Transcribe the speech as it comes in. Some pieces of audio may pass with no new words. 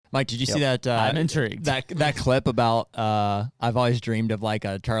Mike, did you see that? I'm intrigued. That clip about I've always dreamed of like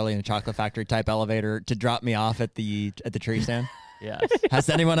a Charlie and the Chocolate Factory type elevator to drop me off at the tree stand. Yes. Has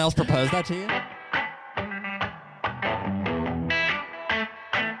anyone else proposed that to you?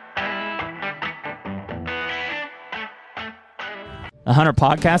 The HUNTR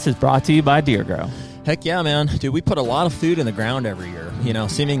podcast is brought to you by Deer Grow. Heck yeah, man. Dude, we put a lot of food in the ground every year,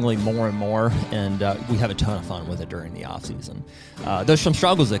 seemingly more and more, and we have a ton of fun with it during the off season. There's some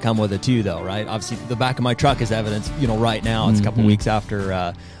struggles that come with it too, though, right? Obviously, the back of my truck is evidence, right now. It's a couple weeks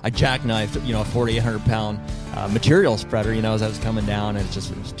after I jackknifed, a 4,800-pound material spreader, as I was coming down, and it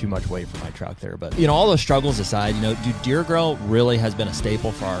was too much weight for my truck there. But, all those struggles aside, Deer Grow really has been a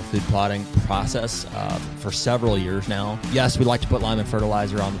staple for our food plotting process for several years now. Yes, we like to put lime and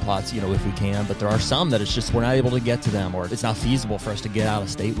fertilizer on the plots, if we can, but there are some that it's just we're not able to get to them, or it's not feasible for us to get out of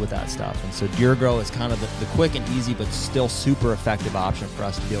state with that stuff. And so Deer Grow is kind of the quick and easy, but still super effective option for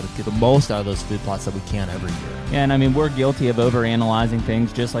us to be able to get the most out of those food plots that we can every year. Yeah, and we're guilty of overanalyzing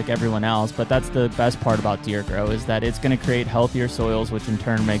things just like everyone else, but that's the best part about Deer Grow is that it's going to create healthier soils, which in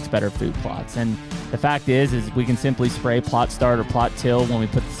turn makes better food plots. And the fact is we can simply spray plot start or plot till when we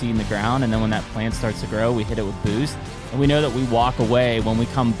put the seed in the ground, and then when that plant starts to grow, we hit it with boost. And we know that we walk away, when we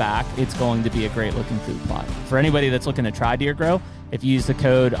come back, it's going to be a great looking food plot. For anybody that's looking to try Deer Grow, if you use the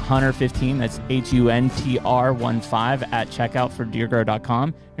code HUNTR15, that's HUNTR15 at checkout for deergrow.com,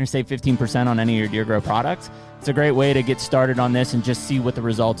 you're going to save 15% on any of your Deer Grow products. It's a great way to get started on this and just see what the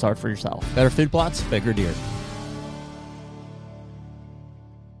results are for yourself. Better food plots, bigger deer.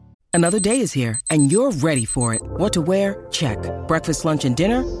 Another day is here, and you're ready for it. What to wear? Check. Breakfast, lunch, and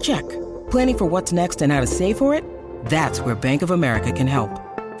dinner? Check. Planning for what's next and how to save for it? That's where Bank of America can help.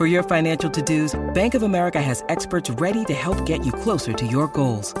 For your financial to-dos, Bank of America has experts ready to help get you closer to your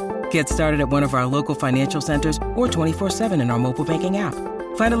goals. Get started at one of our local financial centers or 24/7 in our mobile banking app.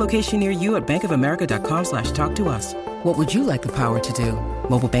 Find a location near you at bankofamerica.com/talktous. What would you like the power to do?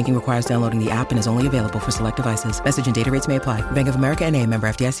 Mobile banking requires downloading the app and is only available for select devices. Message and data rates may apply. Bank of America N.A., member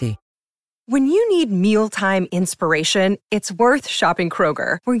FDIC. When you need mealtime inspiration, it's worth shopping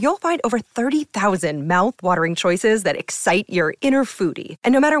Kroger, where you'll find over 30,000 mouth-watering choices that excite your inner foodie.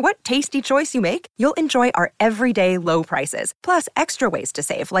 And no matter what tasty choice you make, you'll enjoy our everyday low prices, plus extra ways to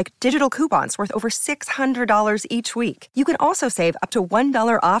save, like digital coupons worth over $600 each week. You can also save up to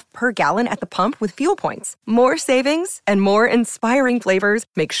 $1 off per gallon at the pump with fuel points. More savings and more inspiring flavors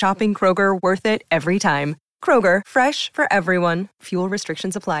make shopping Kroger worth it every time. Kroger, fresh for everyone. Fuel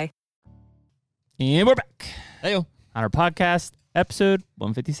restrictions apply. And we're back. Hey-o. On our podcast, episode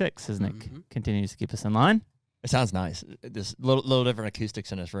 156, as Nick continues to keep us in line. It sounds nice. This little different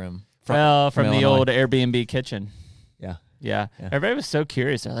acoustics in this room. From the old Airbnb kitchen. Yeah. Everybody was so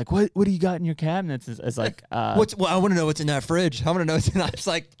curious. They're like, "What do you got in your cabinets?" It's like, I want to know what's in that fridge. I want to know what's in that. It's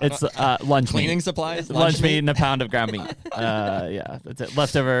like lunch cleaning meat. supplies, lunch meat, and a pound of ground meat. Yeah, that's it.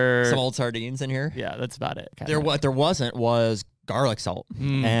 Leftover. Some old sardines in here. Yeah, that's about it. What there wasn't was garlic salt.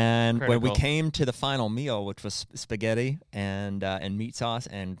 And critical. when we came to the final meal, which was spaghetti and meat sauce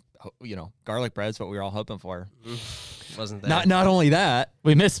and garlic bread's what we were all hoping for. Wasn't that? Not only that,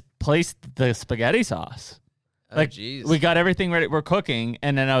 we misplaced the spaghetti sauce. Like, we got everything ready. We're cooking,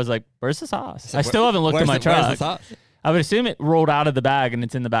 and then I was like, "Where's the sauce?" I still haven't looked in my truck. Where's the sauce? I would assume it rolled out of the bag, and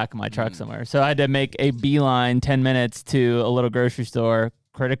it's in the back of my truck somewhere. So I had to make a beeline 10 minutes to a little grocery store.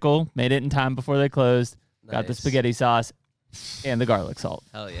 Critical. Made it in time before they closed. Nice. Got the spaghetti sauce and the garlic salt.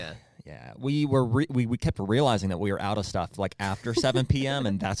 Hell yeah. Yeah, we kept realizing that we were out of stuff like after 7 p.m.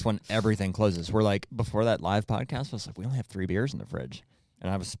 and that's when everything closes. We're like, before that live podcast, I was like, we only have 3 beers in the fridge. And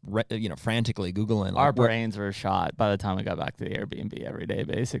I was, frantically Googling. Our brains were shot by the time we got back to the Airbnb every day,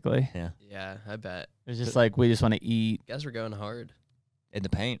 basically. Yeah, I bet. It was just like, we just want to eat. You guys were going hard. In the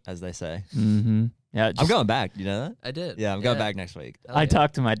paint, as they say. Mm-hmm. Yeah, I'm going back. You know that? I did. Yeah, I'm going back next week.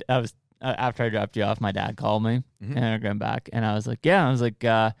 Talked to after I dropped you off, my dad called me, and I'm going back. And I was like,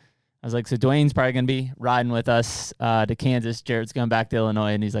 so Dwayne's probably going to be riding with us to Kansas. Jared's going back to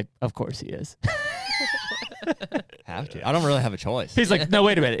Illinois. And he's like, of course he is. Have to. I don't really have a choice. He's like, no,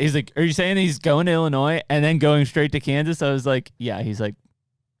 wait a minute. He's like, are you saying he's going to Illinois and then going straight to Kansas? I was like, yeah. He's like,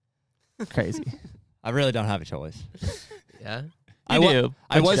 crazy. I really don't have a choice. Yeah. I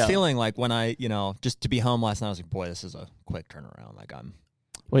was feeling like when I, just to be home last night, I was like, boy, this is a quick turnaround. Like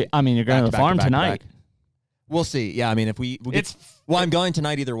Wait, I mean, you're going to the farm tonight. We'll see. Yeah, I mean, if we get... I'm going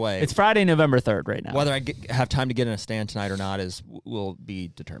tonight either way. It's Friday, November 3rd right now. Whether I have time to get in a stand tonight or not will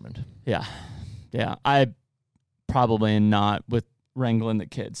be determined. Yeah. Yeah. I probably not with wrangling the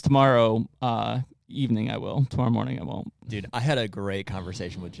kids. Tomorrow, evening I will. Tomorrow morning I won't. Dude, I had a great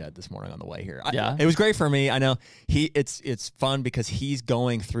conversation with Jed this morning on the way here. Yeah. It was great for me. I know it's fun because he's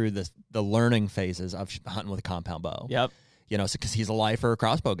going through the learning phases of hunting with a compound bow. Yep. You know, because he's a lifer,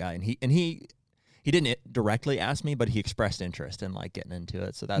 crossbow guy, and he didn't directly ask me, but he expressed interest in like getting into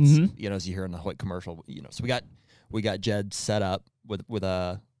it. So that's you know, as you hear in the Hoyt commercial, you know. So we got Jed set up with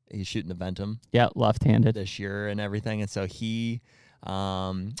he's shooting the Ventum. Yeah, left-handed this year and everything, and so he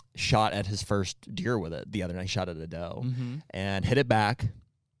shot at his first deer with it the other night. He shot at a doe and hit it back.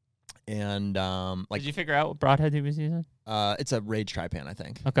 And did you figure out what broadhead he was using? It's a Rage Tri-Pan, I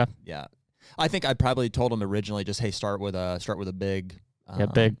think. Okay. Yeah, I think I probably told him originally just, hey, start with a big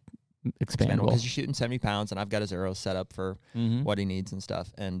big expandable because you're shooting 70 pounds, and I've got his arrows set up for what he needs and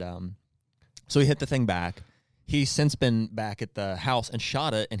stuff. And so he hit the thing back. He's since been back at the house and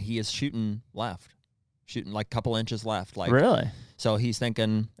shot it, and he is shooting left, shooting like a couple inches left. Like really? So he's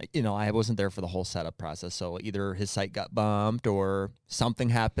thinking, you know, I wasn't there for the whole setup process, so either his sight got bumped or something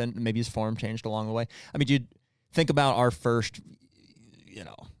happened. Maybe his form changed along the way. I mean, you'd think about our first, you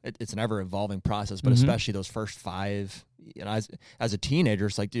know, it's an ever-evolving process, but especially those first 5, you know, as a teenager,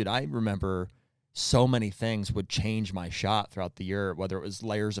 it's like, dude, I remember so many things would change my shot throughout the year, whether it was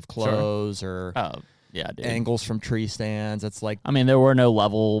layers of clothes or angles from tree stands. It's like, I mean, there were no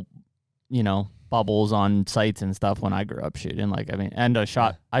level, you know, bubbles on sights and stuff when I grew up shooting. Like, I mean, and I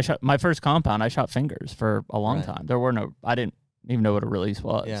shot my first compound. I shot fingers for a long time. There were no, I didn't even know what a release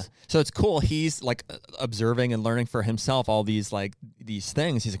was. Yeah. So it's cool. He's like observing and learning for himself all these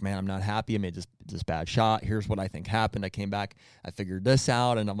things. He's like, man, I'm not happy. I made this bad shot. Here's what I think happened. I came back. I figured this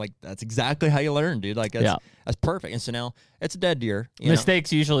out. And I'm like, that's exactly how you learn, dude. Like, that's perfect. And so now it's a dead deer.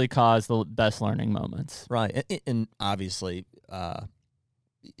 Mistakes usually cause the best learning moments. Right. And obviously,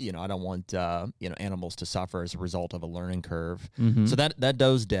 you know, I don't want, you know, animals to suffer as a result of a learning curve. So that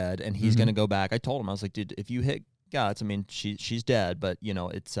doe's dead, and he's going to go back. I told him, I was like, dude, if you hit guts, I mean, she's dead, but, you know,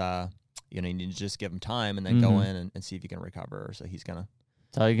 it's, you know, you need to just give him time and then go in and see if you can recover her. So he's going to.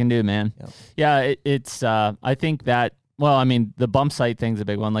 That's all you can do, man. Yep. Yeah, it's, I think that, well, I mean, the bump sight thing's a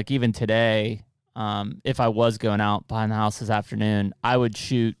big one. Like, even today, if I was going out behind the house this afternoon, I would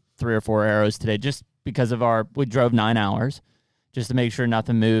shoot 3 or 4 arrows today just because of we drove 9 hours. Just to make sure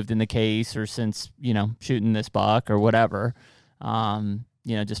nothing moved in the case, or since, you know, shooting this buck or whatever,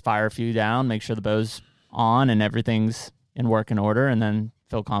 you know, just fire a few down, make sure the bow's on and everything's in working order, and then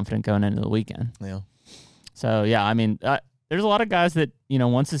feel confident going into the weekend. Yeah. So, yeah, I mean, there's a lot of guys that, you know,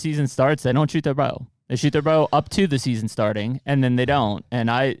 once the season starts, they don't shoot their bow. They shoot their bow up to the season starting, and then they don't.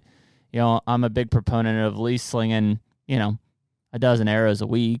 And I'm a big proponent of at least slinging, you know, a dozen arrows a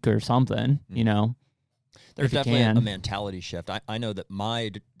week or something, you know. There's definitely a mentality shift. I know that my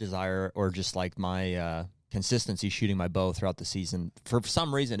desire, or just like my consistency shooting my bow throughout the season, for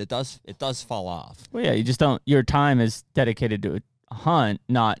some reason it does fall off. Well, yeah, you just don't. Your time is dedicated to a hunt,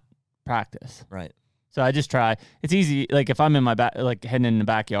 not practice. Right. So I just try. It's easy. Like, if I'm in my like heading in the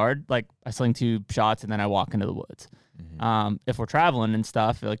backyard, like I sling 2 shots and then I walk into the woods. If we're traveling and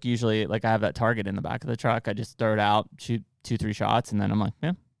stuff, like usually, like I have that target in the back of the truck. I just throw it out, shoot 2-3 shots, and then I'm like,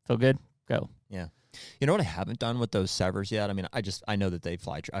 yeah, feel good, go. Yeah. You know what I haven't done with those severs yet? I mean, I know that they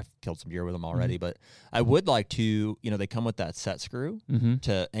fly. I've killed some deer with them already, but I would like to, you know, they come with that set screw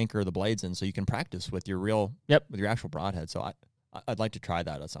to anchor the blades in, so you can practice with your with your actual broadhead. So I'd like to try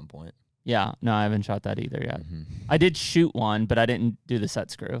that at some point. Yeah, no, I haven't shot that either yet. I did shoot one, but I didn't do the set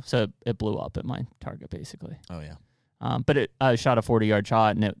screw, so it blew up at my target basically. Oh yeah. But I shot a 40-yard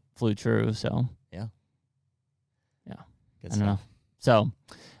shot and it flew true. So yeah. Good stuff. Know. So.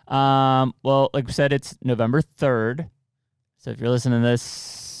 Well, like we said, it's November 3rd. So if you're listening to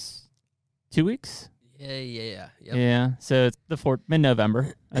this 2 weeks. Yeah. Yep. Yeah. So it's the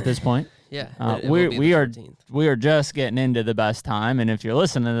mid-November at this point. Yeah. We are just getting into the best time. And if you're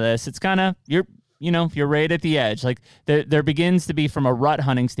listening to this, it's kind of, you're right at the edge. Like there begins to be, from a rut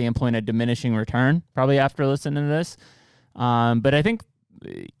hunting standpoint, a diminishing return probably after listening to this. But I think,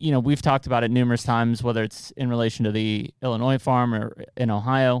 you know, we've talked about it numerous times, whether it's in relation to the Illinois farm or in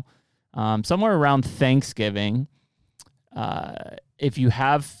Ohio, somewhere around Thanksgiving, if you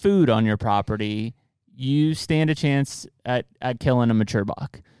have food on your property, you stand a chance at killing a mature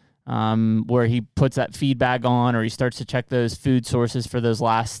buck, where he puts that feed bag on, or he starts to check those food sources for those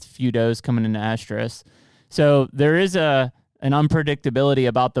last few does coming into estrus. So there is an unpredictability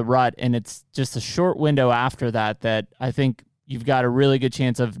about the rut, and it's just a short window after that I think you've got a really good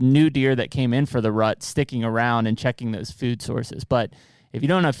chance of new deer that came in for the rut sticking around and checking those food sources. But if you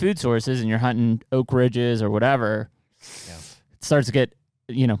don't have food sources and you're hunting oak ridges or whatever, it starts to get,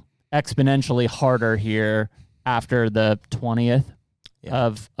 you know, exponentially harder here after the 20th.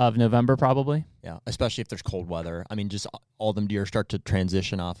 of November probably. Yeah, especially if there's cold weather. I mean, just all them deer start to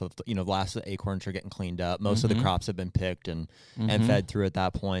transition off of, the last of the acorns are getting cleaned up. Most of the crops have been picked and fed through at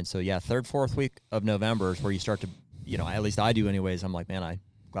that point. So, yeah, 3rd, 4th week of November is where you start to, at least I do anyways. I'm like, man, I'm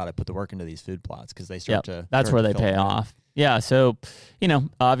glad I put the work into these food plots because they start to. That's where they pay off. Yeah, so,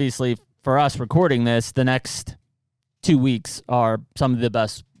 obviously for us recording this, the next 2 weeks are some of the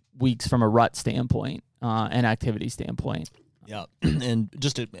best weeks from a rut standpoint and activity standpoint. Yeah, and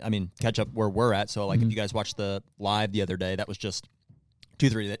just to, catch up where we're at. So, if you guys watched the live the other day, that was just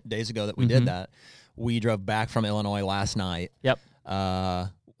 2-3 days ago that we did that. We drove back from Illinois last night. Yep.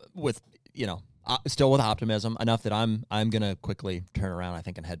 With, still with optimism, enough that I'm going to quickly turn around, I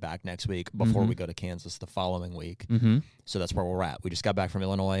think, and head back next week before we go to Kansas the following week. So that's where we're at. We just got back from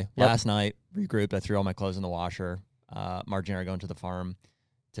Illinois last night, regrouped. I threw all my clothes in the washer. Margie and I are going to the farm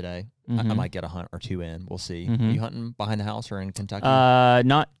today. I might get a hunt or two in. We'll see. Are you hunting behind the house or in Kentucky?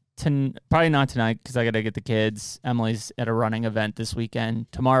 Probably not tonight because I got to get the kids. Emily's at a running event this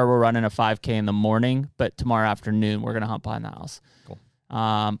weekend. Tomorrow we're running a 5K in the morning, but tomorrow afternoon we're going to hunt behind the house. Cool.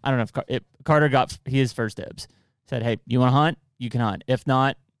 I don't know if Carter got his first dibs. Said, hey, you want to hunt? You can hunt. If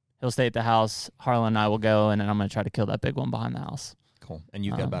not, he'll stay at the house. Harlan and I will go, and then I'm going to try to kill that big one behind the house. Cool. And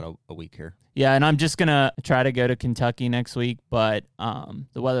you've got about a week here. Yeah, and I'm just going to try to go to Kentucky next week, but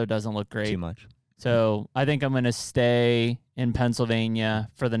the weather doesn't look great. Too much. So I think I'm going to stay in Pennsylvania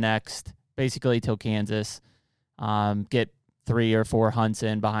for the next, basically till Kansas, get 3 or 4 hunts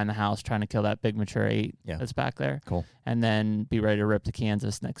in behind the house, trying to kill that big mature 8 that's back there. Cool. And then be ready to rip to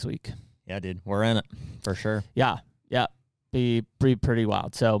Kansas next week. Yeah, dude. We're in it for sure. Yeah. Be pretty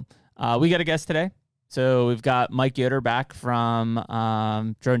wild. So we got a guest today. So we've got Mike Yoder back from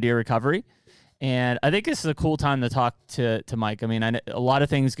Drone Deer Recovery. And I think this is a cool time to talk to Mike. I mean, a lot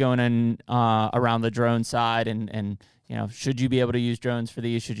of things going on around the drone side and should you be able to use drones for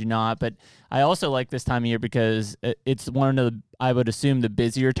these? Should you not? But I also like this time of year because it's one of the, I would assume, the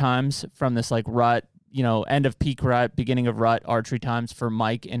busier times from this like rut, end of peak rut, beginning of rut archery times for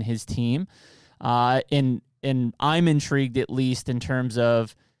Mike and his team. And I'm intrigued, at least in terms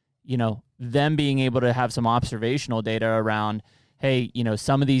of, them being able to have some observational data around, hey,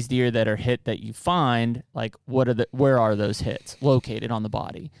 some of these deer that are hit that you find, like where are those hits located on the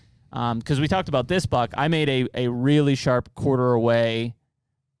body? Because we talked about this buck. I made a really sharp quarter away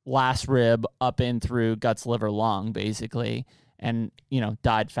last rib up in through guts, liver, lung, basically, and,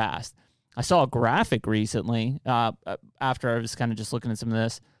 died fast. I saw a graphic recently, after I was kind of just looking at some of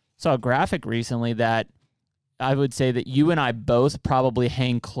this, saw a graphic recently that I would say that you and I both probably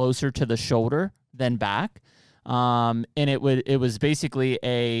hang closer to the shoulder than back. And it was basically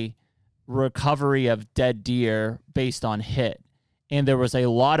a recovery of dead deer based on hit. And there was a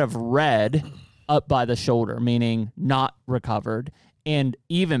lot of red up by the shoulder, meaning not recovered. And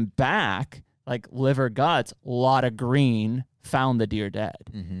even back, like liver, guts, a lot of green, found the deer dead.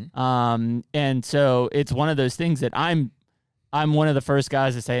 And so it's one of those things that I'm one of the first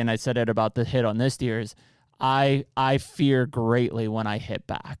guys to say, and I said it about the hit on this deer, is I fear greatly when I hit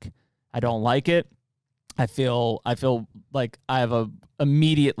back. I don't like it. I feel like I have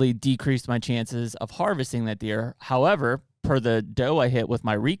immediately decreased my chances of harvesting that deer. However, per the doe I hit with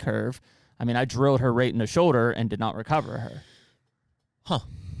my recurve, I drilled her right in the shoulder and did not recover her. Huh.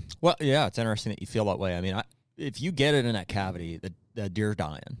 Well, yeah, it's interesting that you feel that way. If you get it in that cavity, the deer's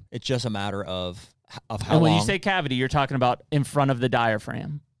dying. It's just a matter of how long. And when you say cavity, you're talking about in front of the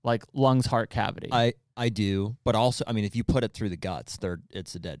diaphragm, like lungs, heart cavity. I do, but also, if you put it through the guts,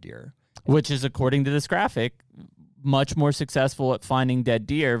 it's a dead deer. Which is, according to this graphic, much more successful at finding dead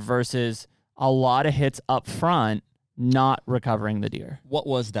deer versus a lot of hits up front, not recovering the deer. What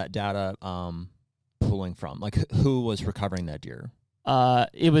was that data pulling from? Like, who was recovering that deer?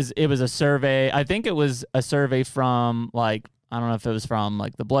 It was a survey. I think it was a survey from, like, I don't know if it was from,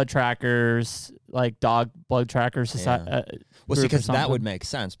 like, the blood trackers, like dog blood trackers. Well, see, because that would make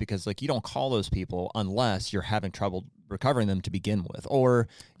sense because, like, you don't call those people unless you're having trouble recovering them to begin with. Or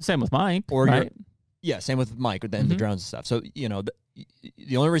same with Mike, or right? Same with Mike, or then the drones and stuff. So,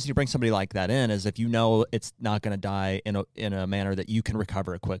 the only reason you bring somebody like that in is if you know it's not going to die in a manner that you can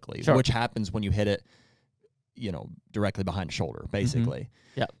recover it quickly, which happens when you hit it, directly behind the shoulder, basically.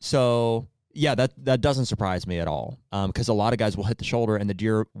 Yeah. So, yeah, that doesn't surprise me at all, because a lot of guys will hit the shoulder and the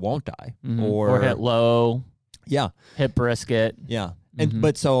deer won't die, or hit low. Yeah, hit brisket. Yeah, and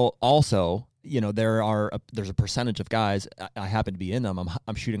but so also, there's a percentage of guys. I happen to be in them.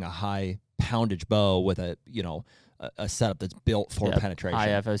 I'm shooting a high poundage bow with a setup that's built for penetration.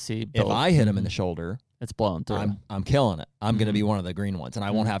 IFOC. If I hit him in the shoulder It's blown through. I'm killing it. I'm going to be one of the green ones, and I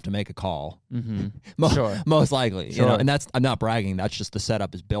won't have to make a call. Sure. Most likely. Sure. And I'm not bragging. That's just the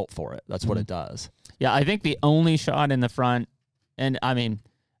setup is built for it. That's what it does. Yeah, I think the only shot in the front, and I mean,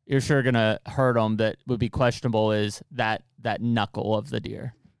 you're sure going to hurt them, that would be questionable is that knuckle of the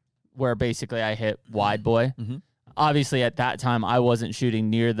deer, where basically I hit wide boy. Obviously, at that time, I wasn't shooting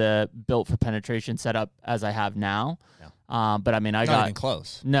near the built for penetration setup as I have now. Yeah. But I mean, I not got even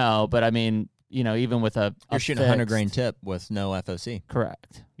close. No, but I mean, even with you're shooting a 100 grain tip with no FOC.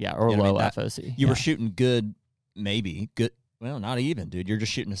 Correct. Yeah, or low FOC. You were shooting good, maybe good. Well, not even, dude. You're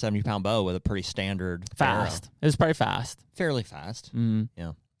just shooting a 70-pound bow with a pretty standard fast. arrow. It was pretty fast. Fairly fast.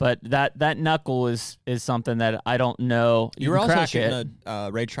 Yeah. But that knuckle is something that I don't know. You were also shooting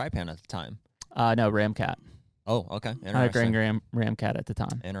a Rage Tripan at the time. No, Ramcat. Oh, okay. Interesting. 100 grain Ramcat at the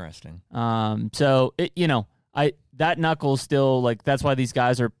time. Interesting. So that knuckle still, like, that's why these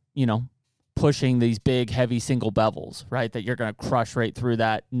guys are, pushing these big, heavy single bevels, right? That you're going to crush right through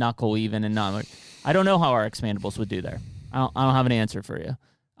that knuckle even, and not. Like, I don't know how our expandables would do there. I don't have an answer for you,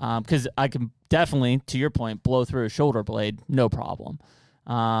 because I can definitely, to your point, blow through a shoulder blade, no problem.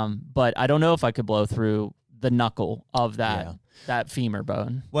 But I don't know if I could blow through the knuckle of that femur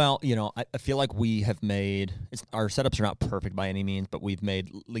bone. Well, I feel like we have made our setups are not perfect by any means, but we've made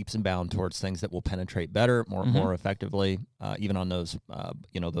leaps and bounds towards things that will penetrate better, more effectively, even on those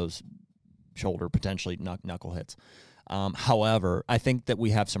those shoulder potentially knuckle hits. However, I think that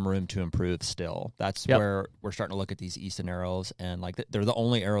we have some room to improve still. That's where we're starting to look at these Easton arrows, and like they're the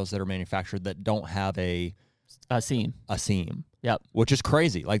only arrows that are manufactured that don't have a seam. Yep. Which is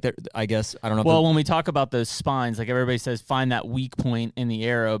crazy. Like, I guess, I don't know. Well, when we talk about those spines, like everybody says, find that weak point in the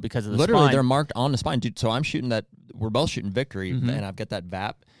arrow because of the literally, spine. they're marked on the spine. Dude, so I'm shooting that. We're both shooting Victory, and I've got that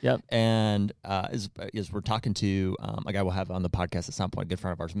VAP. Yep. And as we're talking to a guy we'll have on the podcast at some point, a good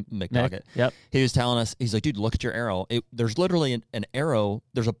friend of ours, Mick Doggett. Yep. He was telling us, he's like, dude, look at your arrow. There's literally an arrow.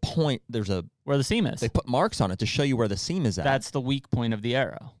 There's a point. Where the seam is. They put marks on it to show you where the seam is at. That's the weak point of the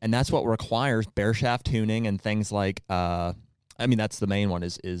arrow. And that's what requires bare shaft tuning and things like, that's the main one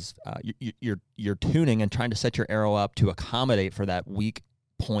is you're tuning and trying to set your arrow up to accommodate for that weak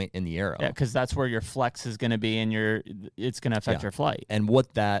point in the arrow. Yeah, because that's where your flex is going to be, and it's going to affect your flight. And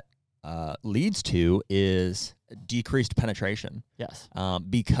what that leads to is decreased penetration. Yes.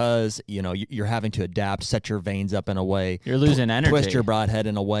 Because you're having to adapt, set your veins up in a way, you're losing energy, twist your broadhead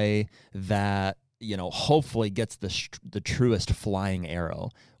in a way that hopefully gets the truest flying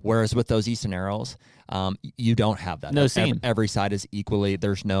arrow. Whereas with those Easton arrows, you don't have that. No seam. Every side is equally.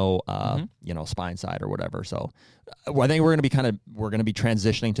 There's no spine side or whatever. So I think we're going to be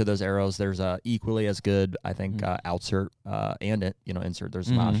transitioning to those arrows. There's equally as good, I think, outsert and insert. There's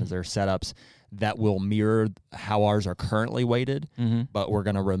some options. There's setups that will mirror how ours are currently weighted, but we're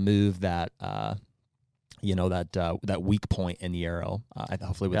going to remove that. That weak point in the arrow,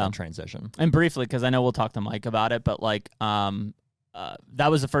 hopefully with that transition. And briefly, because I know we'll talk to Mike about it, but like that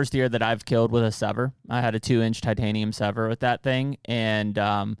was the first year that I've killed with a sever. I had a 2-inch titanium sever with that thing, and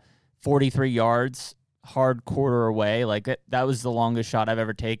 43 yards, hard quarter away. Like that was the longest shot I've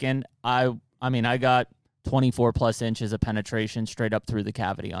ever taken. I got 24 plus inches of penetration straight up through the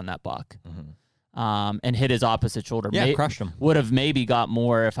cavity on that buck. And hit his opposite shoulder. Yeah, crushed him. Would have maybe got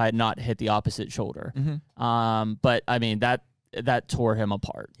more if I had not hit the opposite shoulder. But that tore him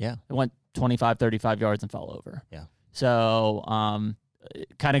apart. Yeah. It went 25, 35 yards and fell over. Yeah. So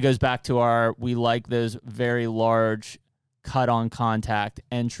it kind of goes back to we like those very large cut on contact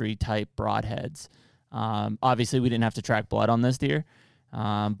entry type broadheads. Obviously we didn't have to track blood on this deer.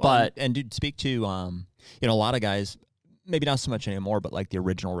 But dude, speak to a lot of guys, maybe not so much anymore, but like the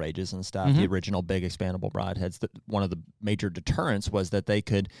original Rages and stuff, the original big expandable broadheads, that one of the major deterrents was that they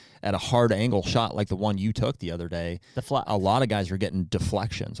could, at a hard angle shot like the one you took the other day, a lot of guys were getting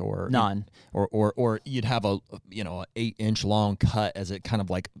deflections or none, or you'd have a 8-inch long cut as it kind of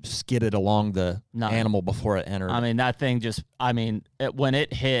like skidded along the animal before it entered. That thing when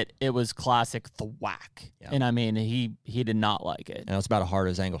it hit, it was classic thwack. Yeah. And he did not like it. And it's about as hard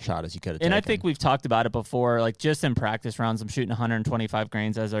as angle shot as you could have taken. And I think we've talked about it before, like just in practice rounds, I'm shooting 125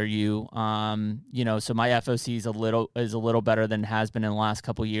 grains, as are you. So my FOC is a little better than it has been in the last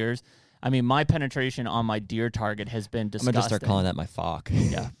couple of years. My penetration on my deer target has been disgusting. I'm going to start calling that my Fock.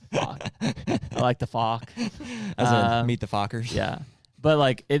 Yeah, Fock. I like the Fock. As in meet the Fockers. Yeah. But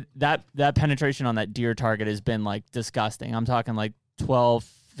like that penetration on that deer target has been like disgusting. I'm talking like 12,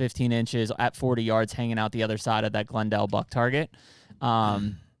 15 inches at 40 yards hanging out the other side of that Glendale buck target.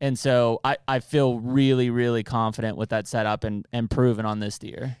 And so I feel really, really confident with that setup and proven on this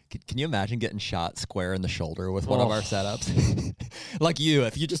deer. Can you imagine getting shot square in the shoulder with one of our setups? Like you,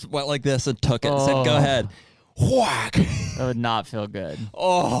 if you just went like this and took it and said, go ahead. Whack. That would not feel good.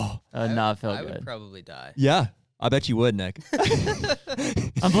 Oh. That would not feel I good. would probably die. Yeah. I bet you would, Nick.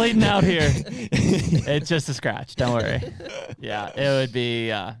 I'm bleeding out here. It's just a scratch. Don't worry. Yeah, it would be,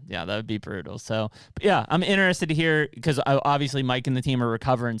 that would be brutal. So, but yeah, I'm interested to hear because obviously Mike and the team are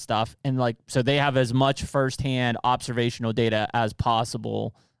recovering stuff. And like, so they have as much firsthand observational data as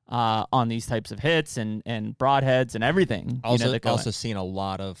possible on these types of hits and broadheads and everything. Also seen a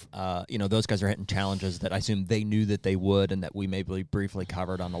lot of, those guys are hitting challenges that I assume they knew that they would and that we maybe briefly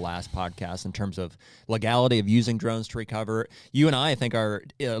covered on the last podcast in terms of legality of using drones to recover. You and I think, are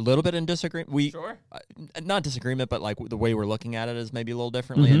a little bit in disagreement. Sure. Not disagreement, but like the way we're looking at it is maybe a little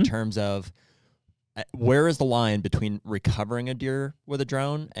differently in terms of where is the line between recovering a deer with a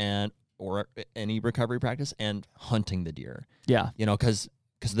drone or any recovery practice and hunting the deer. Yeah.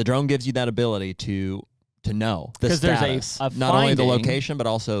 Because the drone gives you that ability to know the there's status, a not only the finding, location, but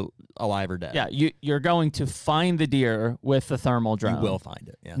also alive or dead. Yeah, you're going to find the deer with the thermal drone. You will find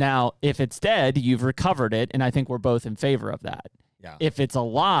it, yeah. Now, if it's dead, you've recovered it, and I think we're both in favor of that. Yeah. If it's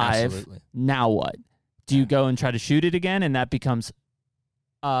alive, Absolutely. now what? Do you go and try to shoot it again, and that becomes,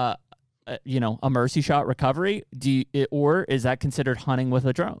 a mercy shot recovery? Or is that considered hunting with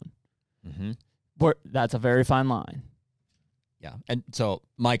a drone? Mm-hmm. That's a very fine line. Yeah, and so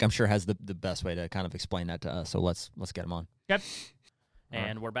Mike, I'm sure, has the best way to kind of explain that to us. So let's get him on. Yep.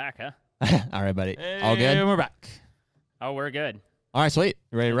 And we're back, huh? All right, buddy. All good? And we're back. Oh, we're good. All right, sweet.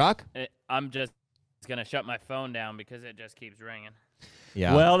 You ready to rock? I'm just going to shut my phone down because it just keeps ringing.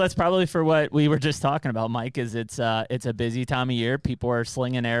 Yeah. Well, that's probably for what we were just talking about, Mike, is it's a busy time of year. People are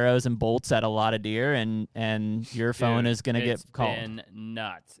slinging arrows and bolts at a lot of deer, and your phone is going to get called. It's been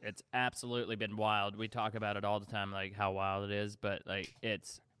nuts. It's absolutely been wild. We talk about it all the time, like how wild it is, but like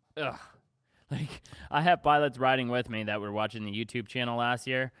it's, ugh. Like I have pilots riding with me that were watching the YouTube channel last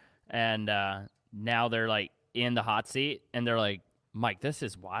year, and now they're like in the hot seat, and they're like, Mike, this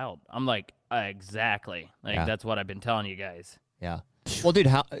is wild. I'm like, exactly. Like that's what I've been telling you guys. Yeah. Well,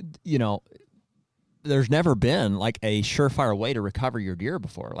 dude, there's never been like a surefire way to recover your deer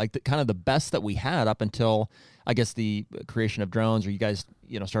before. Like kind of the best that we had up until, I guess, the creation of drones, or you guys,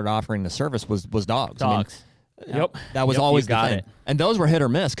 started offering the service was dogs. Dogs. Yep. That was always the thing. It. And those were hit or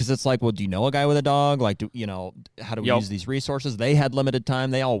miss because it's like, well, do you know a guy with a dog? Like, how do we use these resources? They had limited time.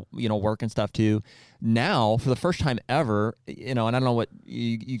 They all, work and stuff too. Now, for the first time ever, and I don't know what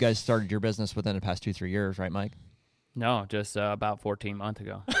you guys started your business within the past 2-3 years, right, Mike? No, just about 14 months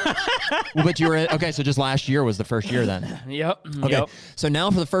ago. Well, but you were okay. So just last year was the first year then. Yep. Okay. Yep. So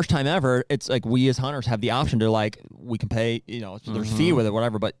now for the first time ever, it's like we as hunters have the option to we can pay, there's fee with it,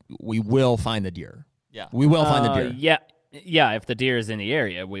 whatever, but we will find the deer. Yeah. We will find the deer. Yeah. Yeah, if the deer is in the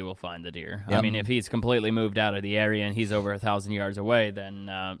area, we will find the deer. Yep. I mean, if he's completely moved out of the area and he's over 1,000 yards away, then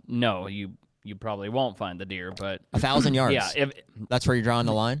no, you probably won't find the deer. But 1,000 yards. Yeah, that's where you're drawing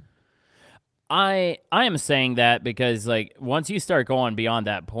the line. I am saying that because once you start going beyond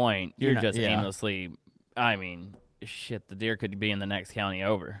that point, you're just aimlessly. I mean, shit, the deer could be in the next county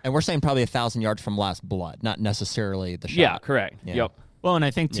over. And we're saying probably 1,000 yards from last blood, not necessarily the shot. Yeah, correct. Yeah. Yep. Well, and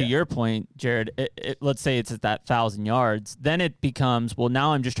I think to your point, Jared, let's say it's at that 1,000 yards, then it becomes, well,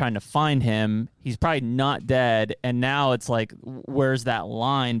 now I'm just trying to find him. He's probably not dead. And now it's like, where's that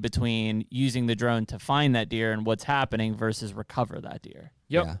line between using the drone to find that deer and what's happening versus recover that deer?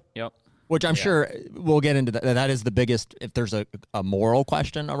 Yep. Yeah. Yep. Which I'm sure we'll get into that. That is the biggest, if there's a moral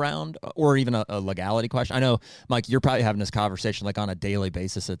question around or even a legality question. I know, Mike, you're probably having this conversation on a daily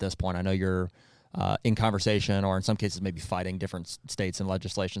basis at this point. I know you're in conversation, or in some cases maybe fighting different states and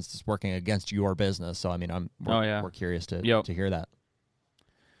legislations that's working against your business. So I mean, we're curious to hear that.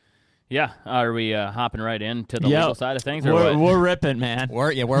 Yeah, are we hopping right into the legal side of things? Or we're ripping, man.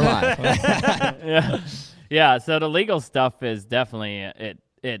 We're live. Yeah. So the legal stuff is definitely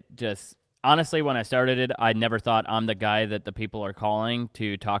it. Just honestly, when I started it, I never thought I'm the guy that the people are calling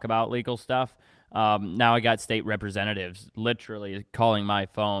to talk about legal stuff. Now I got state representatives literally calling my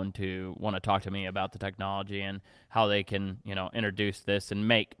phone to want to talk to me about the technology and how they can, introduce this and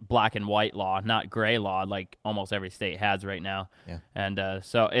make black and white law, not gray law, like almost every state has right now. Yeah. And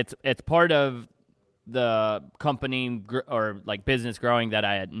so it's part of the company or business growing that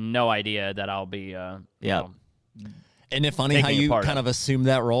I had no idea that I'll be, Isn't it funny how you kind of assume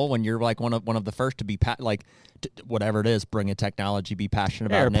that role when you're one of the first to be whatever it is, bring a technology, be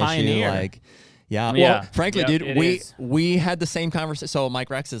passionate about an pioneer. issue, Yeah. Yeah. Well, frankly, Yep, dude, it we is. we had the same conversation. So Mike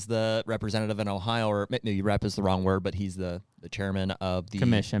Rex is the representative in Ohio, or maybe rep is the wrong word, but he's the chairman of the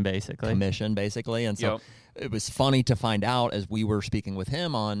Commission, basically. And so it was funny to find out as we were speaking with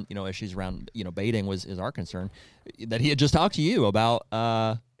him on, issues around, baiting is our concern, that he had just talked to you about,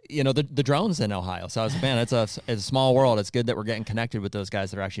 the drones in Ohio. So I was like, man, it's a small world. It's good that we're getting connected with those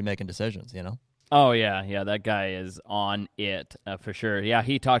guys that are actually making decisions, Oh, yeah, that guy is on it for sure. Yeah,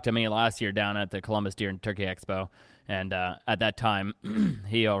 he talked to me last year down at the Columbus Deer and Turkey Expo, and at that time,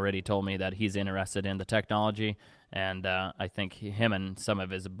 he already told me that he's interested in the technology, and I think him and some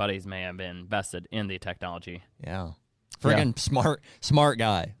of his buddies may have been invested in the technology. Yeah. Friggin' smart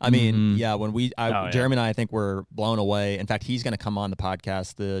guy. I mean, when Jeremy and I think we're blown away. In fact, he's going to come on the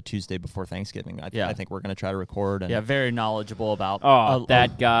podcast the Tuesday before Thanksgiving. I think we're going to try to record. And very knowledgeable about.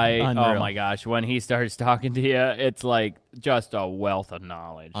 That guy! Unreal. Oh my gosh, when he starts talking to you, it's like just a wealth of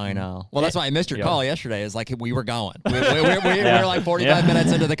knowledge. I know. Well, that's why I missed your call yesterday. Is like we were going. We were like 45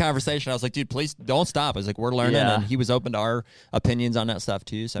 minutes into the conversation. I was like, dude, please don't stop. I was like, we're learning, and he was open to our opinions on that stuff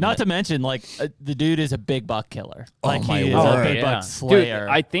too. So not to mention, like the dude is a big buck killer. Like my he is word. a big buck slayer. Dude,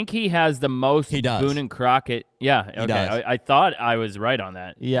 I think he has the most Boone and Crockett. Yeah, okay. does. I thought I was right on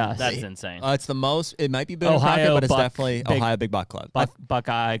that. Yes. That's insane. It's the most. It might be Boone and Ohio Crockett, but it's Buck- definitely big- Ohio Big Buck Club.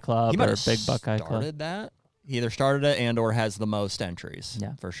 Buckeye Club He might or have Big Buckeye Club. started that. He either started it and or has the most entries.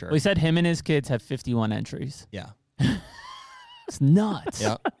 Yeah, for sure. We said him and his kids have 51 entries. Yeah. It's nuts.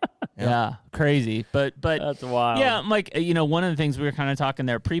 Yeah. Yeah, crazy. But That's wild. Yeah, Mike, one of the things we were kind of talking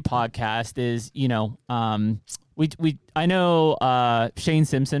there pre-podcast is, I know Shane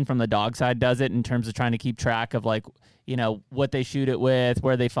Simpson from the dog side does it in terms of trying to keep track of what they shoot it with,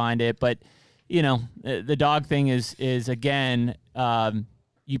 where they find it. But, the dog thing is again,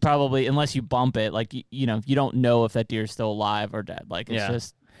 you probably, unless you bump it, you don't know if that deer is still alive or dead. Like it's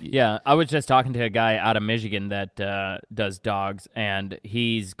just. Yeah, I was just talking to a guy out of Michigan that does dogs, and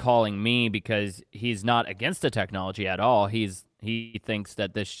he's calling me because he's not against the technology at all. He thinks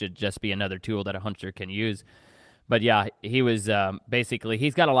that this should just be another tool that a hunter can use. But yeah, he was basically,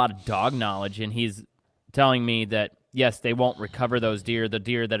 he's got a lot of dog knowledge, and he's telling me that, yes, they won't recover those deer. The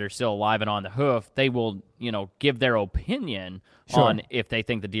deer that are still alive and on the hoof, they will, give their opinion on if they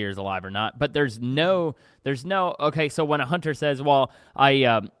think the deer is alive or not. But there's no, okay, so when a hunter says, well,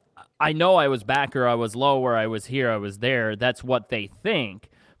 I know I was back or I was low or I was here, I was there, that's what they think.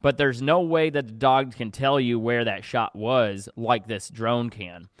 But there's no way that the dog can tell you where that shot was like this drone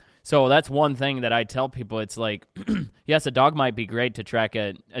can. So that's one thing that I tell people. It's like, yes, a dog might be great to track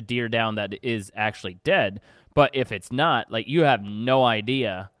a deer down that is actually dead, but if it's not, like, you have no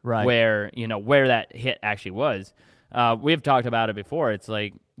idea where that hit actually was. We've talked about it before. It's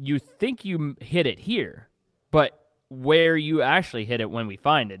like, you think you hit it here, but where you actually hit it when we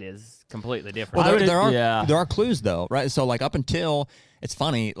find it is completely different. Well, there are clues though, right? So like up until, it's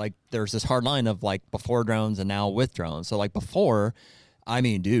funny, like there's this hard line of like before drones and now with drones. So like before, I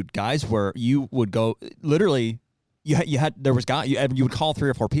mean, dude, guys were, you would go literally, you would call 3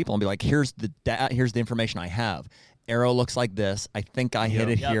 or 4 people and be like, here's the information I have. Arrow looks like this. I think I hit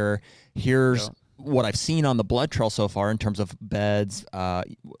it here. Here's what I've seen on the blood trail so far in terms of beds,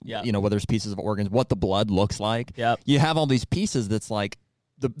 whether there's pieces of organs, what the blood looks like. Yep. You have all these pieces that's like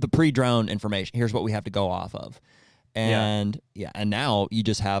the pre-drone information. Here's what we have to go off of. And and now you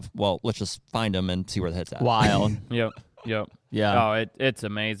just have, well, let's just find them and see where the hit's at. Wild. Yep. Yeah. Oh, it's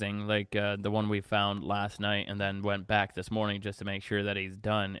amazing. Like the one we found last night and then went back this morning just to make sure that he's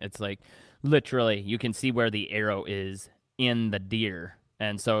done. It's like literally you can see where the arrow is in the deer.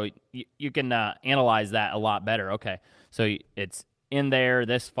 And so you can analyze that a lot better. Okay, so it's in there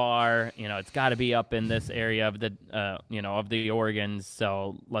this far. It's got to be up in this area of the of the organs.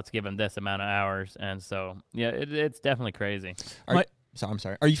 So let's give him this amount of hours. And so it's definitely crazy. So I'm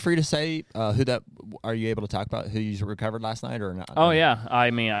sorry. Are you free to say who that? Are you able to talk about who you recovered last night or not? Oh yeah.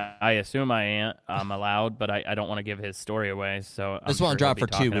 I mean, I assume I'm allowed, but I don't want to give his story away. So this won't drop for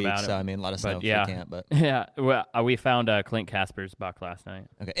 2 weeks. So I mean, let us know if you can't. But well, we found Clint Casper's buck last night.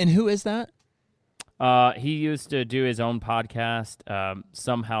 Okay, and who is that? He used to do his own podcast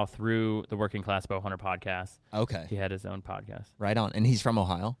somehow through the Working Class Bow Hunter podcast. Okay, he had his own podcast. Right on, and he's from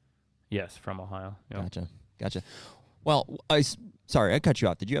Ohio. Yes, from Ohio. Yep. Gotcha. Well, sorry, I cut you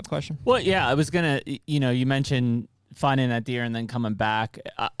off. Did you have a question? Well, yeah, I was going to, you mentioned finding that deer and then coming back.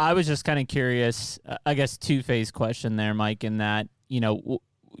 I was just kind of curious, I guess, two-phase question there, Mike, in that, you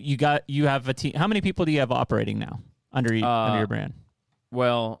have a team. How many people do you have operating now under your brand?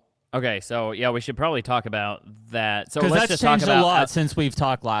 Well, okay, so, yeah, we should probably talk about that. So let's that's just changed talk about a lot since we've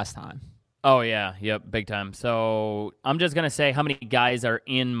talked last time. Oh, yeah. Yep. Big time. So I'm just going to say how many guys are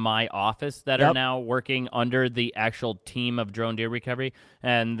in my office that are now working under the actual team of drone deer recovery.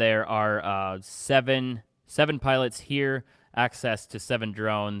 And there are seven pilots here, access to 7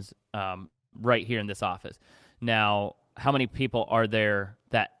 drones right here in this office. Now, how many people are there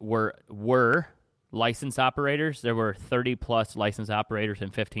that were licensed operators? There were 30-plus licensed operators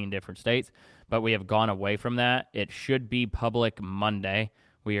in 15 different states, but we have gone away from that. It should be public Monday.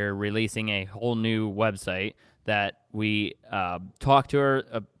 We are releasing a whole new website that we talked to our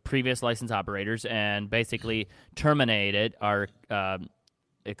previous licensed operators and basically terminated our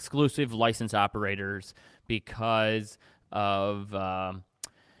exclusive licensed operators because of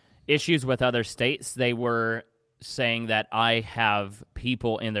issues with other states. They were saying that I have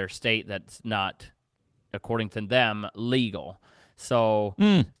people in their state that's not, according to them, legal. So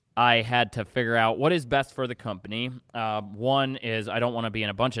I had to figure out what is best for the company. One is I don't want to be in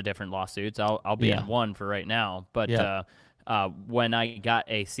a bunch of different lawsuits. I'll be in one for right now. But when I got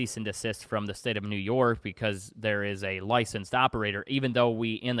a cease and desist from the state of New York because there is a licensed operator, even though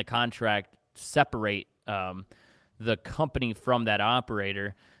we in the contract separate the company from that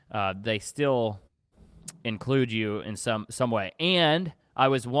operator, they still include you in some way. And I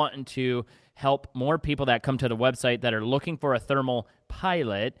was wanting to help more people that come to the website that are looking for a thermal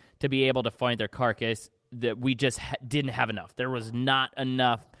pilot to be able to find their carcass, that we just didn't have enough. There was not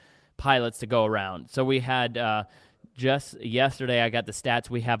enough pilots to go around. So we had just yesterday, I got the stats.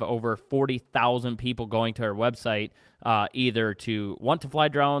 We have over 40,000 people going to our website either to want to fly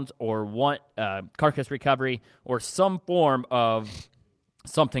drones or want carcass recovery or some form of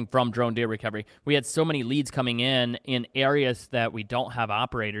something from drone deer recovery. We had so many leads coming in areas that we don't have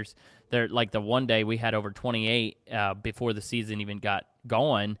operators. There, like the one day we had over 28 before the season even got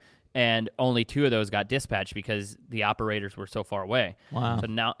going, and only 2 of those got dispatched because the operators were so far away. Wow.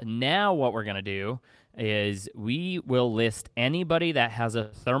 So now what we're going to do is we will list anybody that has a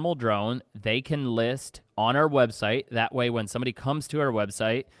thermal drone. They can list on our website. That way when somebody comes to our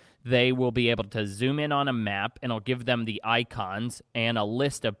website, they will be able to zoom in on a map, and it'll give them the icons and a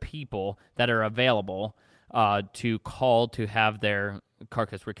list of people that are available to call to have their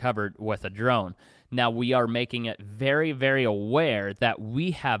carcass recovered with a drone. Now, we are making it very, very aware that we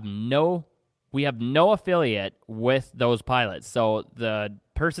have no affiliate with those pilots. So the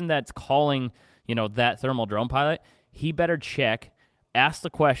person that's calling, that thermal drone pilot, he better check, ask the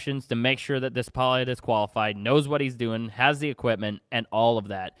questions to make sure that this pilot is qualified, knows what he's doing, has the equipment, and all of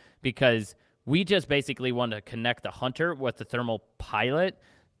that. Because we just basically want to connect the hunter with the thermal pilot.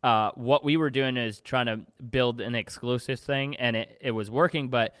 What we were doing is trying to build an exclusive thing, and it was working,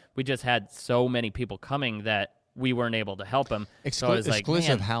 but we just had so many people coming that we weren't able to help them. So I was like,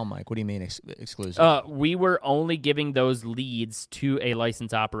 exclusive man, how, Mike? What do you mean exclusive? we were only giving those leads to a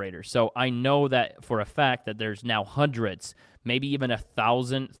licensed operator. So I know that for a fact that there's now hundreds, maybe even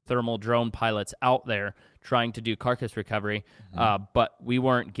 1,000 thermal drone pilots out there trying to do carcass recovery, but we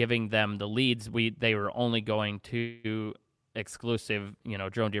weren't giving them the leads. They were only going to exclusive,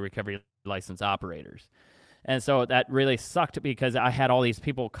 drone deer recovery license operators. And so that really sucked because I had all these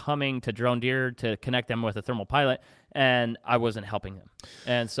people coming to drone deer to connect them with a thermal pilot, and I wasn't helping them.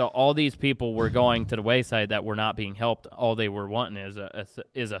 And so all these people were going to the wayside that were not being helped. All they were wanting is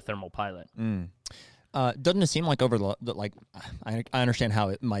a thermal pilot. Doesn't it seem like I understand how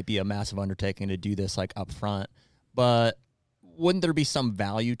it might be a massive undertaking to do this like up front, but wouldn't there be some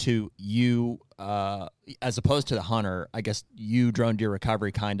value to you as opposed to the hunter? I guess you drone deer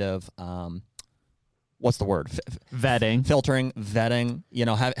recovery kind of what's the word? Vetting, filtering, vetting.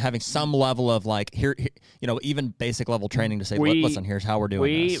 Having some level of like here, even basic level training to say, listen, here's how we're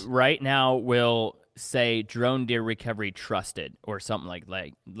doing this. We right now will say drone deer recovery trusted or something like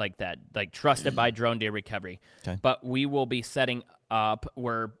that, like trusted by drone deer recovery. Okay. But we will be setting up,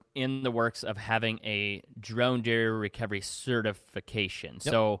 we're in the works of having a drone deer recovery certification.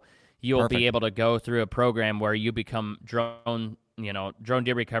 Yep. So you'll be able to go through a program where you become drone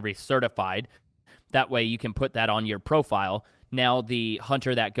deer recovery certified. That way you can put that on your profile. Now the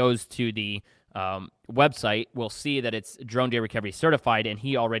hunter that goes to the website will see that it's drone deer recovery certified, and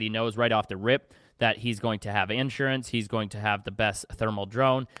he already knows right off the rip that he's going to have insurance, he's going to have the best thermal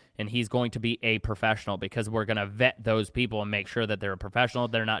drone, and he's going to be a professional because we're going to vet those people and make sure that they're a professional.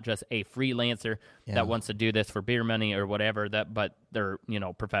 They're not just a freelancer that wants to do this for beer money or whatever, but they're,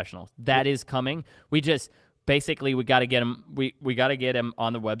 professionals. That is coming. We just basically we got to get them we got to get him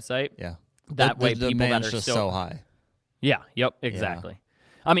on the website. Yeah. That way the people that are just still so high. Yeah, yep, exactly.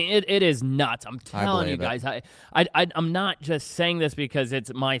 I mean, it is nuts. I'm telling you believe guys. I'm not just saying this because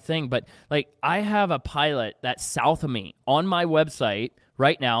it's my thing, but like I have a pilot that's south of me on my website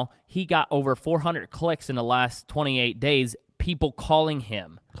right now. He got over 400 clicks in the last 28 days. People calling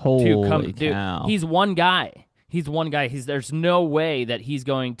him to come. Holy cow. He's one guy. There's no way that he's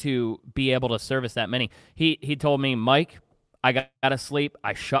going to be able to service that many. He told me, Mike, I got to sleep.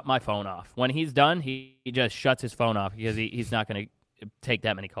 I shut my phone off. When he's done, he just shuts his phone off because he's not going to take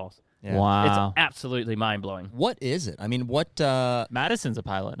that many calls. Yeah. Wow. It's absolutely mind-blowing. What is it? I mean, what? Madison's a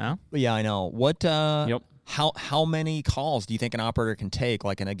pilot now. Yeah, I know. What? Yep. How many calls do you think an operator can take,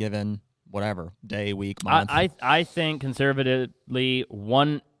 like in a given whatever day, week, month? I think conservatively,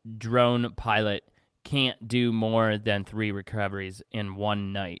 one drone pilot can't do more than 3 recoveries in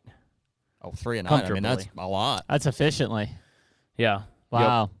one night. Oh, 3 a night. I mean, that's Comfortably. a lot. That's efficiently. Yeah.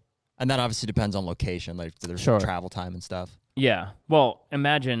 Wow. And that obviously depends on location. Like there's Sure. travel time and stuff. Yeah. Well,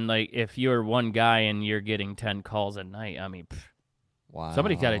 imagine like if you're one guy and you're getting 10 calls a night. I mean, Wow.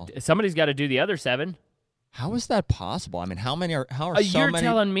 somebody's got to do the other 7. How is that possible? I mean, how are so You're many?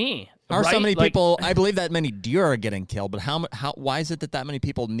 telling me. How are so right? many Like, people? I believe that many deer are getting killed, but how? Why is it that many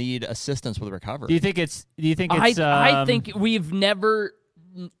people need assistance with recovery? Do you think it's? I think we've never.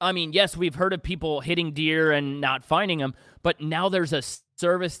 I mean, yes, we've heard of people hitting deer and not finding them, but now there's a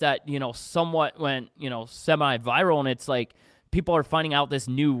service that somewhat went semi-viral, and it's like people are finding out this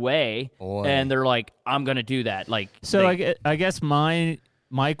new way, Boy. and they're like, "I'm gonna do that." Like, So I guess my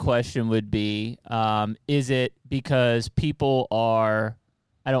question would be, is it because people are?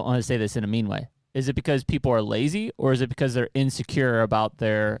 I don't want to say this in a mean way. Is it because people are lazy, or is it because they're insecure about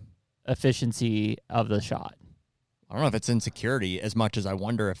their efficiency of the shot? I don't know if it's insecurity as much as I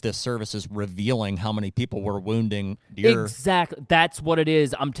wonder if this service is revealing how many people were wounding deer. Exactly. That's what it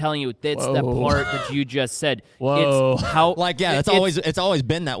is. I'm telling you, that's the Whoa. part that you just said. Whoa. It's how It's always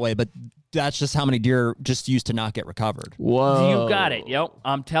been that way, but that's just how many deer just used to not get recovered. Whoa. You got it. Yep.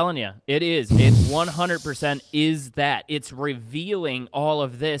 I'm telling you, it is. It 100% is that. It's revealing all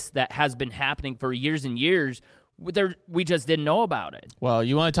of this that has been happening for years and years. We just didn't know about it. Well,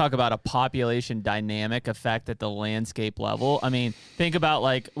 you want to talk about a population dynamic effect at the landscape level? I mean, think about,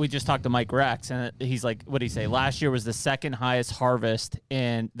 like, we just talked to Mike Rex, and he's like, what did he say? Last year was the second highest harvest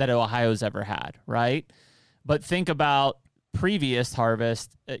that Ohio's ever had, right? But think about previous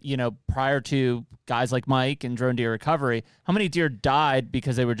harvest, prior to guys like Mike and drone deer recovery, how many deer died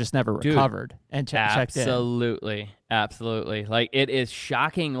because they were just never recovered and checked in? Absolutely. Like, it is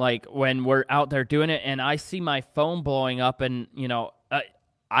shocking, like, when we're out there doing it and I see my phone blowing up and,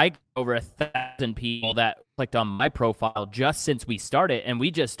 I got over 1,000 people that clicked on my profile just since we started, and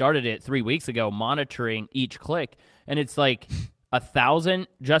we just started it 3 weeks ago, monitoring each click, and it's like 1,000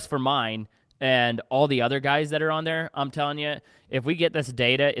 just for mine. And all the other guys that are on there, I'm telling you, if we get this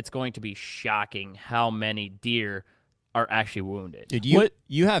data, it's going to be shocking how many deer are actually wounded. Dude,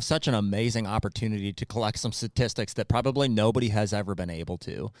 you have such an amazing opportunity to collect some statistics that probably nobody has ever been able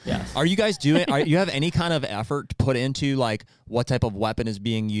to. Yes. Are you guys doing? You have any kind of effort to put into like what type of weapon is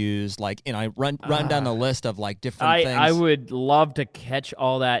being used? Like, run down the list of like different things. I would love to catch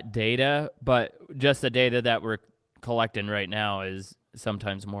all that data, but just the data that we're collecting right now is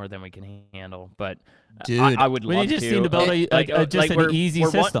sometimes more than we can handle. But dude, I would love to. We just need to build an easy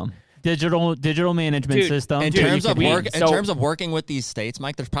system. Digital management system. In terms of working with these states,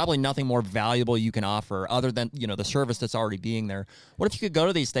 Mike, there's probably nothing more valuable you can offer other than the service that's already being there. What if you could go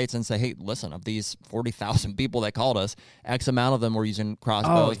to these states and say, hey, listen, of these 40,000 people that called us, X amount of them were using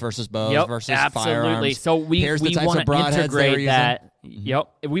crossbows versus bows versus absolutely. firearms. So we want to integrate that.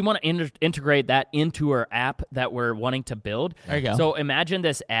 Mm-hmm. We want to integrate that into our app that we're wanting to build. There you go. So imagine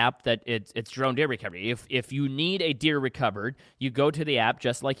this app that it's drone deer recovery. If you need a deer recovered, you go to the app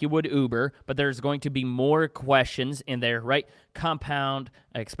just like you would Uber, but there's going to be more questions in there, right? Compound,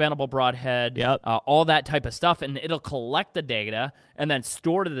 expandable broadhead, all that type of stuff, and it'll collect the data and then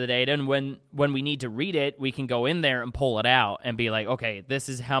store the data. And when we need to read it, we can go in there and pull it out and be like, okay, this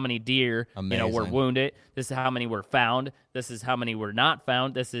is how many deer were wounded. This is how many were found. This is how many were not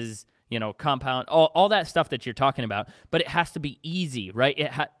found. This is compound, all that stuff that you're talking about. But it has to be easy,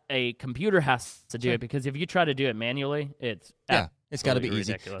 right? A computer has to do it, because if you try to do it manually, it's got to be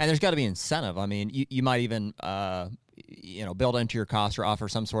easy, ridiculous. and there's got to be incentive. I mean, you might even build into your cost or offer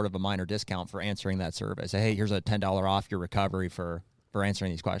some sort of a minor discount for answering that survey. Say, hey, here's a $10 off your recovery for for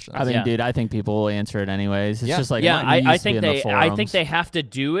answering these questions. I mean, dude, I think people will answer it anyways. It's just like, I think they have to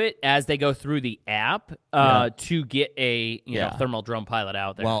do it as they go through the app to get a thermal drone pilot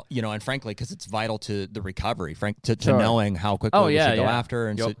out there. Well, and frankly, because it's vital to the recovery, to knowing how quickly we should go after,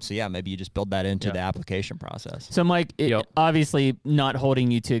 and so maybe you just build that into the application process. So, Mike, obviously not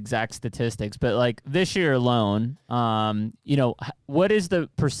holding you to exact statistics, but like this year alone, what is the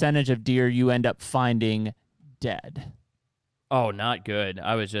percentage of deer you end up finding dead? Oh, not good.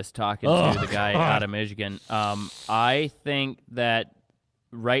 I was just talking to the guy out of Michigan. I think that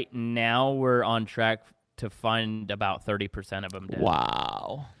right now we're on track to find about 30% of them dead.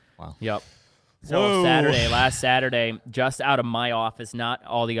 Wow. Yep. So last Saturday, just out of my office, not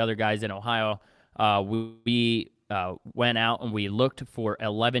all the other guys in Ohio, we went out and we looked for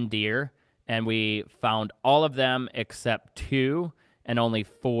 11 deer, and we found all of them except 2, and only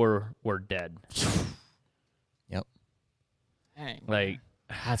 4 were dead. Like,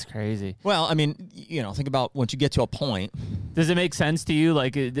 that's crazy. Well, I mean, think about once you get to a point. Does it make sense to you?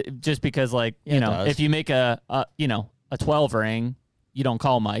 Like, just because, like, if you make a 12 ring, you don't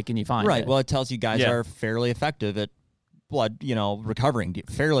call Mike and you find it. Right. Well, it tells you guys are fairly effective at blood, recovering,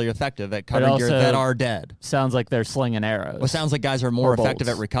 fairly effective at covering deer that are dead. Sounds like they're slinging arrows. Well, it sounds like guys are more effective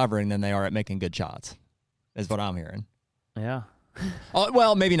at recovering than they are at making good shots, is what I'm hearing. Yeah. Oh,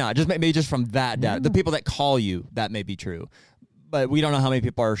 well, maybe not. Maybe just from that data. The people that call you, that may be true. But we don't know how many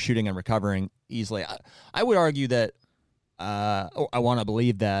people are shooting and recovering easily. I would argue that, I want to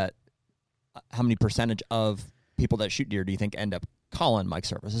believe that, how many percentage of people that shoot deer do you think end up calling Mike's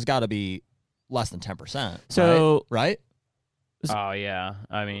service? It's got to be less than 10%. So, right? Oh, yeah.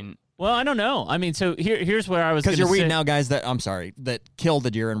 I mean... Well, I don't know. I mean, so here's where I was going to say. Because you're weeding out guys that kill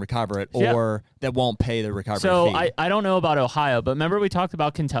the deer and recover it, or that won't pay the recovery fee. So I don't know about Ohio, but remember we talked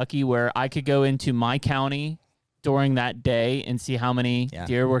about Kentucky, where I could go into my county during that day and see how many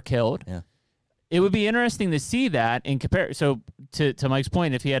deer were killed. Yeah. It would be interesting to see that and compare. So to Mike's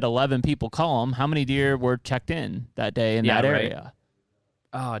point, if he had 11 people call him, how many deer were checked in that day in that area?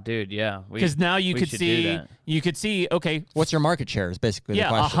 Oh, dude, yeah. Because now you could see, okay. What's your market share is basically the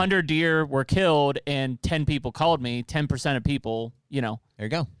question. 100 deer were killed and 10 people called me, 10% of people, There you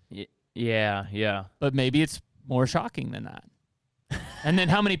go. Yeah. But maybe it's more shocking than that. And then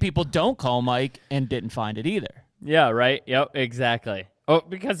how many people don't call Mike and didn't find it either? Yeah, right. Yep, exactly. Oh,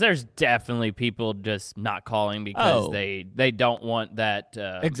 because there's definitely people just not calling because they don't want that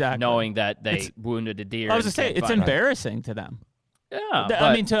knowing that they wounded a deer. I was going to say, it's embarrassing to them. Yeah.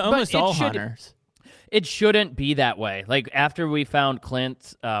 I mean, to almost all hunters. It shouldn't be that way. Like, after we found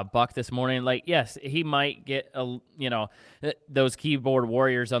Clint's buck this morning, like, yes, he might get, those keyboard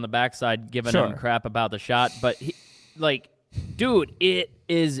warriors on the backside giving him crap about the shot. But, dude, it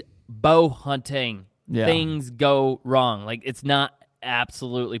is bow hunting. Yeah. Things go wrong. Like, it's not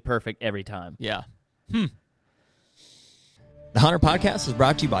absolutely perfect every time. Yeah. The Hunter Podcast is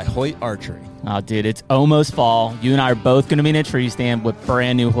brought to you by Hoyt Archery. Oh, dude, it's almost fall. You and I are both going to be in a tree stand with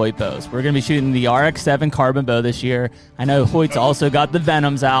brand new Hoyt bows. We're going to be shooting the RX-7 carbon bow this year. I know Hoyt's also got the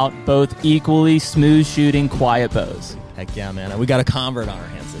Venoms out, both equally smooth shooting, quiet bows. Heck yeah, man. And we got a convert on our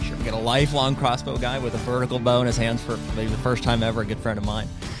hands this year. We got a lifelong crossbow guy with a vertical bow in his hands for maybe the first time ever, a good friend of mine.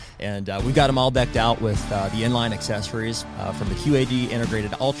 And we've got them all decked out with the inline accessories from the QAD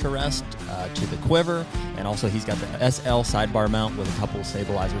integrated Ultra Rest to the quiver. And also he's got the SL sidebar mount with a couple of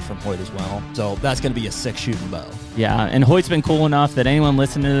stabilizers from Hoyt as well. So that's going to be a sick shooting bow. Yeah, and Hoyt's been cool enough that anyone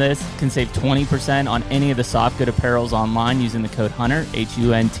listening to this can save 20% on any of the soft good apparels online using the code HUNTR,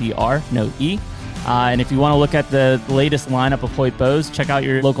 HUNTR, no E. And if you want to look at the latest lineup of Hoyt bows, check out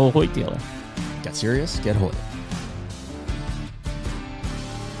your local Hoyt dealer. Get serious? Get Hoyt.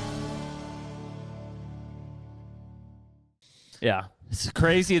 Yeah. It's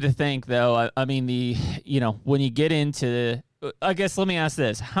crazy to think, though. I mean, when you get into, I guess, let me ask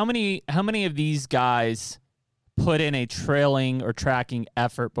this: how many of these guys put in a trailing or tracking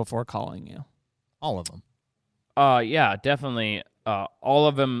effort before calling you? All of them. Yeah, definitely. All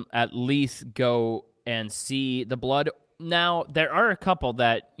of them at least go and see the blood. Now, there are a couple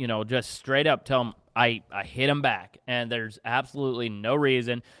that just straight up tell them, I hit him back, and there's absolutely no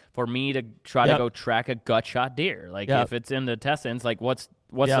reason for me to try to go track a gut shot deer. Like, if it's in the intestines, like, what's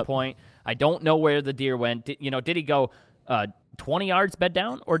the point? I don't know where the deer went. Did he go 20 yards bed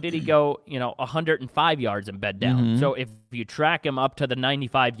down, or did he go 105 yards and bed down? Mm-hmm. So if you track him up to the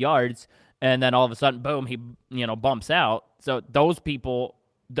 95 yards, and then all of a sudden, boom, he bumps out. So those people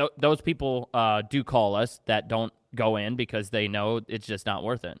do call us that don't go in because they know it's just not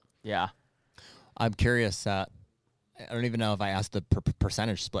worth it. Yeah. I'm curious. I don't even know if I asked the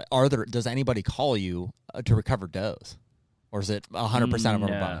percentage split. Does anybody call you to recover does? Or is it 100% of them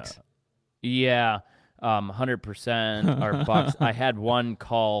are bucks? Yeah, 100% are bucks. I had one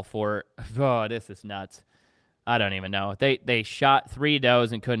call for, oh, this is nuts. I don't even know. They shot 3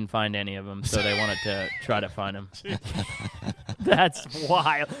 does and couldn't find any of them, so they wanted to try to find them. That's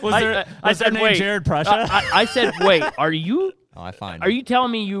wild. I said, wait, Jared Prussia? I said, wait, are you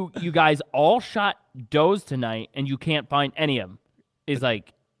telling me you guys all shot does tonight and you can't find any of them? He's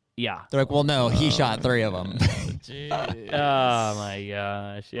like, yeah. They're like, well, no, he shot 3 of them. Oh my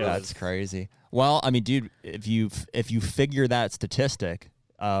gosh, that's crazy. Well, I mean, dude, if you figure that statistic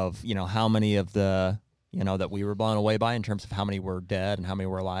of how many of the that we were blown away by in terms of how many were dead and how many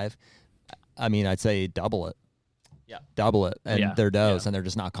were alive, I mean, I'd say double it. Yeah, double it, and they're does, and they're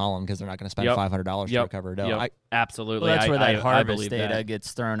just not calling because they're not going to spend $500 to recover a doe. Absolutely, well, that's where that harvest data that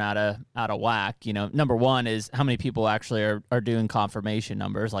gets thrown out of whack. Number one is how many people actually are doing confirmation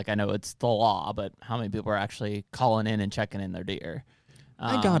numbers. Like, I know it's the law, but how many people are actually calling in and checking in their deer?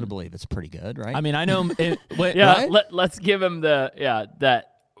 I gotta believe it's pretty good, right? I mean, I know. Right? Let's give him that.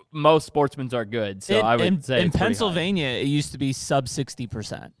 Most sportsmen are good, so I would say in Pennsylvania it used to be sub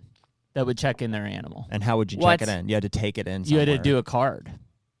 60% that would check in their animal. And how would you check it in? You had to take it in somewhere. You had to do a card.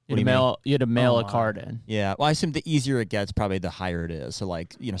 You had to mail a card in. Yeah. Well, I assume the easier it gets, probably the higher it is. So,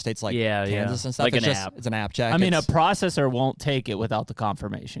 like, states like Kansas and stuff, like it's an app check. I mean, a processor won't take it without the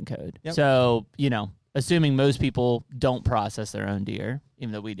confirmation code. Yep. So, assuming most people don't process their own deer,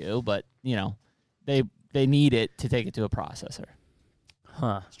 even though we do, but, they need it to take it to a processor.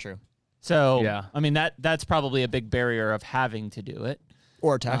 Huh. It's true. So, I mean, that's probably a big barrier of having to do it.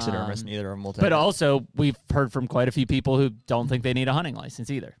 Or a taxidermist, neither of them will take But it. also, we've heard from quite a few people who don't think they need a hunting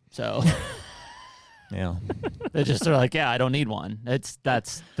license either. So, yeah. They just are like, I don't need one. That's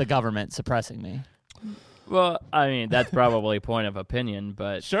the government suppressing me. Well, I mean, that's probably a point of opinion,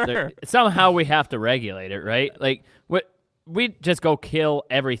 but sure. Somehow we have to regulate it, right? Like, we just go kill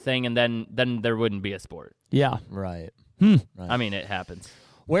everything, and then there wouldn't be a sport. Yeah. Right. Right. I mean, it happens.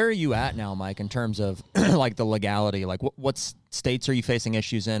 Where are you at now, Mike, in terms of like the legality? Like, what states are you facing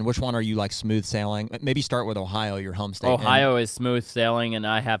issues in? Which one are you like smooth sailing? Maybe start with Ohio, your home state. Ohio is smooth sailing, and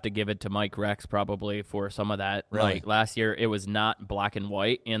I have to give it to Mike Rex probably for some of that. Really? Like last year, it was not black and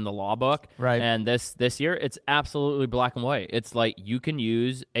white in the law book, right? And this year, it's absolutely black and white. It's like you can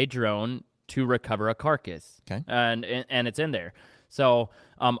use a drone to recover a carcass, okay, and it's in there. So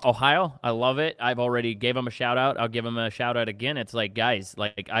Ohio, I love it. I've already gave them a shout out. I'll give them a shout out again. It's like, guys,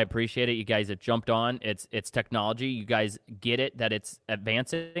 like I appreciate it. You guys have jumped on. It's technology. You guys get it that it's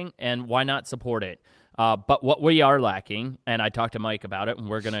advancing, and why not support it? But what we are lacking, and I talked to Mike about it, and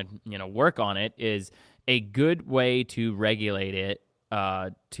we're gonna work on it, is a good way to regulate it,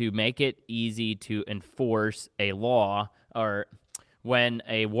 to make it easy to enforce a law. Or when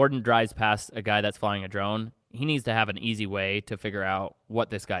a warden drives past a guy that's flying a drone, he needs to have an easy way to figure out what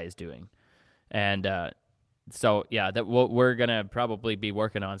this guy is doing. And so, that we're going to probably be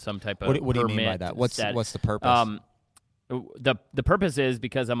working on some type of What do you mean by that? What's the purpose? The purpose is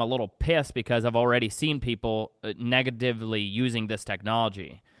because I'm a little pissed because I've already seen people negatively using this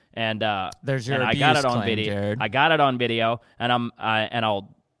technology. And there's your I got it on claim, video. Jared. I got it on video, and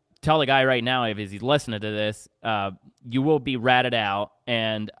I'll tell the guy right now, if he's listening to this, you will be ratted out,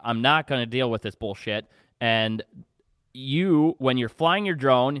 and I'm not going to deal with this bullshit. And you, when you're flying your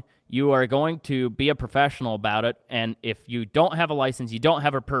drone, you are going to be a professional about it. And if you don't have a license, you don't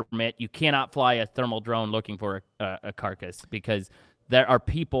have a permit, you cannot fly a thermal drone looking for a carcass, because there are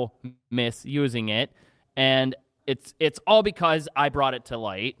people misusing it. And it's all because I brought it to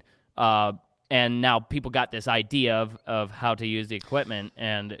light. And now people got this idea of how to use the equipment.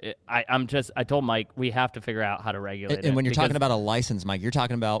 And I told Mike, we have to figure out how to regulate it. And when you're talking about a license, Mike, you're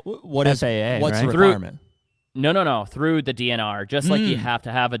talking about what's FAA, the right? requirement? No, through the DNR, just like you have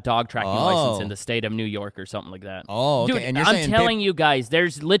to have a dog tracking license in the state of New York or something like that. Oh, okay. Dude, And you're I'm saying telling you guys,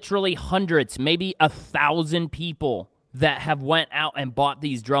 there's literally hundreds, maybe 1,000 people that have went out and bought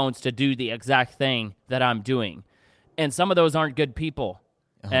these drones to do the exact thing that I'm doing. And some of those aren't good people.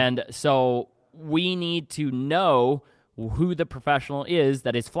 Uh-huh. And so we need to know who the professional is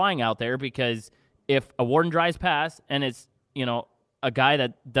that is flying out there, because if a warden drives past and it's, a guy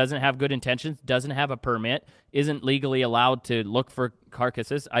that doesn't have good intentions, doesn't have a permit, isn't legally allowed to look for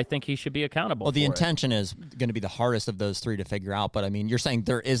carcasses, I think he should be accountable. Well, the for intention is going to be the hardest of those three to figure out. But I mean, you're saying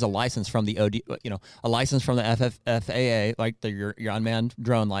there is a license from the a license from the FAA, like your unmanned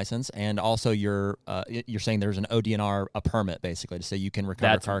drone license, and also you're saying there's an ODNR, a permit basically to say you can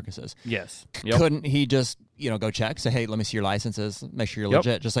recover carcasses. Yes. Yep. Couldn't he just go check, say, hey, let me see your licenses, make sure you're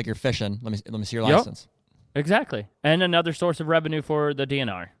legit, just like you're fishing. Let me see your license. Exactly. And another source of revenue for the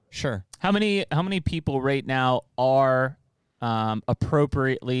DNR. Sure. How many people right now are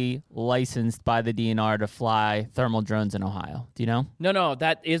appropriately licensed by the DNR to fly thermal drones in Ohio? Do you know? No,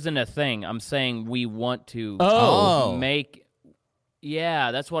 that isn't a thing. I'm saying we want to make.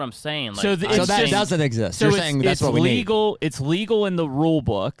 Yeah, that's what I'm saying. Like, So that doesn't exist. So You're saying that's it's what we legal. It's legal in the rule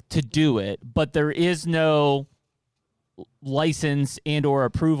book to do it, but there is no license and or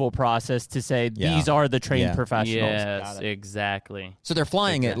approval process to say these are the trained professionals. Yes, exactly. So they're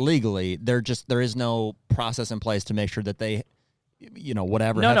flying it legally. There is no process in place to make sure that they,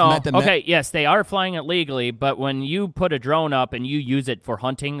 whatever. Okay, yes, they are flying it legally, but when you put a drone up and you use it for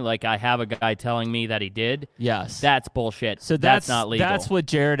hunting, like I have a guy telling me that he did, yes, that's bullshit. So that's not legal. That's what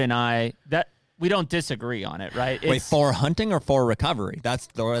Jared and I we don't disagree on it, right? Wait, for hunting or for recovery? That's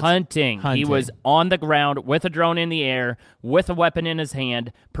hunting. He was on the ground with a drone in the air, with a weapon in his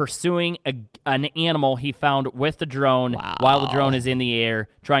hand, pursuing an animal he found with the drone while the drone is in the air,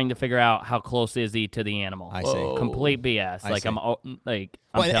 trying to figure out how close is he to the animal. I see. Complete BS.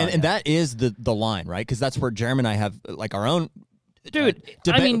 And that is the line, right? Because that's where Jeremy and I have like our own. Dude,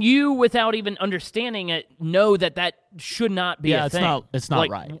 I mean, you without even understanding it know that should not be a thing. It's not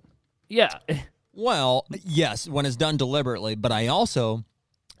right. Yeah. Well, yes, when it's done deliberately, but I also,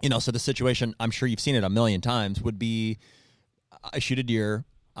 so the situation, I'm sure you've seen it a million times, would be I shoot a deer,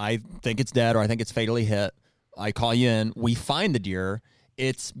 I think it's dead or I think it's fatally hit, I call you in, we find the deer,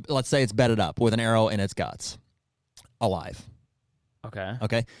 let's say it's bedded up with an arrow in its guts, alive.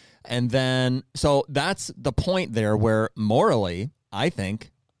 Okay. And then, so that's the point there where morally, I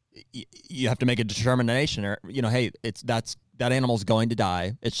think you have to make a determination, or, hey, that animal's going to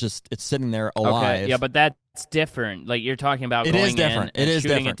die. It's sitting there alive. Okay, yeah, but that's different. Like you're talking about going in and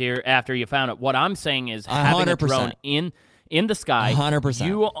shooting a deer after you found it. What I'm saying is having 100%. A drone in the sky,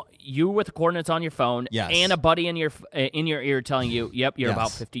 100%. You with the coordinates on your phone, and a buddy in your ear telling you, "Yep, you're about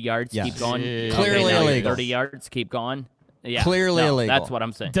 50 yards. Keep going. Clearly illegal. 30 yards. Keep going." Yeah, clearly illegal. That's what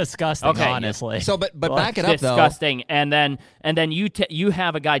I'm saying. Disgusting, honestly. So, but back it up though. Disgusting. And then you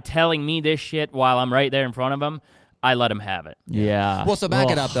have a guy telling me this shit while I'm right there in front of him. I let him have it. Yeah. Well, so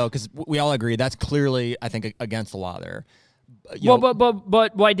back it up though, because we all agree that's clearly, I think, against the law there.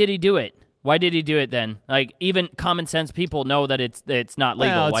 But why did he do it? Why did he do it then? Like even common sense people know that it's not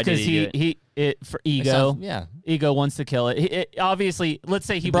legal. Well, why did he do it? For ego. Yeah. Ego wants to kill it. Obviously, let's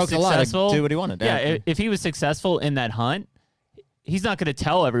say he was broke successful. The law to do what he wanted. Yeah. If he was successful in that hunt, he's not going to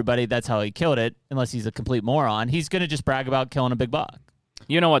tell everybody that's how he killed it, unless he's a complete moron. He's going to just brag about killing a big buck.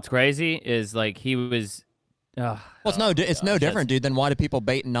 You know what's crazy is like he was. Well, it's no different, dude, than why do people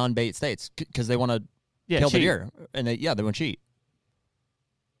bait in non-bait states? Because they want to kill the deer, and they want to cheat.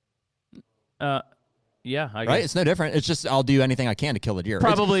 Yeah, I guess. Right? It's no different. It's just I'll do anything I can to kill the deer.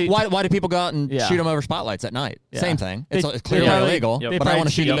 Probably. Why do people go out and shoot them over spotlights at night? Yeah. Same thing. It's clearly illegal, but I want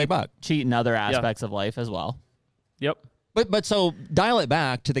to shoot a big buck. Cheat in other aspects of life as well. Yep. But so dial it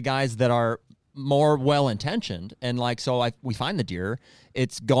back to the guys that are more well-intentioned, and we find the deer,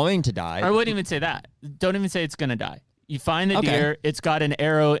 it's going to die. I wouldn't even say that. Don't even say it's going to die. You find the deer, it's got an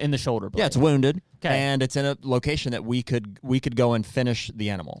arrow in the shoulder blade. Yeah, it's wounded, and it's in a location that we could go and finish the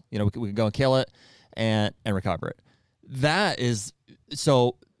animal. We could go and kill it and recover it. That's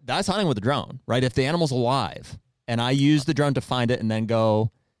hunting with a drone, right? If the animal's alive, and I use the drone to find it and then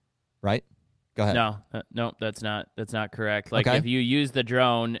go, right? Go ahead. No, that's not correct. Like if you use the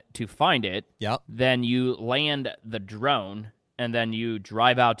drone to find it, then you land the drone and then you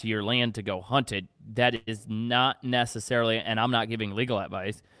drive out to your land to go hunt it. That is not necessarily, and I'm not giving legal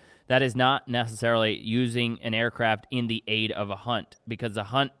advice, that is not necessarily using an aircraft in the aid of a hunt, because the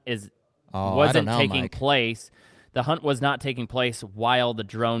hunt wasn't taking place. The hunt was not taking place while the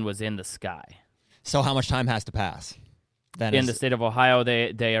drone was in the sky. So how much time has to pass? In the state of Ohio,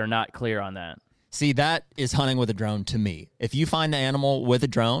 they are not clear on that. See, that is hunting with a drone to me. If you find the animal with a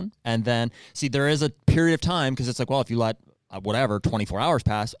drone, and then, there is a period of time, because it's like, well, if you let, 24 hours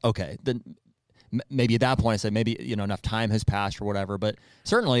pass, okay, then maybe at that point I say maybe, enough time has passed or whatever. But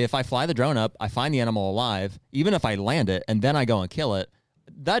certainly if I fly the drone up, I find the animal alive, even if I land it, and then I go and kill it,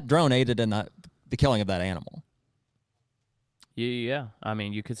 that drone aided in the killing of that animal. Yeah, I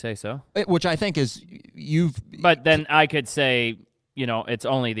mean, you could say so. Which I think is But then I could say, it's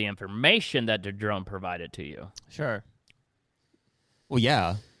only the information that the drone provided to you. Sure. Well,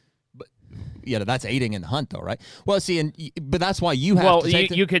 yeah. But that's aiding in the hunt, though, right? Well, but that's why you have to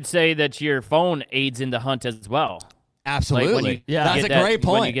take you could say that your phone aids in the hunt as well. Absolutely. That's a great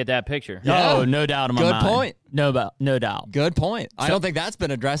point. When you get that picture. Yeah. Oh, no doubt in my mind. Good point. No doubt. Good point. I don't think that's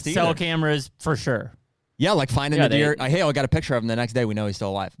been addressed either. Cell cameras, for sure. Yeah, like finding the deer. Hey, I got a picture of him. The next day, we know he's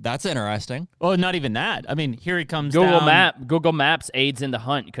still alive. That's interesting. Well, not even that. I mean, here he comes. Google Maps aids in the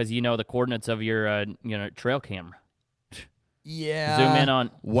hunt because you know the coordinates of your trail camera. Yeah. Zoom in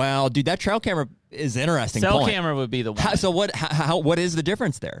on. Wow, dude, that trail camera is interesting. Cell point. camera would be the one. So what is the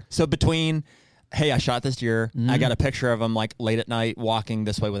difference there? So between, hey, I shot this deer, I got a picture of him like late at night walking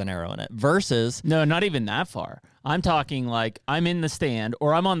this way with an arrow in it, versus No, not even that far. I'm talking like I'm in the stand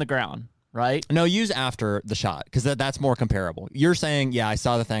or I'm on the ground, right? no, use after the shot because that's more comparable. You're saying, yeah, I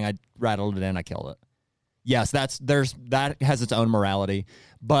saw the thing, I rattled it in, I killed it. Yes, that has its own morality,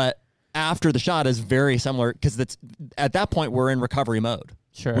 but after the shot is very similar because at that point we're in recovery mode.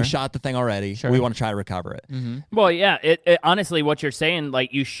 Sure. We shot the thing already. Sure. We want to try to recover it. Well, yeah. It honestly, what you're saying,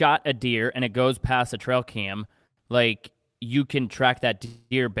 like you shot a deer and it goes past a trail cam, like you can track that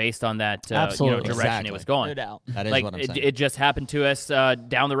deer based on that Absolutely. direction Exactly. it was going. No doubt. That is Like what I'm saying. it just happened to us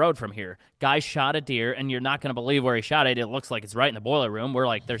down the road from here. Guy shot a deer, and you're not going to believe where he shot it. It looks like it's right in the boiler room. We're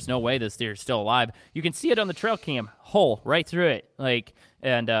like, there's no way this deer is still alive. You can see it on the trail cam, hole right through it. Like,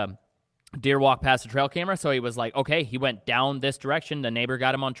 and deer walked past the trail camera, so he was like, okay, he went down this direction. The neighbor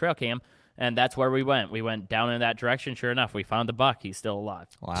got him on trail cam, and that's where we went. We went down in that direction. Sure enough, we found the buck. He's still alive.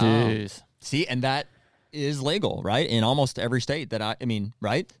 Wow. Jeez. See, and that is legal, right? In almost every state that I mean,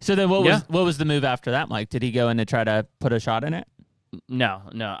 right? So then what Yeah. was the move after that, Mike? Did he go in to try to put a shot in it? No.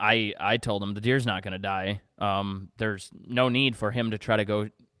 I told him the deer's not going to die. There's no need for him to try to go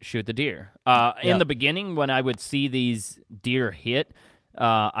shoot the deer. In the beginning, when I would see these deer hit,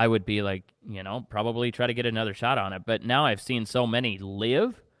 I would be like, probably try to get another shot on it. But now I've seen so many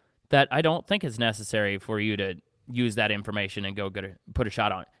live that I don't think it's necessary for you to use that information and go put a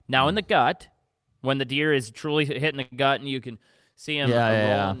shot on it. Now in the gut, when the deer is truly hitting the gut and you can see him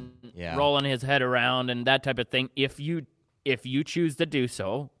rolling his head around and that type of thing, if you choose to do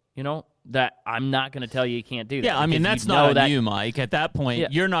so, that I'm not going to tell you can't do that. Yeah, I mean, because that's not on you, Mike. At that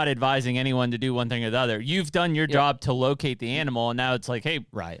point, you're not advising anyone to do one thing or the other. You've done your job to locate the animal, and now it's like, hey,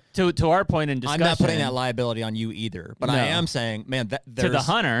 Right. To our point in discussion. I'm not putting that liability on you either, but I No. am saying, man, to the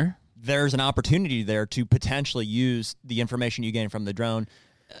hunter. there's an opportunity there to potentially use the information you gain from the drone,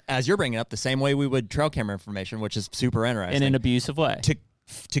 as you're bringing up, the same way we would trail camera information, which is super interesting, In an abusive way.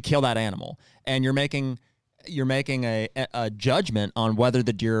 to kill that animal, and you're making a judgment on whether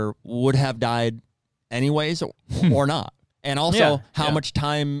the deer would have died anyways or not, and also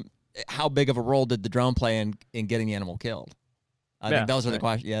how big of a role did the drone play in getting the animal killed. I think those are the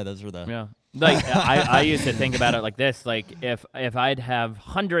questions. Yeah, those are the. Yeah. Like I used to think about it like this: like if I'd have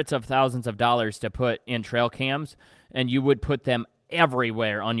hundreds of thousands of dollars to put in trail cams, and you would put them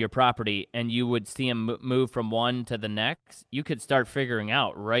everywhere on your property, and you would see him move from one to the next, you could start figuring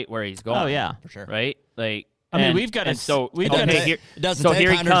out right where he's going. Oh, yeah. For sure. Right? Like, I mean, we've got to. So We've okay, got to. here, It doesn't so take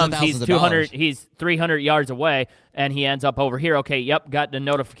here he hundreds of comes. thousands He's of 200. dollars. He's 300 yards away, and he ends up over here. Okay, yep, got the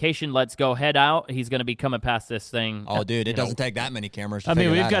notification. Let's go head out. He's going to be coming past this thing. Oh, dude, it doesn't take that many cameras. To I mean,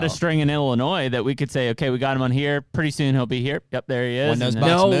 figure we've that got a out. string in Illinois that we could say, okay, we got him on here. Pretty soon he'll be here. Yep, there he is. When those And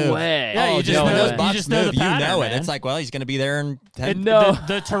bucks No move. way. Yeah, Oh, you just dude, when know- those you bucks just know move, the pattern, you know it. man. It's like, well, he's going to be there in 10.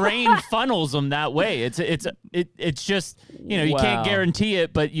 The terrain funnels them that way. It's just, you can't Wow. guarantee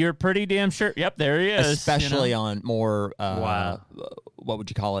it, but you're pretty damn sure. Yep, there he is. Especially on more, what would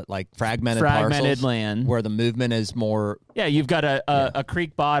you call it, like fragmented parcels, land where the movement is more. Yeah, you've got a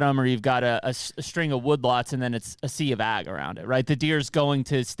creek bottom, or you've got a string of woodlots, and then it's a sea of ag around it, right? The deer's going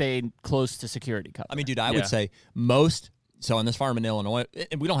to stay close to security cover. I mean, dude, I would say most. So on this farm in Illinois,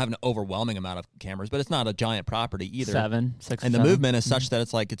 and we don't have an overwhelming amount of cameras, but it's not a giant property either. 6 And the 7. movement is such that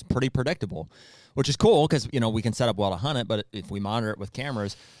it's pretty predictable, which is cool because we can set up well to hunt it. But if we monitor it with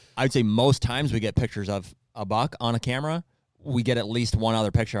cameras, I would say most times we get pictures of a buck on a camera. We get at least one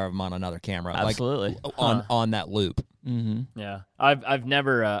other picture of him on another camera, Absolutely. like on that loop. Mm-hmm. Yeah, I've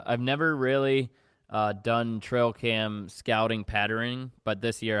never really done trail cam scouting patterning, but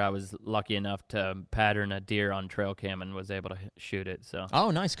this year I was lucky enough to pattern a deer on trail cam and was able to shoot it. So Oh,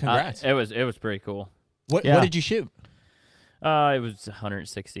 nice! Congrats. it was pretty cool. What Yeah. did you shoot? It was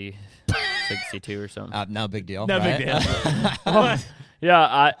 160, 62 or something. No big deal. No right? big deal.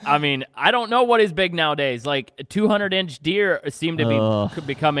 Yeah, I mean, I don't know what is big nowadays. Like 200-inch deer seem to be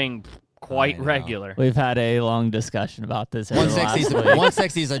becoming quite I know. regular. We've had a long discussion about this. over the last 160 week.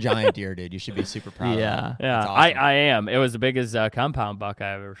 160 is a giant deer, dude. You should be super proud. Yeah. Of that. Yeah, That's awesome. I am. It was the biggest compound buck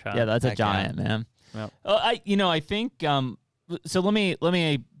I ever shot. Yeah, that's a Heck yeah. giant, man. Yep. I think so let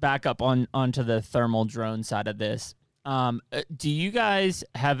me back up onto the thermal drone side of this. Do you guys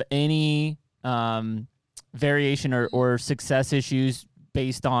have any variation or success issues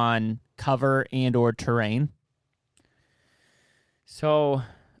based on cover and or terrain? So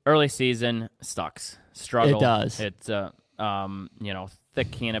early season struggle. It does. It's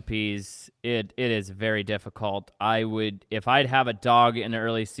thick canopies. It is very difficult. If I'd have a dog in the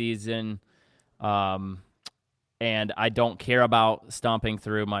early season, and I don't care about stomping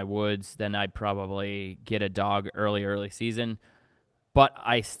through my woods, then I'd probably get a dog early season. But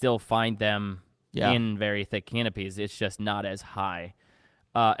I still find them in very thick canopies. It's just not as high.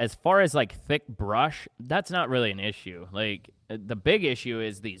 As far as like thick brush, that's not really an issue. Like the big issue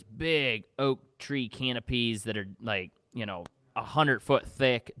is these big oak tree canopies that are like, 100-foot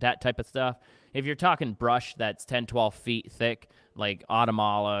thick, that type of stuff. If you're talking brush that's 10, 12 feet thick, like autumn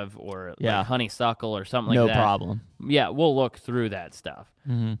olive or like honeysuckle or something like that. No problem. Yeah, we'll look through that stuff.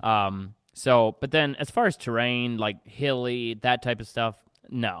 But then as far as terrain, like hilly, that type of stuff,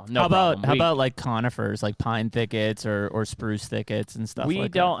 no problem. How about like conifers, like pine thickets or spruce thickets and stuff like that? We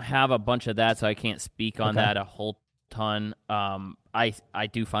don't have a bunch of that, so I can't speak on that a whole ton. I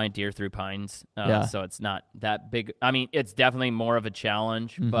do find deer through pines, so it's not that big. I mean, it's definitely more of a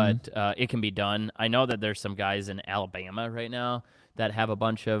challenge, but it can be done. I know that there's some guys in Alabama right now that have a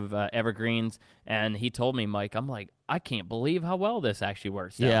bunch of evergreens, and he told me, Mike, I'm like, I can't believe how well this actually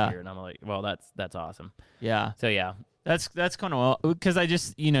works down here. And I'm like, well, that's awesome. Yeah. So yeah. That's kind of well, because I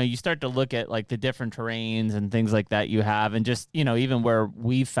just, you start to look at like the different terrains and things like that you have, and just, even where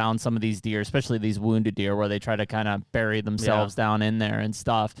we've found some of these deer, especially these wounded deer, where they try to kind of bury themselves down in there and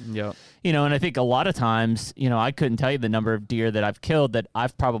stuff. Yeah. And I think a lot of times, I couldn't tell you the number of deer that I've killed that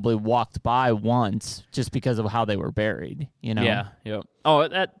I've probably walked by once just because of how they were buried, Yeah. Yep. Oh,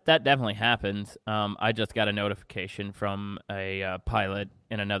 that definitely happens. I just got a notification from a pilot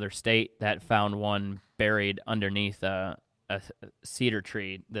in another state that found one buried underneath a cedar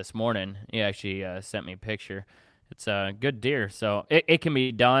tree this morning. He actually sent me a picture. It's a good deer, so it can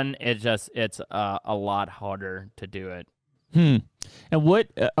be done. It's a lot harder to do it. And what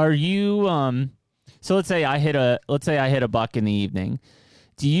are you? So let's say I hit a buck in the evening.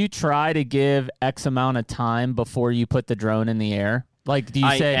 Do you try to give X amount of time before you put the drone in the air? Like, do you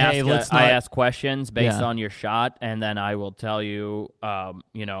say, hey, let's not... I ask questions based on your shot, and then I will tell you,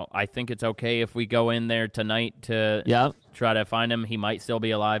 I think it's okay if we go in there tonight to try to find him. He might still be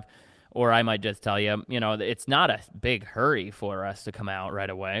alive. Or I might just tell you, it's not a big hurry for us to come out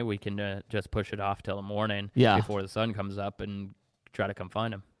right away. We can just push it off till the morning before the sun comes up and try to come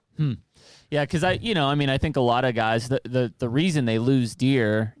find him. Yeah, because I think a lot of guys, the reason they lose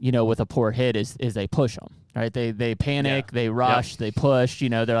deer, with a poor hit is they push them, right? They panic, they rush, they push.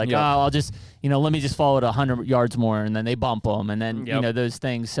 They're like, I'll just, let me just follow it 100 yards more, and then they bump them, and then those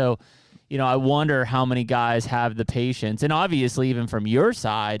things. So, I wonder how many guys have the patience, and obviously even from your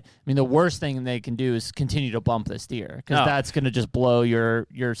side, I mean, the worst thing they can do is continue to bump this deer because that's going to just blow your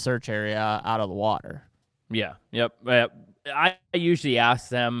search area out of the water. Yeah. Yep. I usually ask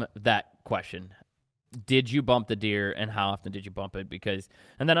them that question. Did you bump the deer, and how often did you bump it?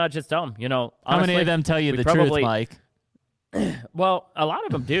 And then I just tell them, honestly, how many of them tell you the truth, Mike? Well, a lot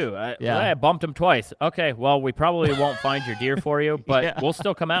of them do. I bumped them twice. Okay, well, we probably won't find your deer for you, but we'll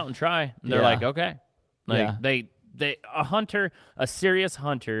still come out and try. And they're like, okay. A serious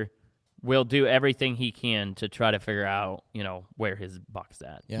hunter will do everything he can to try to figure out, where his buck's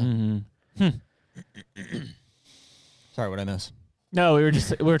at. Yeah. Sorry, what I miss? No, we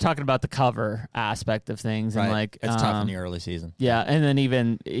were talking about the cover aspect of things, and like it's tough in the early season. Yeah, and then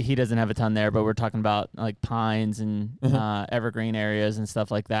even he doesn't have a ton there, but we're talking about like pines and evergreen areas and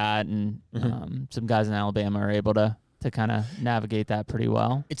stuff like that, and some guys in Alabama are able to kind of navigate that pretty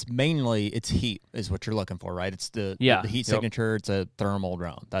well. It's heat is what you're looking for, right? It's the heat signature. It's a thermal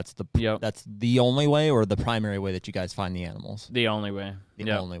drone. That's the only way, or the primary way that you guys find the animals. The only way.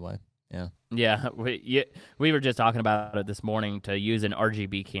 The only way. Yeah. Yeah, we were just talking about it this morning to use an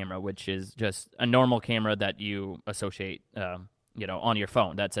RGB camera, which is just a normal camera that you associate, on your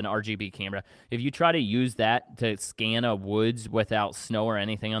phone. That's an RGB camera. If you try to use that to scan a woods without snow or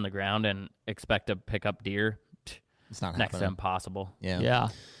anything on the ground and expect to pick up deer, it's not next to impossible. Yeah. Yeah.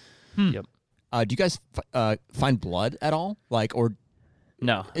 Yep. Do you guys find blood at all?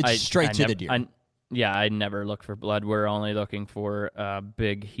 No, it's straight to the deer. I never look for blood. We're only looking for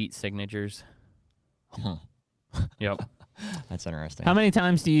big heat signatures. Huh. Yep. That's interesting. How many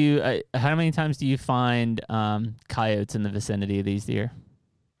times do you find coyotes in the vicinity of these deer?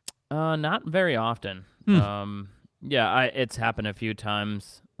 Not very often. It's happened a few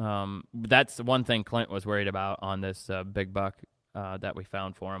times. That's one thing Clint was worried about on this big buck that we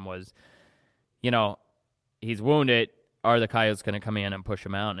found for him was, he's wounded. Are the coyotes going to come in and push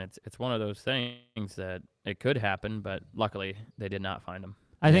him out? And it's one of those things that it could happen, but luckily they did not find him.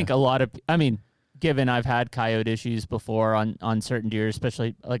 I think given I've had coyote issues before on certain deer,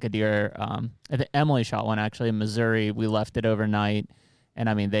 especially like a deer, I think Emily shot one actually in Missouri. We left it overnight,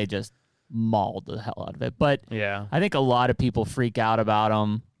 and they just mauled the hell out of it. But yeah, I think a lot of people freak out about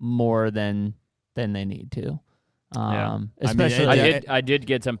them more than they need to. Especially, I did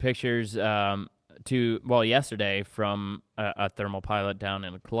get some pictures yesterday from a thermal pilot down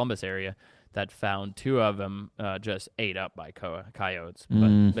in the Columbus area that found 2 of them just ate up by coyotes,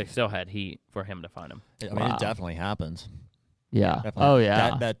 but they still had heat for him to find them. I mean, it definitely happens. Yeah. Definitely. Oh,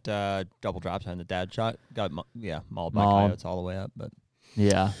 yeah. That double drop time, the dad shot, got mauled by coyotes all the way up. But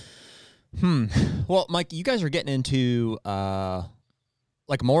yeah. Well, Mike, you guys are getting into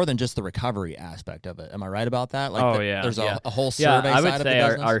like more than just the recovery aspect of it. Am I right about that? Like there's a whole survey side of the business? I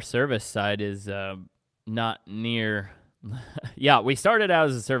would say our service side is not near. Yeah, we started out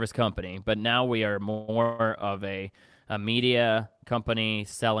as a service company, but now we are more of a media company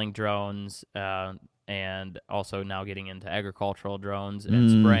selling drones, and also now getting into agricultural drones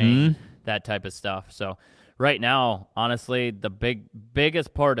and spraying, that type of stuff. So right now, honestly, the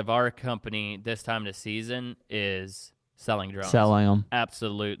biggest part of our company this time of the season is selling drones. Selling them.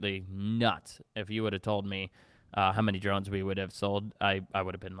 Absolutely nuts. If you would have told me how many drones we would have sold, I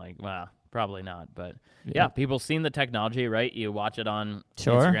would have been like, wow, probably not. But yeah, people seen the technology, right? You watch it on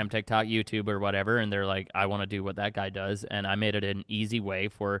Instagram, TikTok, YouTube, or whatever, and they're like, I want to do what that guy does. And I made it an easy way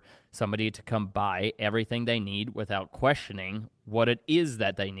for somebody to come buy everything they need without questioning what it is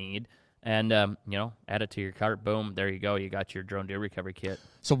that they need. And, add it to your cart. Boom, there you go. You got your drone deer recovery kit.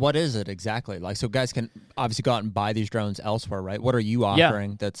 So what is it exactly? Like, so guys can obviously go out and buy these drones elsewhere, right? What are you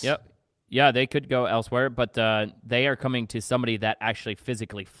offering that's... Yeah, they could go elsewhere, but they are coming to somebody that actually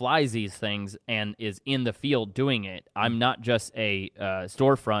physically flies these things and is in the field doing it. I'm not just a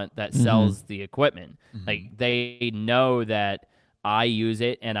storefront that sells the equipment. Like, they know that I use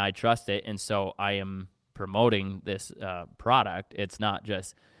it and I trust it, and so I am promoting this product. It's not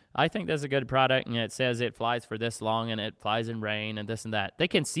just... I think that's a good product, and it says it flies for this long, and it flies in rain, and this and that. They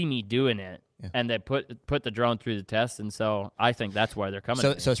can see me doing it, and they put the drone through the test, and so I think that's why they're coming.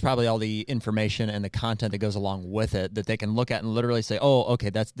 So it's probably all the information and the content that goes along with it that they can look at and literally say, "Oh, okay,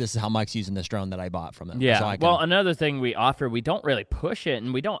 this is how Mike's using this drone that I bought from them." Yeah. So well, another thing we offer, we don't really push it,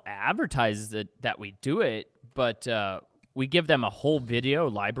 and we don't advertise that we do it, but we give them a whole video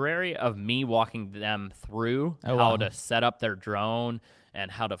library of me walking them through how to set up their drone and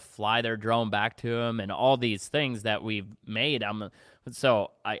how to fly their drone back to them, and all these things that we've made.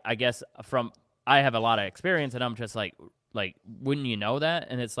 So I guess I have a lot of experience, and I'm just like, wouldn't you know that?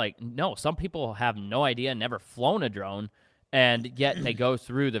 And it's like, no, some people have no idea, never flown a drone, and yet they go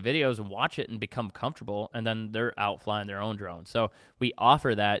through the videos and watch it and become comfortable, and then they're out flying their own drone. So we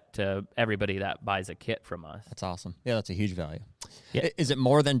offer that to everybody that buys a kit from us. That's awesome. Yeah, that's a huge value. Yeah. Is it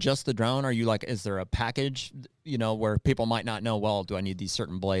more than just the drone? Are you like, is there a package, where people might not know, well, do I need these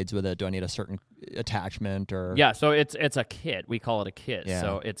certain blades with it? Do I need a certain attachment or? Yeah, so it's a kit. We call it a kit. Yeah.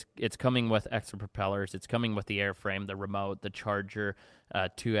 So it's coming with extra propellers. It's coming with the airframe, the remote, the charger,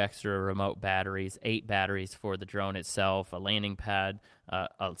 2 extra remote batteries, 8 batteries for the drone itself, a landing pad,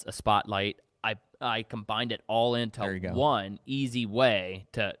 a spotlight. I combined it all into one easy way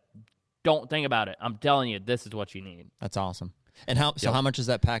to, don't think about it. I'm telling you, this is what you need. That's awesome. And how much is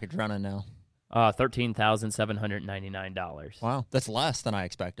that package running now? $13,799. Wow, that's less than I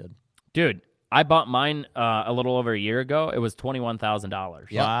expected. Dude, I bought mine a little over a year ago. It was $21,000.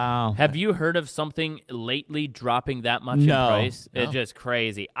 Yep. Wow. Have you heard of something lately dropping that much in price? No. It's just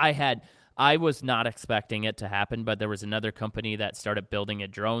crazy. I was not expecting it to happen, but there was another company that started building a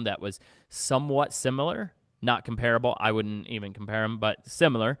drone that was somewhat similar, not comparable. I wouldn't even compare them, but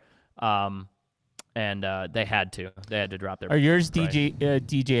similar. And they had to drop their. Are yours price.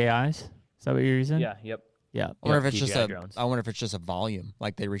 DJIs? Is that what you're using? Yeah. Yep. Yeah. I wonder if it's just a volume.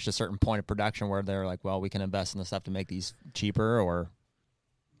 Like they reached a certain point of production where they're like, well, we can invest in this stuff to make these cheaper, or.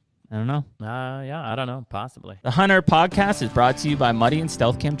 I don't know. Yeah, I don't know. Possibly. The HUNTR podcast is brought to you by Muddy and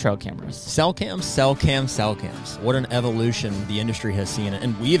Stealth Cam trail cameras. Cell cams. What an evolution the industry has seen,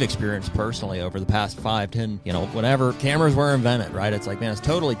 and we've experienced personally over the past 5, 10, whenever cameras were invented, right? It's like, man, it's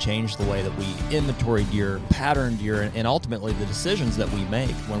totally changed the way that we inventory deer, pattern deer, and ultimately the decisions that we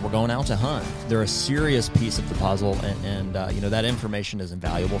make when we're going out to hunt. They're a serious piece of the puzzle, and that information is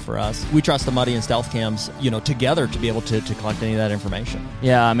invaluable for us. We trust the Muddy and Stealth Cams, together to be able to collect any of that information.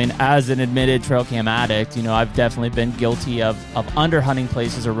 Yeah, I mean, as an admitted trail cam addict, I've definitely been guilty of underhunting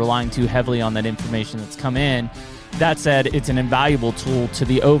places or relying too heavily on that information that's come in. That said, it's an invaluable tool to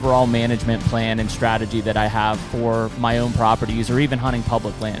the overall management plan and strategy that I have for my own properties or even hunting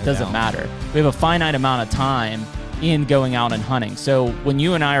public land. It doesn't matter. We have a finite amount of time in going out and hunting. So when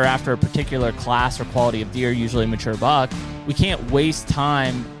you and I are after a particular class or quality of deer, usually a mature buck, we can't waste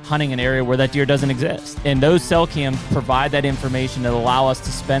time hunting an area where that deer doesn't exist. And those cell cams provide that information that allow us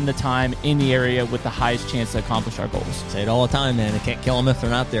to spend the time in the area with the highest chance to accomplish our goals. Say it all the time, man. They can't kill them if they're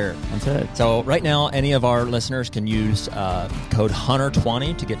not there. That's it. So right now, any of our listeners can use code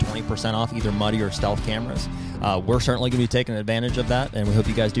HUNTR20 to get 20% off either Muddy or Stealth cameras. We're certainly going to be taking advantage of that, and we hope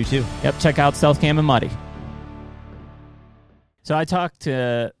you guys do too. Yep, check out Stealth Cam and Muddy. So I talked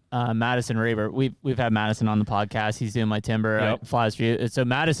to Madison Raber. We've had Madison on the podcast. He's doing my timber at Flies for You. So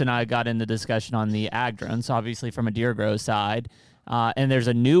Madison and I got in the discussion on the ag drones, obviously from a deer grow side. And there's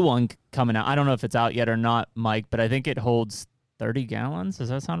a new one coming out. I don't know if it's out yet or not, Mike, but I think it holds 30 gallons. Does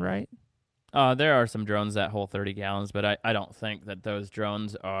that sound right? There are some drones that hold 30 gallons, but I don't think that those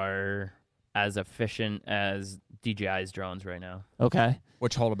drones are as efficient as DJI's drones right now. Okay.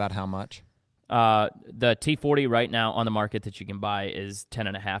 Which hold about how much? The T40 right now on the market that you can buy is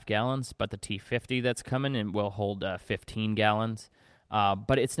 10.5 gallons, but the T50 that's coming in will hold 15 gallons.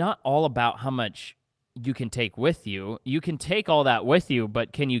 But it's not all about how much you can take with you. You can take all that with you,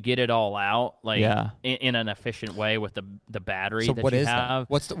 but can you get it all out in an efficient way with the battery so that what you is have?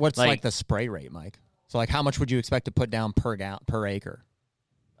 That? What's like the spray rate, Mike? So like how much would you expect to put down per acre?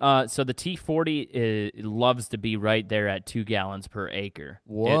 So the T40 loves to be right there at 2 gallons per acre.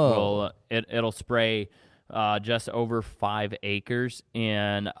 Whoa. It'll spray just over 5 acres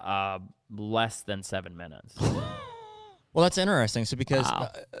in less than 7 minutes. Well, that's interesting. So because,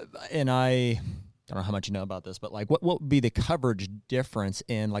 and I don't know how much you know about this, but like what would be the coverage difference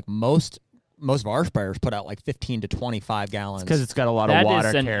in like most of our sprayers put out like 15 to 25 gallons? Because it's got a lot of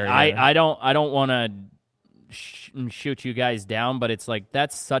water carrier. I don't want to shoot you guys down, but it's like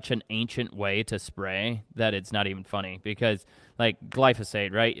that's such an ancient way to spray that it's not even funny, because like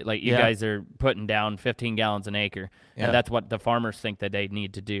glyphosate, right? Like you guys are putting down 15 gallons an acre, and that's what the farmers think that they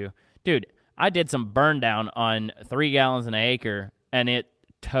need to do. Dude, I did some burn down on 3 gallons an acre, and it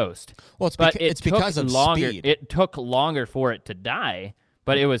toast. Well, it's because of speed. It took longer for it to die,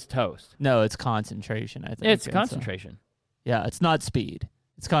 but it was toast. No, it's concentration, I think. It's concentration. Yeah, it's not speed.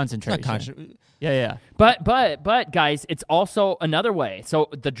 It's concentration. Yeah. But guys, it's also another way. So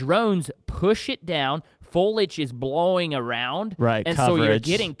the drones push it down. Foliage is blowing around, right? And coverage. So you're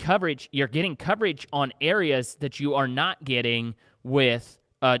getting coverage. You're getting coverage on areas that you are not getting with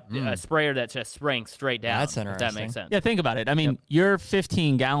a sprayer that's just spraying straight down. That's interesting. If that makes sense. Yeah, think about it. I mean, your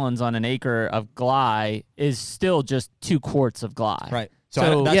 15 gallons on an acre of gly is still just 2 quarts of gly. Right.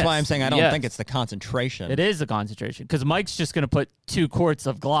 So that's why I'm saying I don't think it's the concentration. It is the concentration, because Mike's just going to put 2 quarts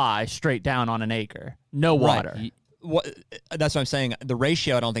of gly straight down on an acre. No water. Right. That's what I'm saying. The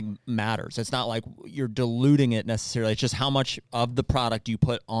ratio I don't think matters. It's not like you're diluting it necessarily. It's just how much of the product you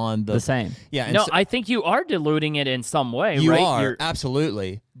put on the same. Yeah. No, I think you are diluting it in some way, you right? are,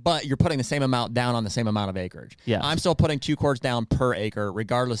 absolutely. But you're putting the same amount down on the same amount of acreage. Yeah. I'm still putting 2 quarts down per acre,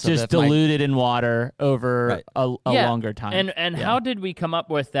 regardless of just diluted in water over a longer time. And how did we come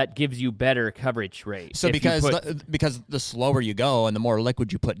up with that gives you better coverage rate? So because the slower you go and the more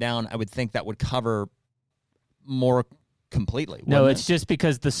liquid you put down, I would think that would cover more completely. No, it's just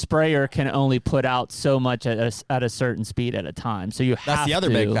because the sprayer can only put out so much at a certain speed at a time. So you have That's the other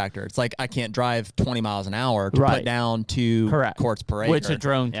big factor. It's like I can't drive 20 miles an hour to put down 2 quarts per acre. Which a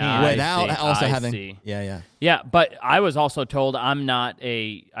drone can. Without also having... Yeah, but I was also told I'm not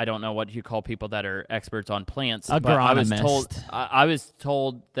I don't know what you call people that are experts on plants. Agronomist. I was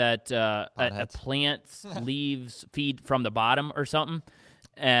told that a plant's leaves feed from the bottom or something.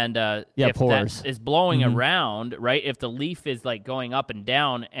 And if pores. that is blowing around, right, if the leaf is like going up and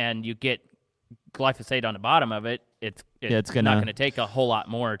down and you get glyphosate on the bottom of it, it's not going to take a whole lot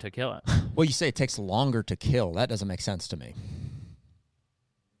more to kill it. Well, you say it takes longer to kill. That doesn't make sense to me.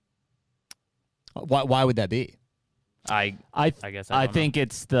 Why would that be? I guess I think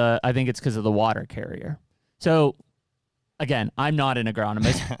it's because of the water carrier. So again, I'm not an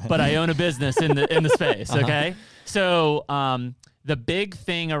agronomist, but I own a business in the space, okay? So the big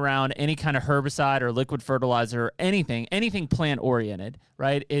thing around any kind of herbicide or liquid fertilizer or anything plant-oriented,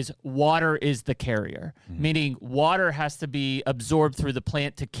 right, is water is the carrier, meaning water has to be absorbed through the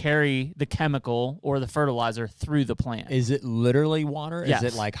plant to carry the chemical or the fertilizer through the plant. Is it literally water? Yes.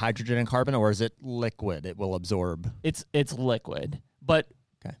 Is it like hydrogen and carbon, or is it liquid it will absorb? It's liquid, but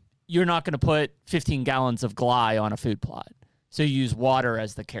you're not going to put 15 gallons of gly on a food plot, so you use water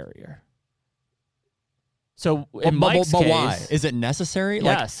as the carrier. So in Mike's case, why? Is it necessary?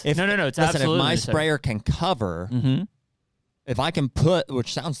 Yes. Like No. It's absolutely if my necessary. sprayer can cover if I can put,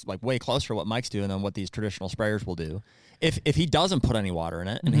 which sounds like way closer to what Mike's doing than what these traditional sprayers will do, if he doesn't put any water in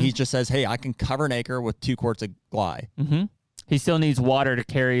it and he just says, hey, I can cover an acre with 2 quarts of Gly. Mm-hmm. He still needs water to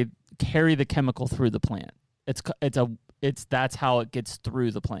carry the chemical through the plant. That's how it gets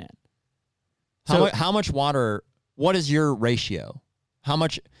through the plant. So how much water? What is your ratio? How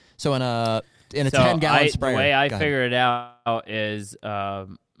much? So in a 10-gallon sprayer, the way I figure it out is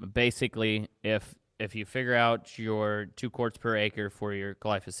basically if you figure out your 2 quarts per acre for your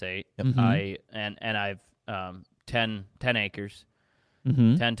glyphosate, I've 10 acres,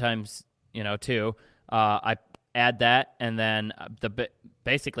 10 times 2. I add that, and then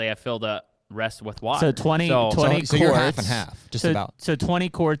basically I fill the rest with water. So 20 quarts. So you're half and half, about. So 20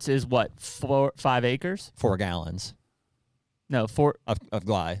 quarts is what, 5 acres? 4 gallons. No, 4 of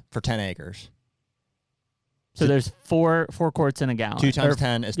Gly for 10 acres. So there's 4 quarts in a gallon. 2 times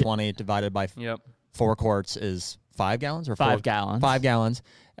 10 is 20 divided by 4 quarts is 5 gallons or 5 gallons. 5 gallons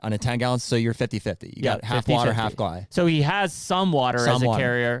on a 10 gallons, so you're 50-50. You got half 50, water, 50. half Gly. So he has some water as a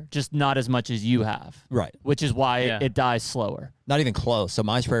carrier, just not as much as you have. Right. Which is why it dies slower. Not even close. So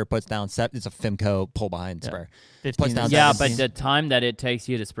my sprayer puts down, it's a Fimco pull behind sprayer. Puts down but the time that it takes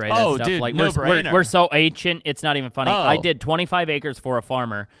you to spray that stuff, dude, like no-brainer. we're so ancient, it's not even funny. Oh. I did 25 acres for a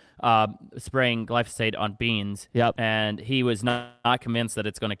farmer spraying glyphosate on beans, and he was not convinced that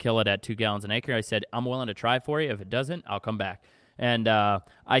it's going to kill it at 2 gallons an acre. I said, I'm willing to try for you. If it doesn't, I'll come back. And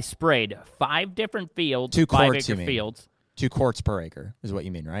I sprayed 5 different fields, 2 quarts, 5-acre fields. 2 quarts per acre is what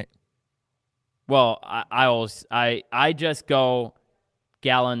you mean, right? Well, I just go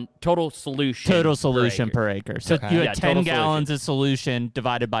gallon total solution per acre. So you had 10 gallons of solution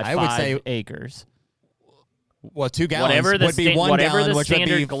divided by 5 acres. Well, 2 gallons would be 1 gallon, which would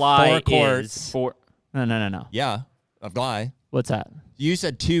be 4 quarts. No. Yeah, of Gly. What's that? You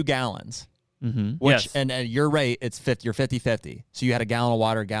said 2 gallons. Mm-hmm. Which, and at your rate, it's you're 50-50. So you had a gallon of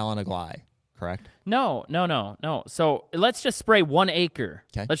water, a gallon of Gly, correct? No. So let's just spray 1 acre.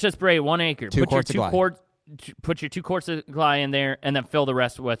 Okay. Let's just spray 1 acre. Put your 2 quarts of Gly in there, and then fill the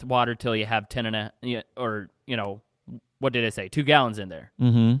rest with water till you have 10 and a, or what did I say? 2 gallons in there.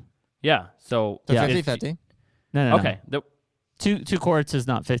 Mm-hmm. Yeah. So 50-50. No. Okay. 2 quarts is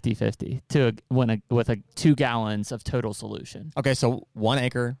not 50-50 with 2 gallons of total solution. Okay, so 1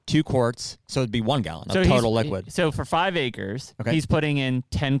 acre, 2 quarts, so it'd be 1 gallon of total liquid. So for 5 acres, he's putting in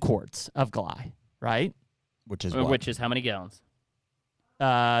 10 quarts of Gly, right? Which is what? Which is how many gallons?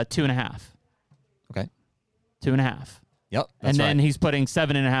 2.5. Okay. 2.5. Yep. And then he's putting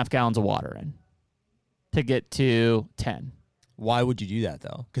 7.5 gallons of water in to get to 10. Why would you do that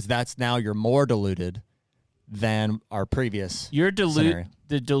though? Because that's now you're more diluted than our previous scenario.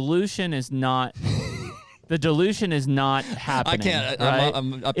 The dilution is not the dilution is not happening. I can't. Right?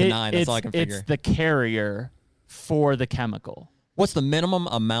 I'm up to 9. That's all I can figure. It's the carrier for the chemical. What's the minimum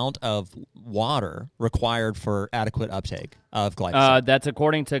amount of water required for adequate uptake of glyphosate? That's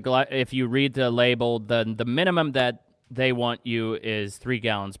according to if you read the label, the minimum that they want you is 3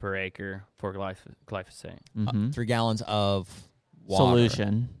 gallons per acre for glyphosate. Mm-hmm. 3 gallons of water.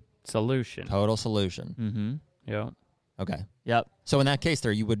 Solution. Total solution. Mm-hmm. Yeah. Okay. Yep. So in that case,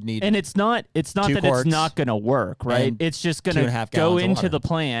 there you would need. And it's not that it's not going to work, right? It's just going to go into the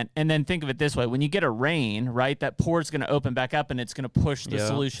plant, and then think of it this way: when you get a rain, right, that pore is going to open back up, and it's going to push the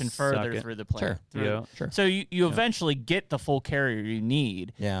solution further through the plant. Sure. So you eventually get the full carrier you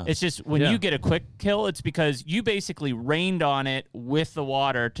need. Yeah. It's just when you get a quick kill, it's because you basically rained on it with the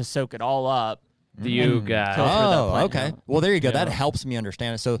water to soak it all up. You guys. Oh, okay. Well, there you go. That helps me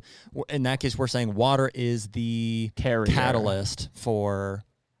understand it. So in that case, we're saying water is the catalyst for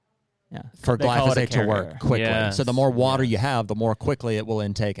glyphosate to work quickly. Yes. So the more water you have, the more quickly it will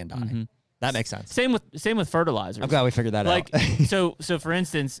intake and die. Mm-hmm. That makes sense. Same with fertilizers. I'm glad we figured that out. so for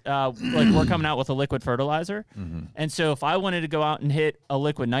instance, we're coming out with a liquid fertilizer, and so if I wanted to go out and hit a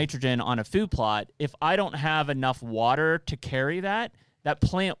liquid nitrogen on a food plot, if I don't have enough water to carry that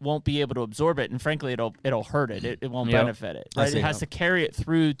plant won't be able to absorb it, and frankly, it'll hurt it. It won't benefit it. Right? It has to carry it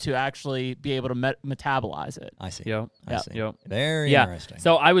through to actually be able to metabolize it. I see. I see. Very interesting.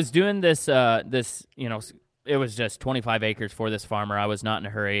 So I was doing this. It was just 25 acres for this farmer. I was not in a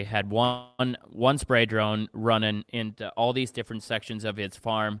hurry. Had one spray drone running into all these different sections of his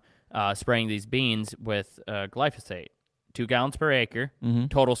farm, spraying these beans with glyphosate. 2 gallons per acre,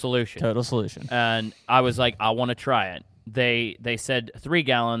 total solution. Total solution. And I was like, I want to try it. They said 3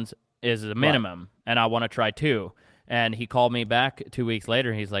 gallons is the minimum, and I want to try 2. And he called me back 2 weeks later,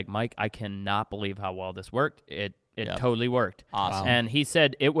 and he's like, Mike, I cannot believe how well this worked. It It Yep. totally worked. Awesome. And he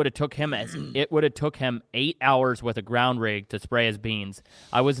said it would have took him 8 hours with a ground rig to spray his beans.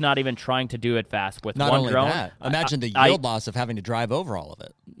 I was not even trying to do it fast with Not one only drone. that, imagine the I- yield loss of having to drive over all of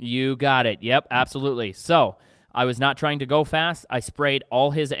it. You got it. Yep, absolutely. So I was not trying to go fast. I sprayed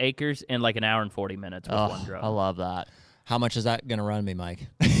all his acres in like an hour and 40 minutes with one drone. I love that. How much is that going to run me, Mike?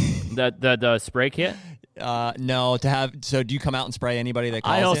 The spray kit? No, to have. So do you come out and spray anybody that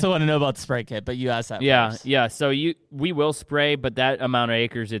calls I also you? want to know about the spray kit, but you asked that Yeah, first. yeah. So we will spray, but that amount of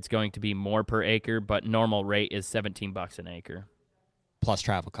acres, it's going to be more per acre. But normal rate is $17 an acre. Plus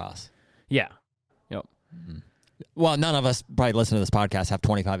travel costs. Yeah. Yep. Well, none of us probably listen to this podcast have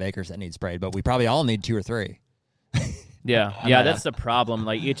 25 acres that need sprayed, but we probably all need 2 or 3. Yeah, that's the problem.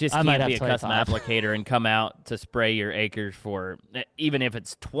 Like, you just I might can't have be a custom 25. applicator and come out to spray your acres for, even if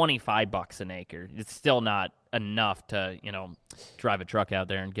it's $25 an acre, it's still not enough to, drive a truck out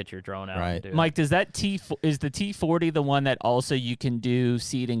there and get your drone out. Right. And do it. Mike, is the T40 the one that also you can do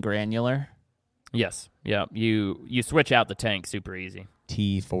seed and granular? Yes. Yeah. You switch out the tank super easy.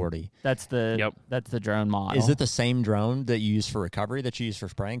 T40. That's the drone model. Is it the same drone that you use for recovery that you use for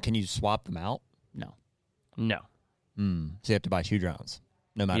spraying? Can you swap them out? No. No. So you have to buy 2 drones,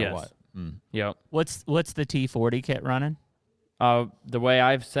 no matter Yes. what. Yep. What's the T40 kit running? The way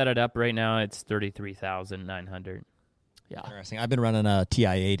I've set it up right now, it's 33,900. Yeah. Interesting. I've been running a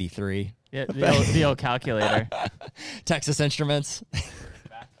TI-83. Yeah, the old calculator. Texas Instruments.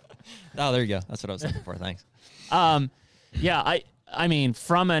 Oh, there you go. That's what I was looking for. Thanks. Yeah, I mean,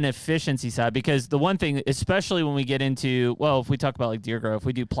 from an efficiency side, because the one thing, especially when we get into, if we talk about like deer growth, if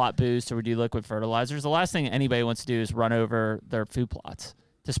we do plot boost or we do liquid fertilizers, the last thing anybody wants to do is run over their food plots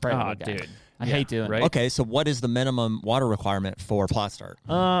to spray them again. Dude. I hate doing right? it. Okay, so what is the minimum water requirement for plot start?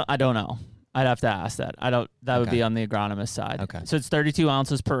 I don't know. I'd have to ask that. That would Okay. be on the agronomist side. Okay. So it's 32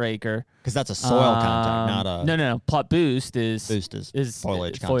 ounces per acre. Because that's a soil contact, not a No. Plot boost is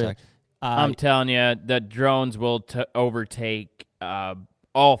foliage foil. contact. I'm telling you, the drones will overtake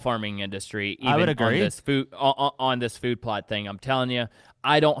all farming industry. Even I would agree. On this food plot thing. I'm telling you,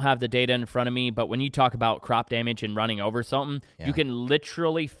 I don't have the data in front of me, but when you talk about crop damage and running over something, you can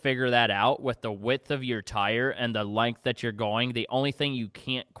literally figure that out with the width of your tire and the length that you're going. The only thing you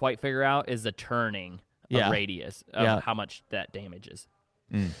can't quite figure out is the turning radius of how much that damages.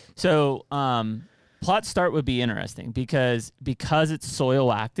 So plot start would be interesting because it's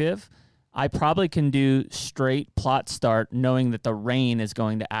soil active. I probably can do straight plot start knowing that the rain is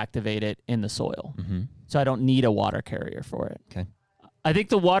going to activate it in the soil. So I don't need a water carrier for it. Okay. I think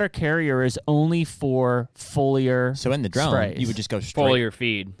the water carrier is only for foliar. So in the drone, sprays. you would just go straight. Foliar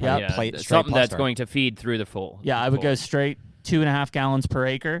feed. Yep. Straight Something plot that's start. going to feed through the full. Yeah, I would go straight 2.5 gallons per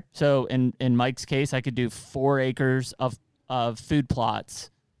acre. So in Mike's case, I could do 4 acres of food plots.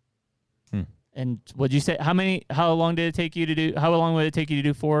 And would you say how long would it take you to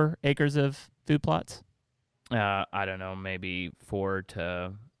do 4 acres of food plots? I don't know, maybe 4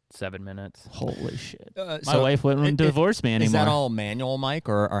 to 7 minutes. Holy shit. My So wife wouldn't divorce me anymore. Is that all manual, Mike,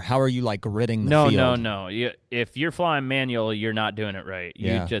 or how are you like gridding the field? No. If you're flying manual, you're not doing it right.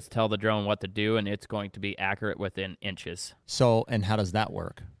 Yeah. You just tell the drone what to do, and it's going to be accurate within inches. So, and how does that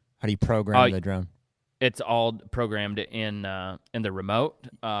work? How do you program the drone? It's all programmed in the remote,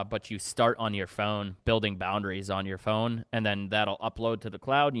 but you start on your phone, building boundaries on your phone, and then that'll upload to the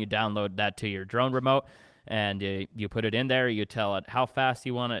cloud, and you download that to your drone remote, and you put it in there. You tell it how fast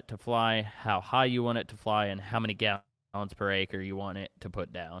you want it to fly, how high you want it to fly, and how many gallons per acre you want it to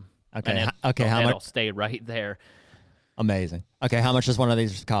put down. Okay. And How it'll much? stay right there. Amazing. Okay, how much does one of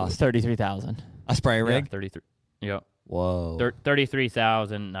these cost? 33,000. A spray rig? Yeah, 33. Yep. Whoa.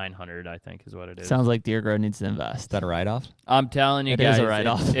 33,900, I think, is what it is. Sounds like Deer Grow needs to invest. Is that a write-off? I'm telling you It is guys, a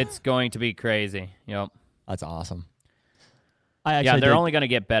write-off. it's going to be crazy. Yep. That's awesome. They're only going to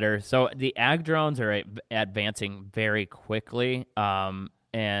get better. So the ag drones are advancing very quickly.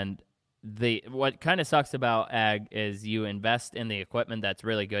 And what kind of sucks about ag is you invest in the equipment that's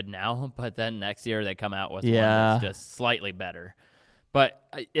really good now, but then next year they come out with one that's just slightly better. But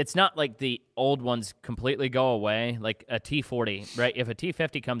it's not like the old ones completely go away, like a T40, right? If a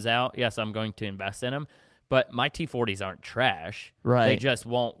T50 comes out, yes, I'm going to invest in them. But my T40s aren't trash. Right. They just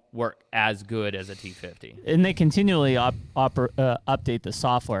won't work as good as a T50. And they continually update the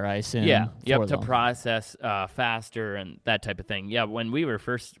software, I assume. Yeah, for to them. process faster and that type of thing. Yeah, when we were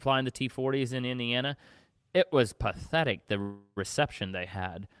first flying the T40s in Indiana, it was pathetic, the reception they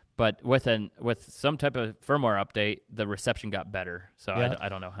had. But with some type of firmware update, the reception got better. So Yeah. I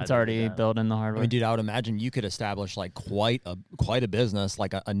don't know how It's they did already that. built in the I hardware. mean, dude, I would imagine you could establish like quite a business,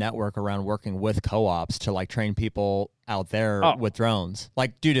 like a network around working with co-ops to like train people out there with drones.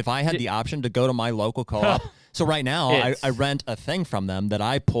 Like, dude, if I had the option to go to my local co-op, so right now I rent a thing from them that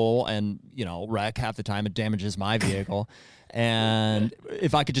I pull and, wreck half the time. It damages my vehicle. And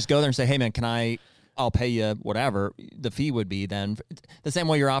if I could just go there and say, hey, man, I'll pay you whatever the fee would be, then the same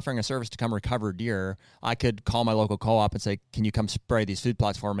way you're offering a service to come recover deer, I could call my local co-op and say, can you come spray these food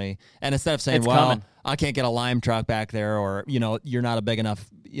plots for me? And instead of saying, coming. I can't get a lime truck back there, or, you're not a big enough,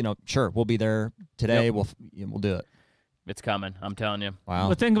 sure, we'll be there today. Yep. We'll do it. It's coming. I'm telling you. Wow.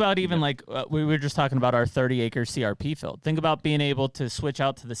 But think about even like we were just talking about our 30-acre CRP field. Think about being able to switch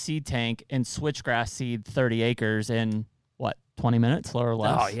out to the seed tank and switchgrass seed 30 acres in, 20 minutes or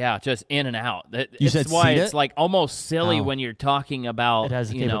less? Oh, yeah, just in and out. You said It's why seed it's it? like almost silly when you're talking about It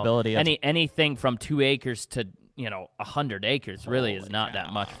has the capability of- anything from 2 acres to 100 acres really is not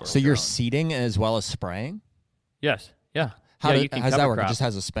that much for So a you're drone. seeding as well as spraying? Yes, yeah. How you can does that cover work? It crop. just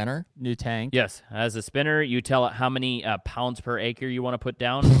has a spinner? New tank. Yes, as a spinner, you tell it how many pounds per acre you want to put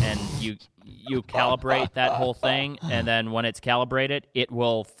down, and you calibrate that whole thing, and then when it's calibrated, it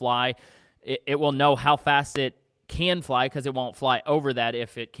will fly. It will know how fast it can fly because it won't fly over that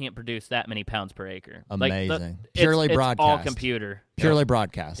if it can't produce that many pounds per acre. Amazing. Purely it's broadcast. all computer. Purely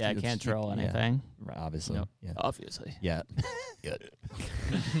broadcast. Yeah, I It's- can't drill yeah, anything. right, obviously. Nope. Yeah. Obviously. Yeah. Good.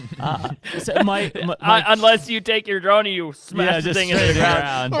 So my Unless you take your drone and you smash the just thing into straight the in the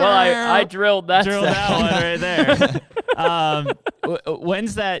ground. ground. Well, I drilled that. drill that section. one right there.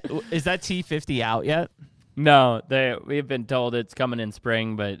 When's that? Is that T50 out yet? No, we've been told it's coming in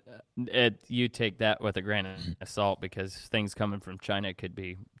spring, but you take that with a grain of salt because things coming from China could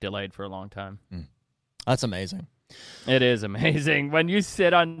be delayed for a long time. That's amazing. It is amazing. When you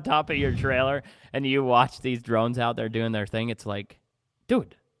sit on top of your trailer and you watch these drones out there doing their thing, it's like,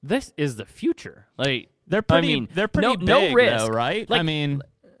 dude, this is the future. Like They're pretty. I mean, they're pretty no big, risk, though, right? Like, I mean,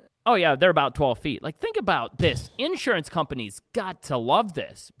 oh yeah, they're about 12 feet. Like, think about this. Insurance companies got to love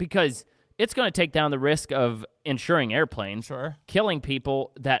this because it's going to take down the risk of insuring airplanes, Sure. killing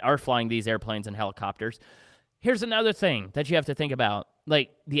people that are flying these airplanes and helicopters. Here's another thing that you have to think about.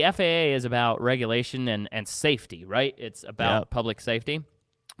 Like, the FAA is about regulation and safety, right? It's about public safety.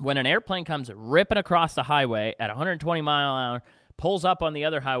 When an airplane comes ripping across the highway at 120 mile an hour, pulls up on the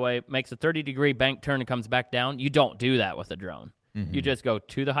other highway, makes a 30-degree bank turn and comes back down, you don't do that with a drone. You just go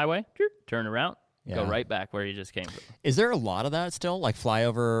to the highway, turn around, go right back where you just came from. Is there a lot of that still, like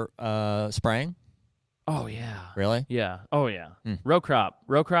flyover spraying? Oh, yeah. Really? Yeah. Oh, yeah. Row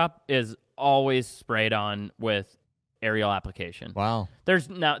crop is always sprayed on with aerial application. Wow.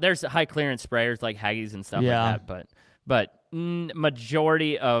 There's high clearance sprayers like Haggis and stuff Yeah. like that, but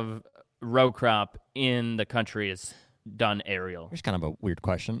majority of row crop in the country is done aerial. Here's kind of a weird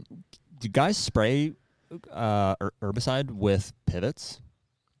question. Do guys spray herbicide with pivots?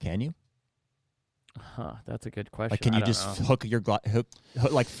 Can you? Huh, that's a good question. Like, can I you don't just know. hook your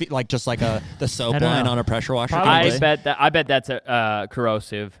like just like the soap I don't line know. on a pressure washer? Probably. I bet that's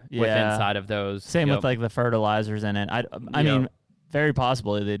corrosive with Yeah. inside of those. same Yep. with like the fertilizers in it. I mean, very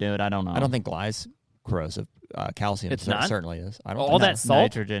possibly they do it. I don't know. I don't think gly's corrosive. Calcium It's not? certainly is. I don't All think that salt?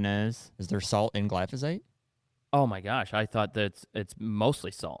 Nitrogen is. Is there salt in glyphosate? Oh my gosh, I thought that it's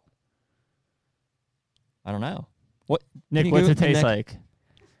mostly salt. I don't know. What Nick, can you what's go- it taste Nick- like?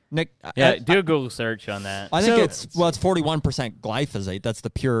 Nick, Yeah, do a Google search on that. I think So- it's 41% glyphosate. That's the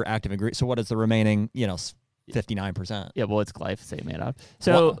pure active ingredient. So what is the remaining, 59%? Yeah, well, it's glyphosate made of.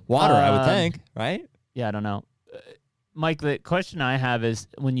 So Water, I would think, right? Yeah, I don't know. Mike, the question I have is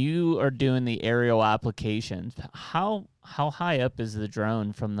when you are doing the aerial applications, how high up is the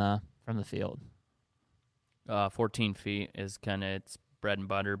drone from the field? 14 feet is kind of its bread and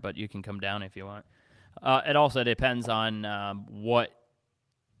butter, but you can come down if you want. It also depends on what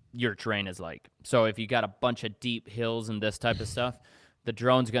your terrain is like. So if you got a bunch of deep hills and this type of stuff, the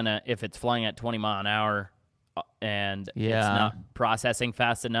drone's gonna, if it's flying at 20 mile an hour and it's not processing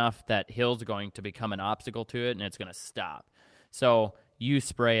fast enough, that hill's going to become an obstacle to it and it's gonna stop. So you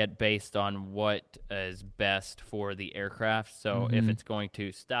spray it based on what is best for the aircraft. So if it's going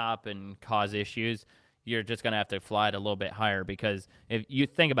to stop and cause issues, you're just going to have to fly it a little bit higher, because if you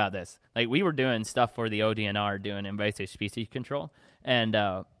think about this, like we were doing stuff for the ODNR doing invasive species control, and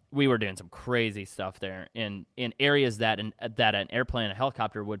we were doing some crazy stuff there in areas that an airplane and a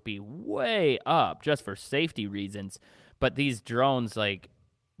helicopter would be way up just for safety reasons. But these drones, like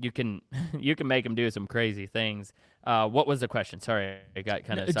you can make them do some crazy things. What was the question? Sorry, I got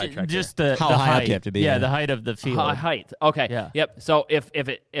kind of sidetracked. Just How the high up height. you have to be, Yeah, yeah. the height of the field. Height. Okay. Yeah. Yep. So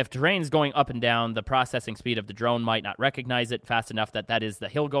if terrain's going up and down, the processing speed of the drone might not recognize it fast enough that is the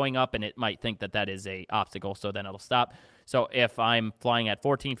hill going up, and it might think that is a obstacle. So then it'll stop. So if I'm flying at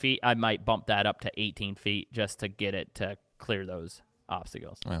 14 feet, I might bump that up to 18 feet just to get it to clear those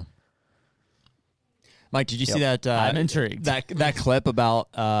obstacles. Wow. Mike, did you see that? I'm intrigued. That clip about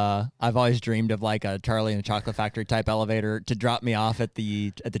I've always dreamed of like a Charlie and the Chocolate Factory type elevator to drop me off at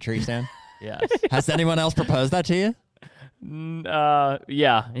the tree stand. Yes. Has anyone else proposed that to you?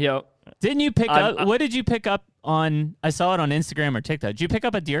 Yeah. Didn't you pick up? What did you pick up on? I saw it on Instagram or TikTok. Did you pick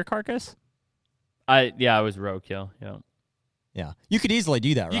up a deer carcass? I was roadkill. Yeah. Yeah, you could easily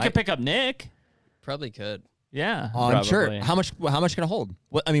do that, right? You could pick up Nick. Probably could. Yeah. I'm sure. Probably. How much can it hold?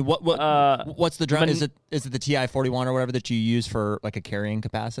 What's the drone? Is it the TI-41 or whatever that you use for like a carrying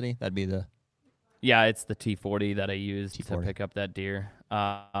capacity? That'd be the. Yeah, it's the T40 that I used to T40. pick up that deer.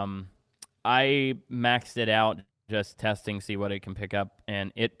 I maxed it out just testing, see what it can pick up,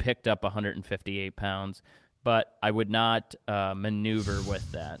 and it picked up 158 pounds, but I would not maneuver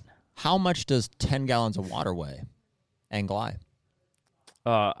with that. How much does 10 gallons of water weigh and glide?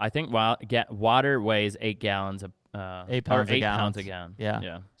 I think water weighs 8 gallons of 8 pounds a 8 gallon. pounds a gallon.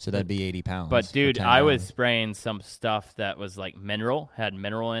 Yeah. So that'd be 80 pounds. But for dude, 10 I was gallons. spraying some stuff that was like had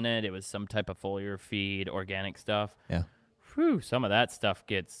mineral in it. It was some type of foliar feed, organic stuff. Yeah. Whew, some of that stuff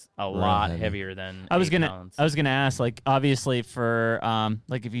gets a lot heavy. heavier than I was 8 gonna pounds. ask, like, obviously for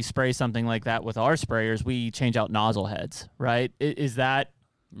like if you spray something like that with our sprayers, we change out nozzle heads, right? Is that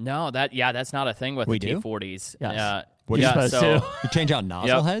No, that's not a thing with We the do? T40s. Yes. What are you supposed so to? You change out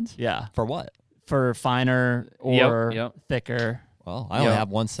nozzle Yep. heads? yeah For what? for finer or Yep. thicker? Well, I only have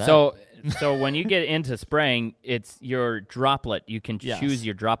one set. So when you get into spraying, it's your droplet. You can Yes. choose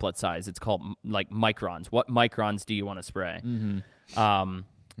your droplet size. It's called like microns. What microns do you want to spray?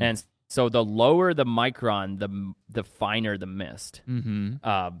 And so the lower the micron, the finer the mist.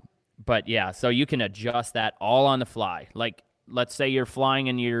 But yeah, so you can adjust that all on the fly. Like let's say you're flying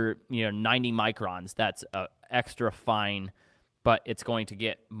and you're 90 microns. That's extra fine, but it's going to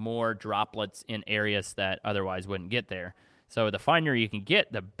get more droplets in areas that otherwise wouldn't get there. So the finer you can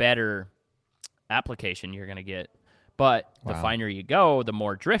get, the better application you're going to get. But the finer you go, the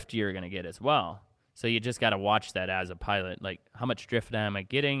more drift you're going to get as well. So you just got to watch that as a pilot. Like, how much drift am I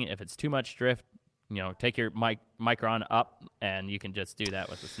getting? If it's too much drift, take your micron up, and you can just do that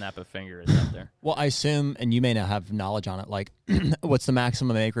with a snap of fingers up there. Well, I assume, and you may not have knowledge on it, like what's the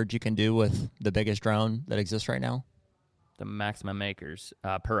maximum acreage you can do with the biggest drone that exists right now? The maximum acres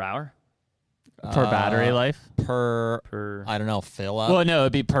per hour? Per battery life? Per I don't know, fill up? Well, no,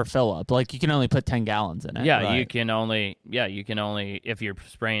 it'd be per fill up. Like you can only put 10 gallons in it. Yeah, Right. you can only, if you're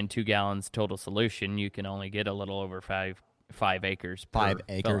spraying 2 gallons total solution, you can only get a little over 5 acres per 5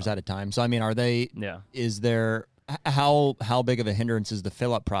 acres fill-up. at a time. So, I mean, are they, Yeah. is there, how big of a hindrance is the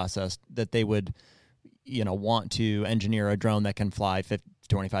fill-up process that they would, want to engineer a drone that can fly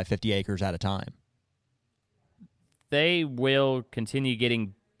 25, 50 acres at a time? They will continue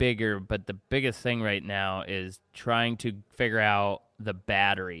getting bigger, but the biggest thing right now is trying to figure out the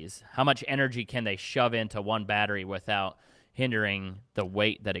batteries. How much energy can they shove into one battery without hindering the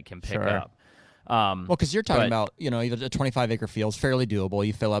weight that it can pick Sure. up? Well, because you're talking but- about, a 25-acre field is fairly doable.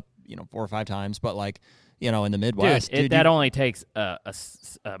 You fill up, 4 or 5 times. But, like, in the Midwest, that only takes a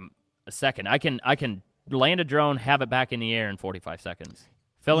second. I can land a drone, have it back in the air in 45 seconds,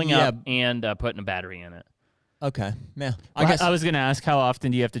 filling up and putting a battery in it. Okay, yeah. I guess I was going to ask, how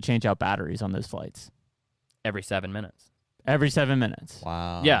often do you have to change out batteries on those flights? Every 7 minutes. Every 7 minutes.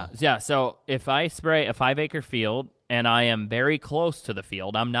 Wow. Yeah. So if I spray a 5-acre field and I am very close to the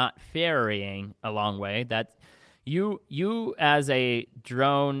field, I'm not ferrying a long way. That you as a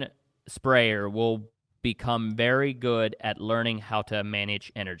drone sprayer will become very good at learning how to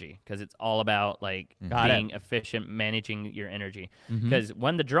manage energy, because it's all about being efficient, managing your energy. Because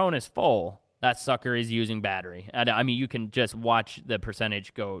when the drone is full, that sucker is using battery. And I mean, you can just watch the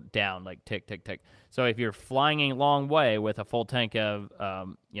percentage go down, like tick, tick, tick. So if you're flying a long way with a full tank of,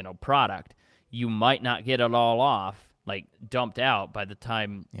 product, you might not get it all off, dumped out by the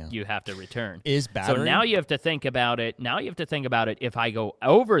time you have to return. Is battery? So now you have to think about it. If I go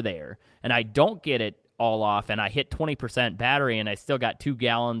over there and I don't get it all off and I hit 20% battery and I still got 2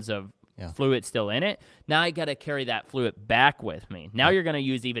 gallons of fluid still in it, now I got to carry that fluid back with me. Now you're going to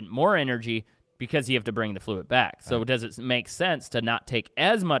use even more energy because you have to bring the fluid back. So does it make sense to not take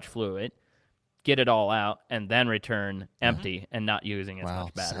as much fluid, get it all out, and then return empty and not using as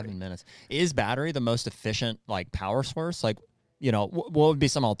much battery? 7 minutes. Is battery the most efficient, power source? You know, what would be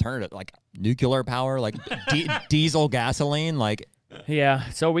some alternative, like nuclear power, like diesel gasoline, like? Yeah.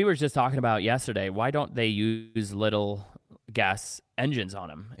 So we were just talking about yesterday. Why don't they use little gas engines on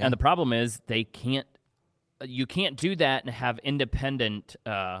them? Yeah. And the problem is you can't do that and have independent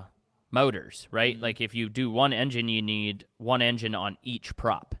motors, right? Like if you do one engine, you need one engine on each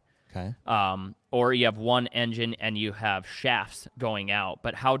prop. Okay. Or you have one engine and you have shafts going out.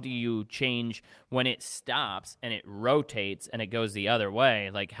 But how do you change when it stops and it rotates and it goes the other way?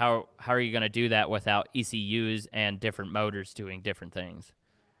 Like how are you going to do that without ECUs and different motors doing different things?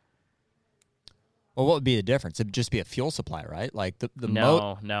 Well, what would be the difference? It'd just be a fuel supply, right? Like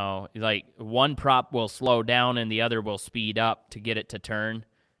No. Like one prop will slow down and the other will speed up to get it to turn.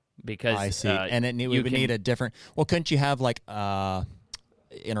 Because I see, and we would need a different. Well, couldn't you have like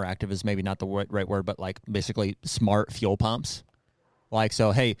interactive is maybe not the right word, but like basically smart fuel pumps? Like,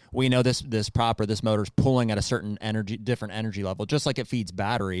 so, hey, we know this prop or this motor's pulling at a certain different energy level, just like it feeds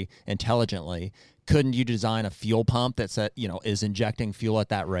battery intelligently. Couldn't you design a fuel pump that's is injecting fuel at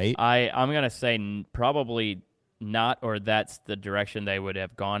that rate? I'm gonna say probably not, or that's the direction they would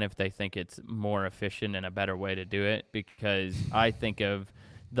have gone if they think it's more efficient and a better way to do it. Because I think of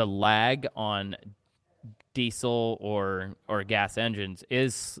the lag on diesel or gas engines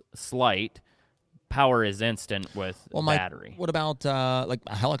is slight. Power is instant with battery. What about like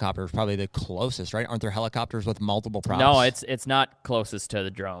a helicopter is probably the closest, right? Aren't there helicopters with multiple props? No, it's not closest to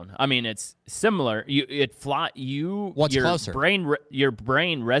the drone. I mean, it's similar. What's closer? Your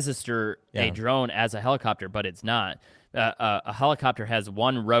brain register a drone as a helicopter, but it's not. A helicopter has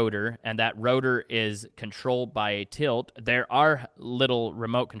one rotor, and that rotor is controlled by a tilt. There are little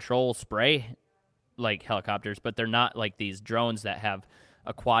remote control spray like helicopters, but they're not like these drones that have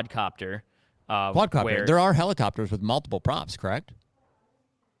a quadcopter. There are helicopters with multiple props, correct?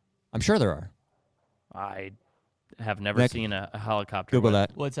 I'm sure there are. I have never seen a helicopter. Google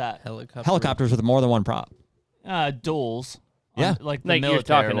that. What's that? Helicopters with more than one prop. Duels. Yeah. Like the like military you're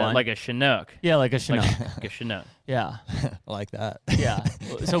talking one. like a Chinook. Yeah, like a Chinook. Like a Chinook. Yeah. I like that. Yeah.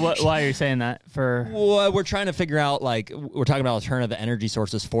 So why are you saying that? Well, we're trying to figure out, like, we're talking about alternative energy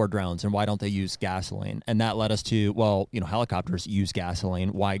sources for drones, and why don't they use gasoline? And that led us to, helicopters use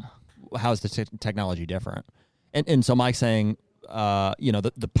gasoline. Why? How is the technology different? And so Mike's saying,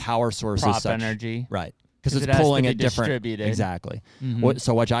 the power source prop is such energy, right? Because it's it has pulling to be it different. Distributed. Exactly. Mm-hmm.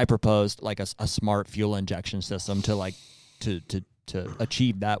 So what I proposed, like a smart fuel injection system to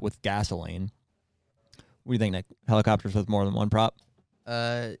achieve that with gasoline. What do you think, Nick? Helicopters with more than one prop?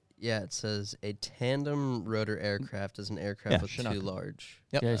 Yeah, it says a tandem rotor aircraft is an aircraft with Chinook. too large.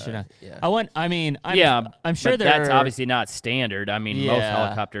 Yep. Yeah, Chinook. Yeah. I'm sure but there that's are, obviously not standard. I mean, most Yeah.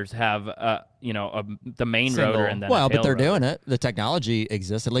 helicopters have the main Single. rotor and then Well, a tail but they're rotor. doing it. The technology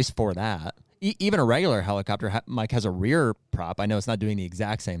exists, at least for that. Even a regular helicopter, Mike, has a rear prop. I know it's not doing the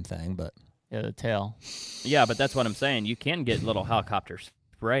exact same thing, but Yeah, the tail. Yeah, but that's what I'm saying. You can get little helicopter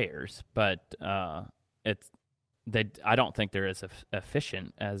sprayers, but I don't think they're as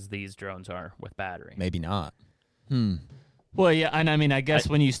efficient as these drones are with battery. maybe not. Well, yeah, and I mean, I guess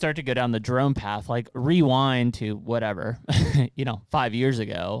when you start to go down the drone path, like rewind to whatever, 5 years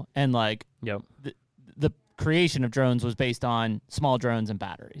ago, and like Yep. the creation of drones was based on small drones and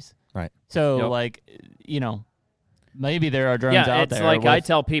batteries. Right. So, maybe there are drones out Yeah, it's there. like I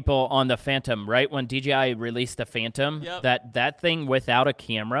tell people on the Phantom, right? When DJI released the Phantom, Yep. that thing without a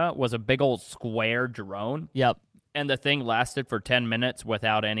camera was a big old square drone, Yep. and the thing lasted for 10 minutes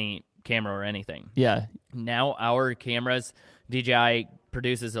without any camera or anything. Yeah. Now our cameras, DJI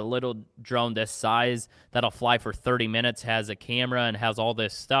produces a little drone this size that'll fly for 30 minutes, has a camera and has all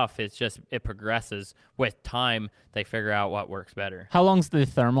this stuff. It's just, it progresses with time. They figure out what works better. How long's the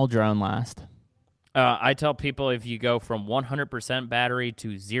thermal drone last? I tell people if you go from 100% battery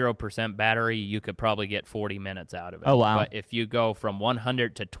to 0% battery, you could probably get 40 minutes out of it. Oh, wow. But if you go from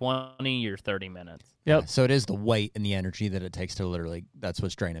 100 to 20, you're 30 minutes. Yep. So it is the weight and the energy that it takes to literally, that's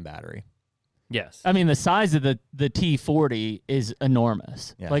what's draining battery. Yes. I mean, the size of the T40 is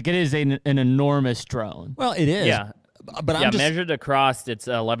enormous. Yeah. Like, it is an enormous drone. Well, it is. Yeah. But I'm just... measured across, it's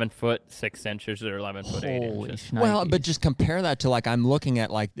 11 foot 6 inches or 11 foot 8 Holy inches. Well, shnikes. but just compare that to, like, I'm looking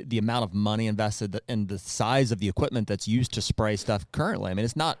at, like, the amount of money invested and the size of the equipment that's used to spray stuff currently. I mean,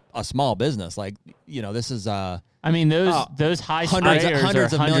 it's not a small business. Like, this is I mean, those high hundreds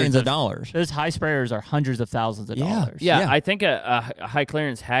sprayers of are millions of dollars. Those high sprayers are hundreds of thousands of dollars. Yeah, I think a high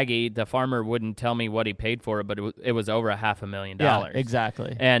clearance Haggy, the farmer wouldn't tell me what he paid for it, but it was over $500,000. Yeah,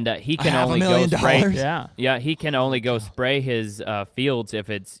 exactly. And he can only go $500,000? spray. Yeah, he can only go spray his fields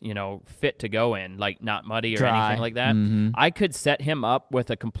if it's fit to go in, like not muddy or Dry. anything like that. Mm-hmm. I could set him up with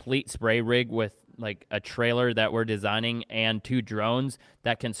a complete spray rig with like a trailer that we're designing and 2 drones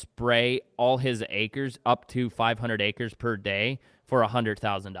that can spray all his acres up to 500 acres per day for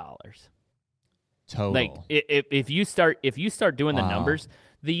 $100,000. Total. Like if you start doing the numbers,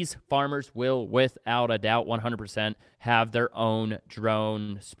 these farmers will, without a doubt, 100% have their own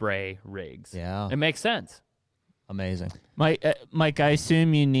drone spray rigs. Yeah. It makes sense. Amazing. Mike, I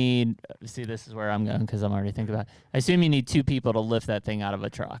assume you need, see, this is where I'm going because I'm already thinking about it. I assume you need 2 people to lift that thing out of a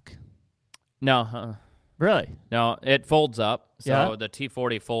truck. No. Really? No, it folds up. So Yeah? the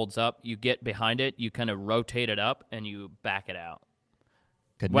T40 folds up. You get behind it, you kind of rotate it up, and you back it out.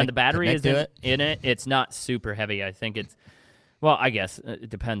 When the battery is in it, it's not super heavy. I think it's, well, I guess it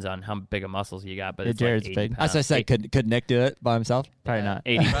depends on how big of muscles you got, but it's Jared's like 80 big. pounds. As I said, could Nick do it by himself? Probably not.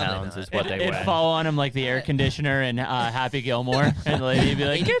 80 pounds is what they It'd weigh. fall on him like the air conditioner and Happy Gilmore, and the lady'd be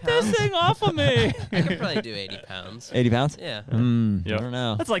like, "Get this thing off of me!" I could probably do 80 pounds. 80 pounds? Yeah. I don't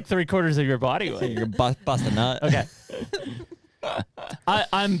know. That's like 3/4 of your body weight. You're bust a nut. Okay.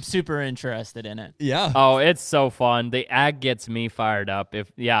 I'm super interested in it. Yeah. Oh, it's so fun. The ag gets me fired up.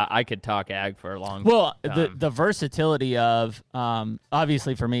 I could talk ag for a long Well, time. the versatility of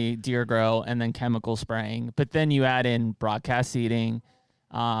obviously for me, deer grow and then chemical spraying, but then you add in broadcast seeding,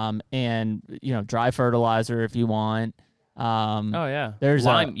 and dry fertilizer if you want. Oh yeah, there's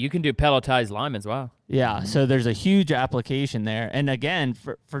lime. You can do pelletized lime as well. Yeah, so there's a huge application there, and again,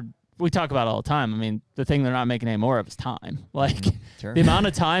 for we talk about it all the time. I mean, the thing they're not making any more of is time. Like Sure. the amount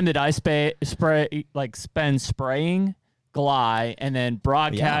of time that I spend spraying Gly and then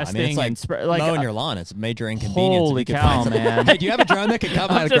broadcasting it's like and mowing your lawn. It's a major inconvenience. Holy if you could cow, find something. man. Hey, do you have a drone that can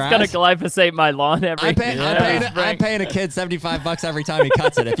cut my I'm just grass? gonna glyphosate my lawn every. I'm paying a kid $75 every time he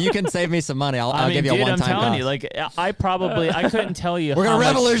cuts it. If you can save me some money, I'll give you a one-time I'm telling cost. you, like I couldn't tell you. We're how gonna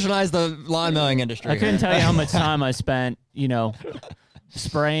much- revolutionize the lawn mowing industry. I couldn't here. tell you how much time I spent,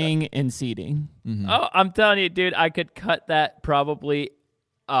 spraying and seeding. Mm-hmm. Oh, I'm telling you, dude, I could cut that probably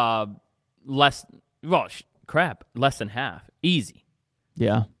less. Well, less than half. Easy.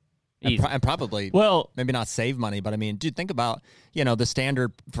 Yeah. Easy. And probably, maybe not save money, but I mean, dude, think about, the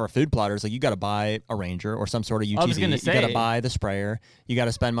standard for food plotters. Like, you got to buy a Ranger or some sort of UTV. I was gonna say, you got to buy the sprayer. You got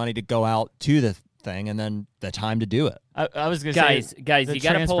to spend money to go out to the thing, and then the time to do it. I was going to say, guys, you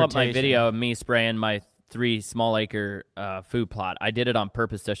got to pull up my transportation. video of me spraying my 3 small acre food plot. I did it on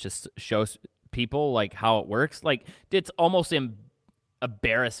purpose to just show people like how it works. Like, it's almost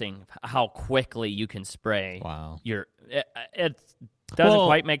embarrassing how quickly you can spray. Wow. It doesn't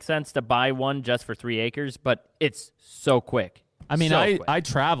quite make sense to buy one just for 3 acres, but it's so quick. I mean, So quick. I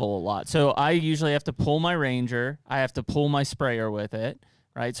travel a lot, so I usually have to pull my Ranger. I have to pull my sprayer with it,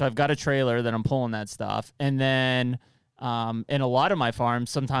 right? So I've got a trailer that I'm pulling that stuff, and then in a lot of my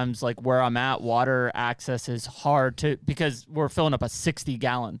farms, sometimes like where I'm at, water access is hard because we're filling up a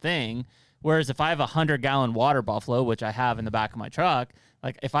 60-gallon thing. Whereas if I have a 100-gallon water buffalo, which I have in the back of my truck,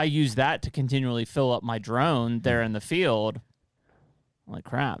 like if I use that to continually fill up my drone there in the field, I'm like,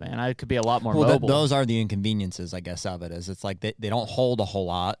 crap, man, I could be a lot more mobile. Those are the inconveniences, I guess, of it. Is it's like they don't hold a whole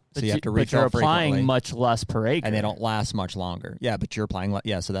lot, so you have to refill But you're applying frequently, much less per acre. and they don't last much longer. Yeah, but you're applying,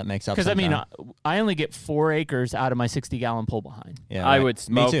 so that makes up. Because, I mean, time. I only get 4 acres out of my 60-gallon pull behind. Yeah, I right. would Me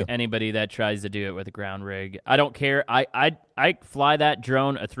smoke too. anybody that tries to do it with a ground rig. I don't care. I fly that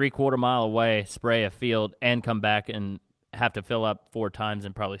drone a 3/4 mile away, spray a field, and come back and have to fill up 4 times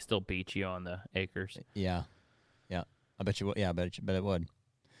and probably still beat you on the acres. Yeah. I bet you would. Yeah, I bet it would.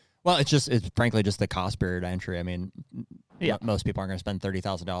 Well, it's frankly just the cost barrier to entry. I mean, most people aren't going to spend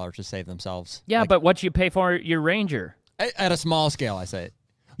 $30,000 to save themselves. Yeah, but what you pay for your Ranger? At a small scale, I say.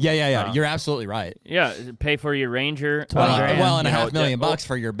 Yeah. You're absolutely right. Yeah, pay for your Ranger. Well, and you know, $500,000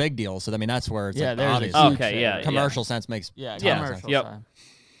 for your big deal. So I mean, that's where it's Yeah, like, there's a obviously huge Okay, yeah, commercial sense makes Yeah, ton of commercial sense. Yep.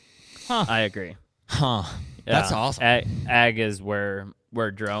 side. I agree. Huh. That's awesome. Ag is where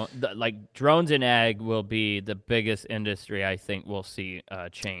drones in ag will be the biggest industry I think we'll see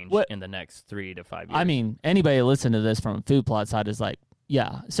change in the next 3 to 5 years. I mean, anybody listen to this from a food plot side is like,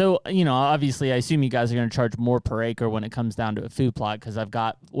 yeah. So, obviously, I assume you guys are going to charge more per acre when it comes down to a food plot because I've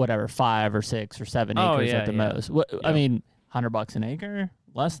got, 5 or 6 or 7 acres at the most. I mean, $100 an acre?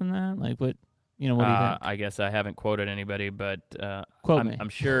 Less than that? Like, what do you think? I guess I haven't quoted anybody, but Quote me. I'm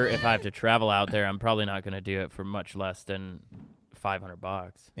sure if I have to travel out there, I'm probably not going to do it for much less than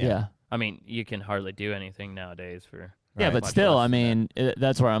 $500. Yeah. I mean, you can hardly do anything nowadays for. Yeah, but much still, less I than that. mean,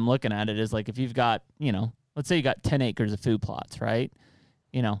 that's where I'm looking at it is like if you've got, let's say you got 10 acres of food plots, right?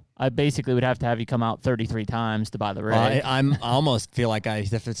 I basically would have to have you come out 33 times to buy the rig. Well, I almost feel like I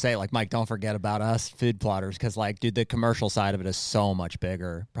have to say, like, Mike, don't forget about us food plotters because, like, dude, the commercial side of it is so much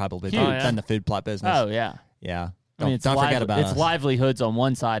bigger probably than the food plot business. Oh, yeah. Yeah. it's don't forget about it's us. livelihoods on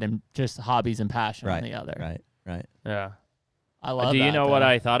one side and just hobbies and passion on the other. Right. Yeah. I love Do that. you know what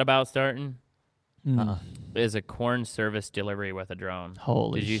I thought about starting? Uh-uh. Is a corn service delivery with a drone.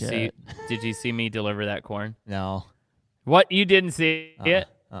 Holy shit. Did you see me deliver that corn? No. What? You didn't see it?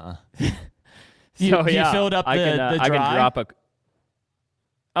 You filled up the I dry? can drop a.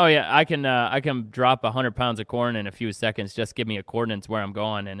 Oh yeah, I can drop 100 pounds of corn in a few seconds. Just give me a coordinates where I'm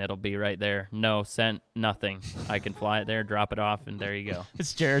going, and it'll be right there. No scent, nothing. I can fly it there, drop it off, and there you go.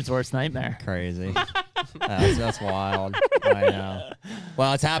 It's Jared's worst nightmare. Crazy. That's wild. I know.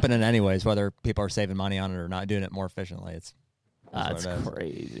 Well, it's happening anyways, whether people are saving money on it or not, doing it more efficiently. That's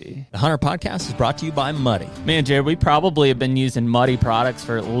crazy. The Hunter Podcast is brought to you by Muddy. Man, Jared, we probably have been using Muddy products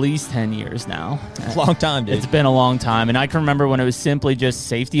for at least 10 years now. It's a long time, dude. It's been a long time. And I can remember when it was simply just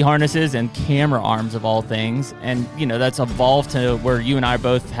safety harnesses and camera arms of all things. And, that's evolved to where you and I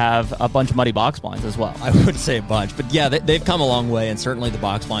both have a bunch of Muddy box blinds as well. I would say a bunch. But, yeah, they've come a long way. And certainly the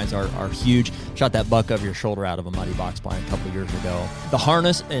box blinds are huge. Shot that buck over your shoulder out of a Muddy box blind a couple of years ago. The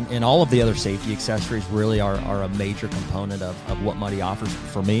harness and all of the other safety accessories really are a major component of what Muddy offers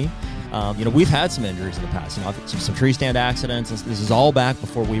for me. We've had some injuries in the past. Some tree stand accidents. This is all back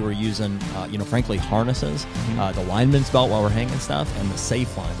before we were using, frankly, harnesses, the lineman's belt while we're hanging stuff, and the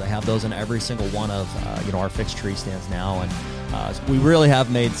safe lines. I have those in every single one of, our fixed tree stands now. And we really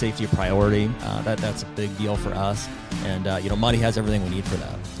have made safety a priority. That's a big deal for us. And, Muddy has everything we need for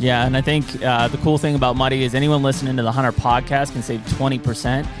that. Yeah, and I think the cool thing about Muddy is anyone listening to the Hunter Podcast can save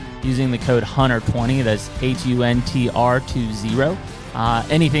 20% using the code HUNTR20. That's HUNTR20.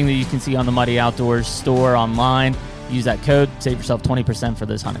 Anything that you can see on the Muddy Outdoors store online, use that code, save yourself 20% for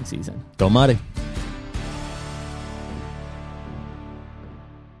this hunting season. Go Muddy.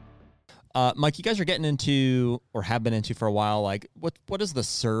 Mike, you guys are getting into, or have been into for a while, like, what is the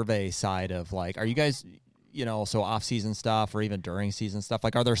survey side of, like, are you guys, so off-season stuff or even during season stuff?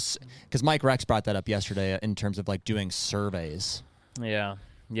 Like, are there, because Mike Rex brought that up yesterday in terms of, like, doing surveys. Yeah.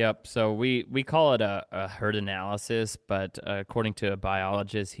 Yep. So we call it a herd analysis, but according to a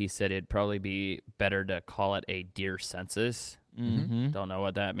biologist, he said it'd probably be better to call it a deer census. Mm-hmm. Don't know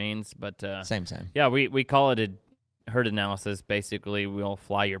what that means, but Same. Yeah, we call it a herd analysis. Basically, we'll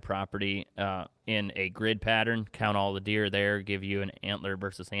fly your property in a grid pattern, count all the deer there, give you an antler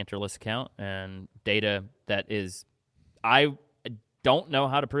versus antlerless count, and data that is, I don't know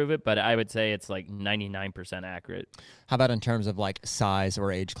how to prove it, but I would say it's like 99% accurate. How about in terms of like size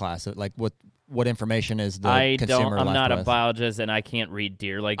or age class? Like what information is the consumer I'm left not with? a biologist, and I can't read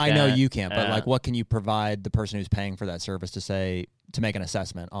deer like that. I know you can't, but like what can you provide the person who's paying for that service to make an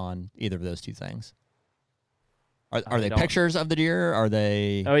assessment on either of those two things? Are they pictures of the deer? Are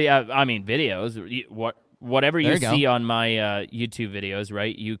they? Oh yeah, I mean videos. Whatever you see on my YouTube videos,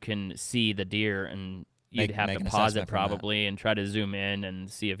 right? You can see the deer, and you'd have to pause it probably and try to zoom in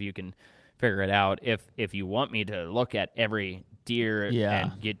and see if you can figure it out. If you want me to look at every deer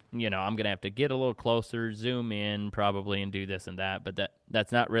and get, I'm gonna have to get a little closer, zoom in probably, and do this and that. But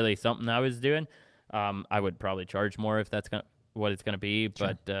that's not really something I was doing. I would probably charge more if that's what it's gonna be.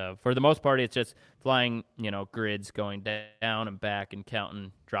 Sure. But for the most part, it's just flying, grids going down and back and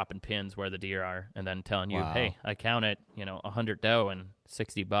counting, dropping pins where the deer are, and then telling you, hey, I counted, 100 doe and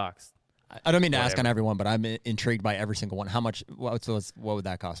 $60. I don't mean to ask on everyone, but I'm intrigued by every single one. How much? What would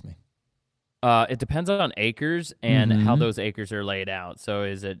that cost me? It depends on acres and how those acres are laid out. So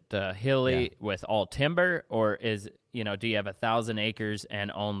is it hilly with all timber, or is do you have 1,000 acres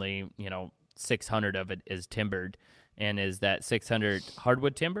and only 600 of it is timbered? And is that 600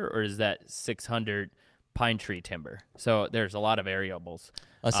 hardwood timber, or is that 600 pine tree timber? So there's a lot of variables.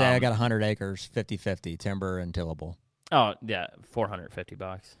 Let's say I got 100 acres, 50-50, timber and tillable. Oh yeah, $450.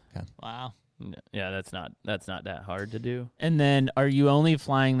 Okay. Wow. Yeah, that's not that hard to do. And then, are you only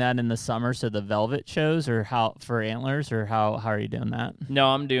flying that in the summer, so the velvet shows, or how for antlers, or how are you doing that? No,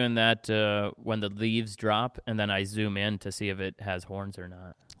 I'm doing that when the leaves drop, and then I zoom in to see if it has horns or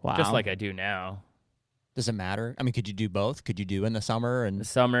not. Wow. Just like I do now. Does it matter? I mean, could you do both? Could you do in the summer and the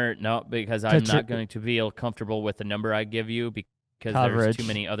summer? No, because I'm not going to feel comfortable with the number I give you because there's too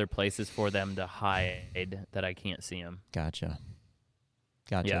many other places for them to hide that I can't see them. Gotcha.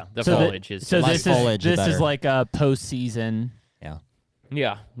 Yeah, the foliage is so. Less foliage. This is like a postseason. Yeah.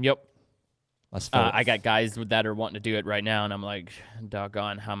 Yeah. Yep. Less foliage. I got guys that are wanting to do it right now, and I'm like,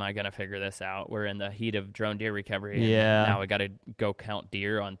 doggone, how am I going to figure this out? We're in the heat of drone deer recovery. Yeah. And now we got to go count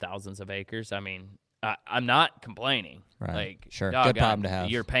deer on thousands of acres. I mean, I'm not complaining. Right. Like, sure. Doggone, good problem to have.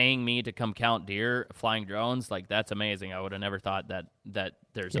 You're paying me to come count deer flying drones. Like, that's amazing. I would have never thought that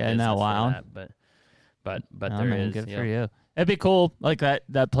there's a business for that. But there is. Good for you. It'd be cool, like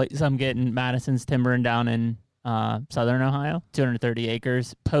that place I'm getting, Madison's timbering down in southern Ohio, 230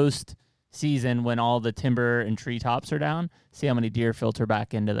 acres, post-season when all the timber and treetops are down. See how many deer filter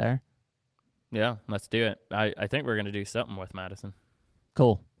back into there. Yeah, let's do it. I think we're going to do something with Madison.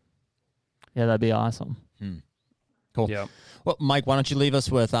 Cool. Yeah, that'd be awesome. Cool. Yeah. Well, Mike, why don't you leave us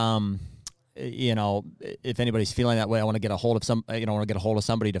with, if anybody's feeling that way, I want to get a hold of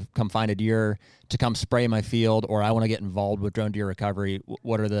somebody to come find a deer, to come spray my field, or I want to get involved with drone deer recovery.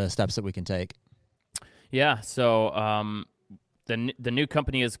 What are the steps that we can take? Yeah. So, the new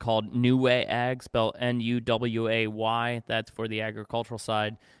company is called New Way Ag, spelled Nuway. That's for the agricultural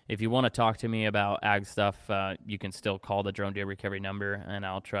side. If you want to talk to me about ag stuff, you can still call the drone deer recovery number, and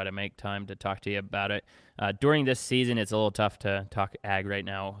I'll try to make time to talk to you about it. During this season, it's a little tough to talk ag right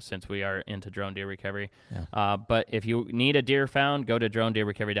now since we are into drone deer recovery. Yeah. But if you need a deer found, go to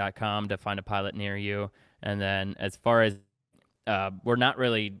dronedeerrecovery.com to find a pilot near you. And then as far as we're not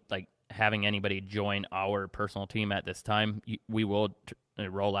really having anybody join our personal team at this time. We will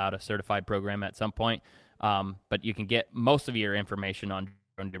roll out a certified program at some point, but you can get most of your information on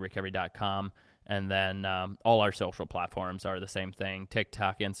dronedeerrecovery.com, and then all our social platforms are the same thing.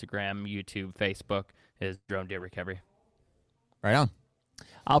 TikTok, Instagram, YouTube, Facebook is Drone Deer Recovery. Right on.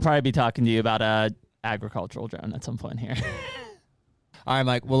 I'll probably be talking to you about a agricultural drone at some point here. All right,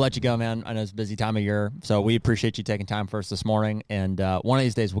 Mike, we'll let you go, man. I know it's a busy time of year, so we appreciate you taking time for us this morning. And one of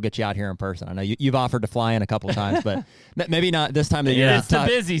these days, we'll get you out here in person. I know you've offered to fly in a couple of times, but maybe not this time of the year. It's the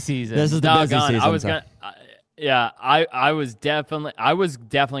busy season. This is the busy season. I was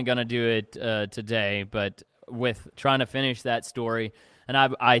definitely gonna do it today, but with trying to finish that story, and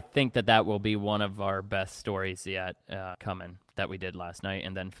I think that will be one of our best stories yet coming that we did last night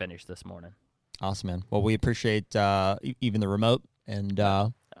and then finished this morning. Awesome, man. Well, we appreciate even the remote. And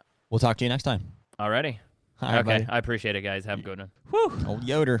we'll talk to you next time. Alrighty. Right, okay. buddy. I appreciate it, guys. Have a good one. Whew. Old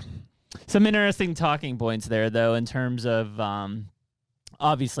Yoder. Some interesting talking points there, though, in terms of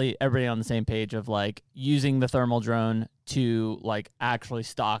obviously everybody on the same page of using the thermal drone to actually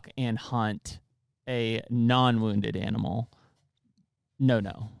stalk and hunt a non-wounded animal.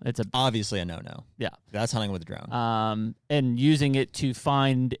 No. It's obviously a no. Yeah. That's hunting with a drone. And using it to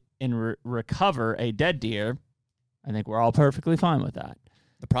find and recover a dead deer. I think we're all perfectly fine with that.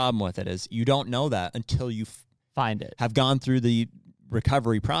 The problem with it is you don't know that until you find it. Have gone through the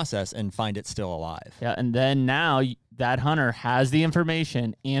recovery process and find it still alive. Yeah, and then now that hunter has the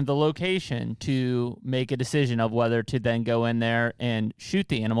information and the location to make a decision of whether to then go in there and shoot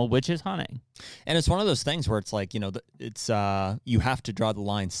the animal, which is hunting. And it's one of those things where it's it's you have to draw the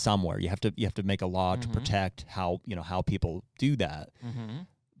line somewhere. You have to make a law to protect how people do that.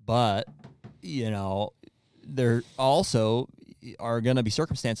 But there also are going to be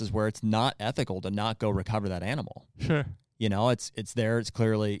circumstances where it's not ethical to not go recover that animal. Sure. It's there. It's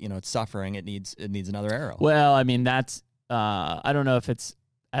clearly, it's suffering. It needs another arrow. Well, I mean, that's, I don't know if it's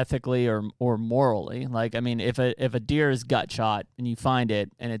ethically or morally. If a deer is gut shot and you find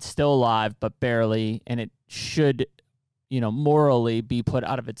it and it's still alive, but barely, and it should, morally be put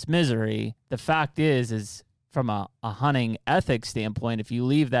out of its misery. The fact is from a hunting ethics standpoint, if you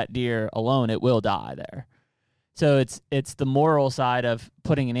leave that deer alone, it will die there. So it's the moral side of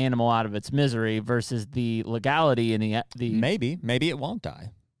putting an animal out of its misery versus the legality and the maybe it won't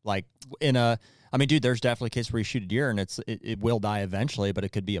die. Dude, there's definitely a case where you shoot a deer and it will die eventually, but it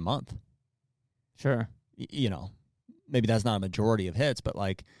could be a month. Sure. Maybe that's not a majority of hits, but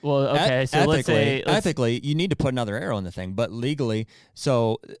ethically, you need to put another arrow in the thing, but legally,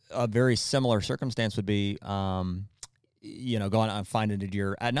 so a very similar circumstance would be, going out and finding a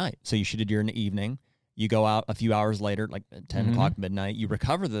deer at night. So you shoot a deer in the evening. You go out a few hours later, like 10 o'clock, midnight. You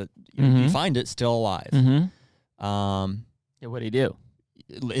recover you find it still alive. What do you do?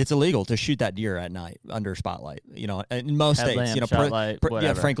 It's illegal to shoot that deer at night under spotlight. In most states,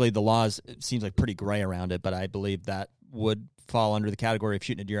 frankly, the laws it seems like pretty gray around it, but I believe that would fall under the category of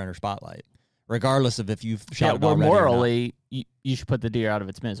shooting a deer under spotlight, regardless of if you've shot it already morally, you should put the deer out of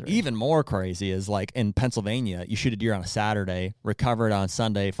its misery. Even more crazy is in Pennsylvania, you shoot a deer on a Saturday, recover it on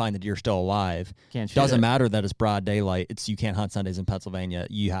Sunday, find the deer still alive. Can't shoot Doesn't it. matter that it's broad daylight. You can't hunt Sundays in Pennsylvania.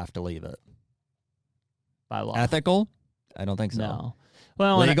 You have to leave it. By law. Ethical? I don't think so. No.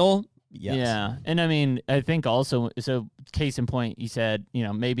 Well, legal? Yes. Yeah. And I think also, so case in point, you said,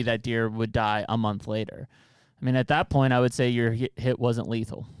 maybe that deer would die a month later. At that point, I would say your hit wasn't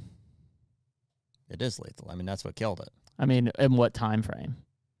lethal. It is lethal. That's what killed it. In what time frame?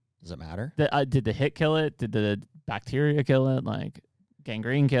 Does it matter? Did the hit kill it? Did the bacteria kill it?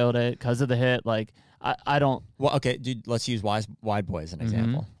 Gangrene killed it because of the hit? I don't. Well, okay, dude, let's use Wide Boy as an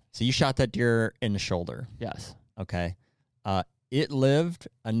example. So you shot that deer in the shoulder. Yes. Okay. It lived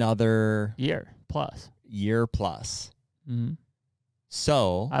another year plus. year plus. Mhm.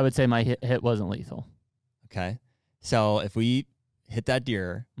 So I would say my hit wasn't lethal. okay, so if we hit that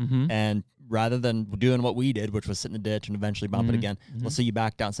deer Mm-hmm. and rather than doing what we did, which was sit in the ditch and eventually bump it again, let's say you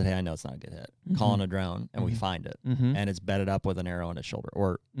back down and said, hey, I know it's not a good hit. Call in a drone and we find it. And it's bedded up with an arrow in its shoulder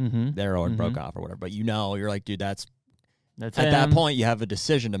or the arrow and broke off or whatever. But you're like, dude, that's at that point you have a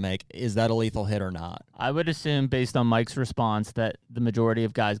decision to make. Is that a lethal hit or not? I would assume based on Mike's response that the majority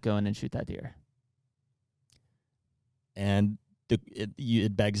of guys go in and shoot that deer. And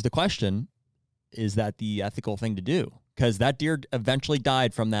it begs the question, is that the ethical thing to do? Because that deer eventually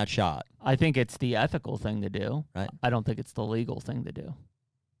died from that shot. I think it's the ethical thing to do. Right. I don't think it's the legal thing to do.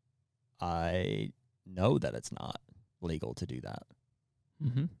 I know that it's not legal to do that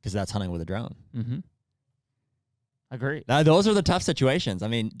Mm-hmm. because that's hunting with a drone. Mm-hmm. Agree. Now, those are the tough situations. I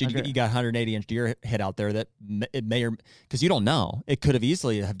mean, dude, Agree. you got 180-inch deer hit out there that it may or because you don't know. It could have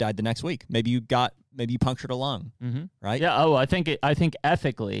easily have died the next week. Maybe you punctured a lung, right? Yeah. Oh, I think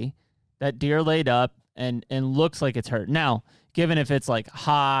ethically, that deer laid up and looks like it's hurt. Now, given if it's like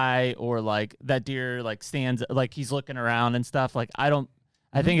high or like that deer like stands like he's looking around and stuff, like I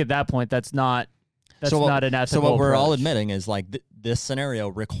think at that point that's not an ethical. So what we're all approach. admitting is like this scenario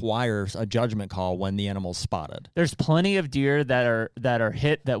requires a judgment call when the animal's spotted. There's plenty of deer that are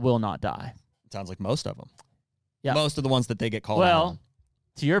hit that will not die. It sounds like most of them. Yeah. Most of the ones that they get called out Well, on.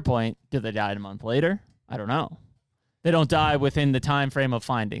 to your point, do they die a month later? I don't know. They don't die within the time frame of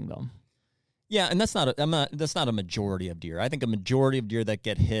finding them. Yeah, and that's not a majority of deer. I think a majority of deer that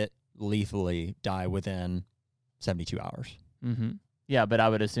get hit lethally die within 72 hours. Mm-hmm. Yeah, but I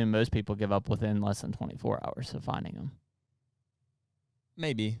would assume most people give up within less than 24 hours of finding them.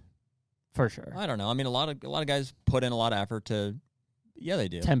 Maybe. For sure. I don't know. I mean, a lot of guys put in a lot of effort to. Yeah, they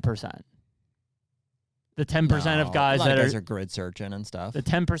do. 10%. The 10% of guys a lot that of guys are grid searching and stuff. the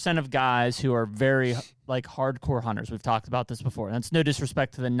 10% of guys who are very like hardcore hunters. We've talked about this before. And that's no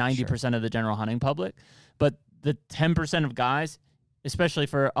disrespect to the 90% of the general hunting public, but the 10% of guys, especially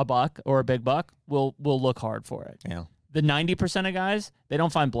for a buck or a big buck, will look hard for it. Yeah. The 90% of guys, they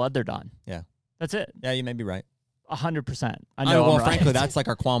don't find blood, they're done. Yeah. That's it. Yeah, you may be right. 100%. I know. Well, I'm right. frankly, that's like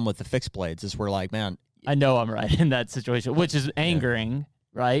our qualm with the fixed blades. Is we're like, man. I know I'm right in that situation, which is angering,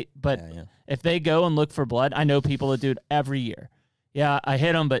 right? But if they go and look for blood, I know people that do it every year. Yeah, I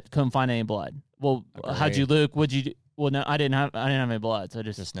hit them, but couldn't find any blood. Well, how'd you look? What'd you do? Well, no, I didn't have any blood, so I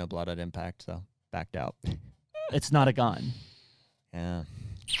just no blood at impact, so backed out. It's not a gun. Yeah.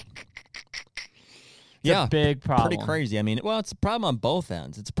 It's a big problem. Pretty crazy. I mean, well, it's a problem on both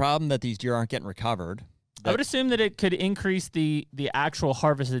ends. It's a problem that these deer aren't getting recovered. I would assume that it could increase the actual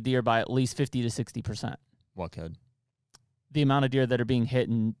harvested deer by at least 50 to 60%. What could? The amount of deer that are being hit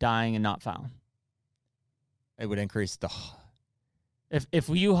and dying and not found. It would increase the. If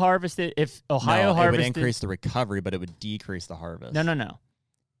you harvested, if Ohio harvested, it would increase the recovery, but it would decrease the harvest. No.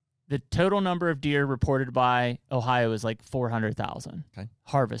 The total number of deer reported by Ohio is like 400,000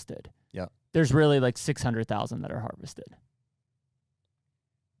 harvested. Yeah. There's really like 600,000 that are harvested.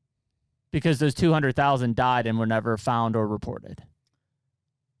 Because those 200,000 died and were never found or reported.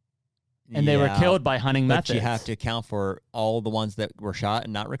 And they were killed by hunting methods. But you have to account for all the ones that were shot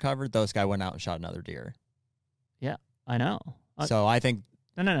and not recovered. Those guys went out and shot another deer. Yeah, I know. So I think...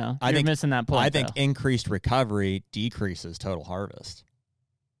 No. You're missing that point, I think increased recovery decreases total harvest.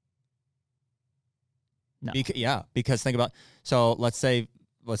 No. Because think about... So let's say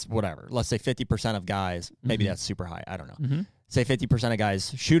 50% of guys, maybe that's super high. I don't know. Mm-hmm. Say 50% of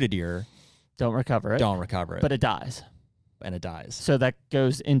guys shoot a deer. Don't recover it. But it dies. And it dies. So that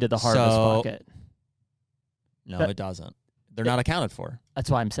goes into the harvest bucket. No, it doesn't. They're not accounted for.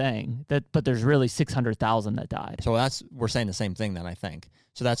 That's why I'm saying that. But there's really 600,000 that died. So we're saying the same thing then, I think.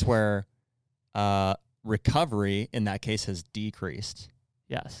 So that's where recovery in that case has decreased.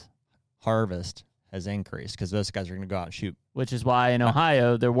 Yes. Harvest has increased because those guys are going to go out and shoot. Which is why in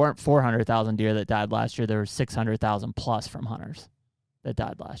Ohio there weren't 400,000 deer that died last year. There were 600,000 plus from hunters that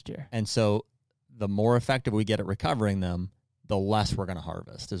died last year. And so the more effective we get at recovering them, the less we're going to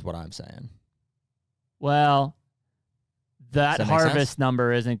harvest, is what I'm saying. Well, that harvest sense?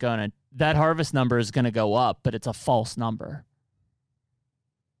 number isn't going to. That harvest number is going to go up, but it's a false number.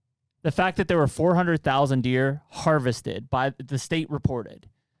 The fact that there were 400,000 deer harvested by the state reported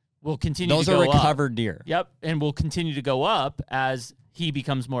will continue to go up. Those are recovered deer. Yep, and will continue to go up as he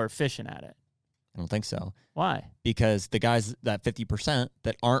becomes more efficient at it. I don't think so. Why? Because the guys, that 50%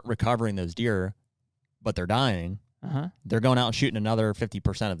 that aren't recovering those deer, but they're dying, they're going out and shooting another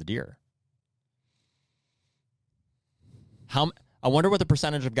 50% of the deer. I wonder what the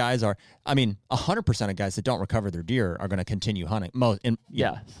percentage of guys are. I mean, 100% of guys that don't recover their deer are going to continue hunting. Most of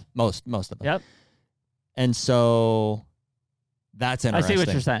them. Yep. And so that's I interesting. see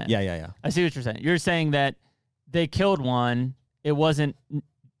what you're saying. Yeah. I see what you're saying. You're saying that they killed one. It wasn't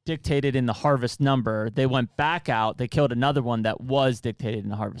dictated in the harvest number. They went back out. They killed another one that was dictated in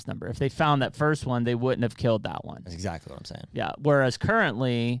the harvest number. If they found that first one, they wouldn't have killed that one. That's exactly what I'm saying. Yeah. Whereas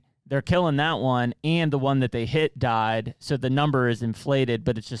currently, they're killing that one, and the one that they hit died, so the number is inflated,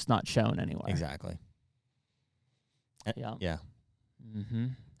 but it's just not shown anywhere. Exactly. Yeah. Yeah.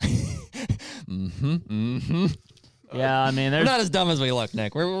 Mm-hmm. Yeah, I mean, we're not as dumb as we look,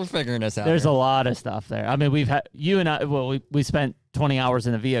 Nick. We're figuring this out. There's here. a lot of stuff there. I mean, we've had you and I. Well, we spent 20 hours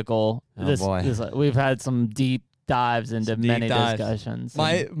in a vehicle. Oh, boy. We've had some deep dives into many dives. discussions.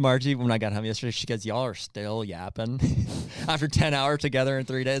 My Margie, when I got home yesterday, she goes, "Y'all are still yapping after 10 hours together in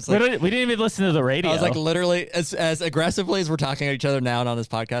 3 days." Like, we didn't even listen to the radio. I was like, literally, as aggressively as we're talking to each other now and on this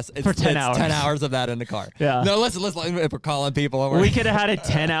podcast, it's For 10 hours. 10 hours of that in the car. Yeah. No, listen, if we're calling people. And We could have had a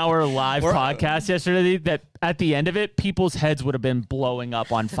 10-hour live podcast yesterday that at the end of it, people's heads would have been blowing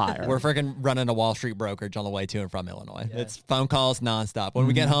up on fire. We're freaking running a Wall Street brokerage on the way to and from Illinois. Yeah. It's phone calls nonstop. When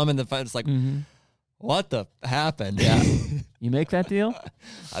we get home and the phone, it's like, what the happened? Yeah. You make that deal?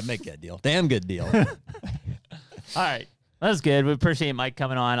 I'd make that deal. Damn good deal. All right. That was good. We appreciate Mike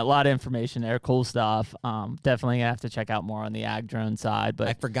coming on. A lot of information there. Cool stuff. Definitely gonna have to check out more on the ag drone side. But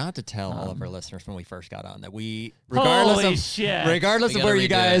I forgot to tell all of our listeners when we first got on that we, Holy regardless shit. of where you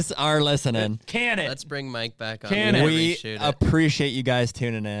guys are listening, Can it? Let's bring Mike back on. Can it? we appreciate you guys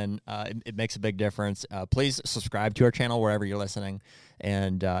tuning in. It makes a big difference. Please subscribe to our channel wherever you're listening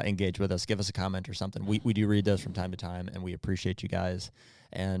and engage with us. Give us a comment or something. We do read those from time to time, and we appreciate you guys.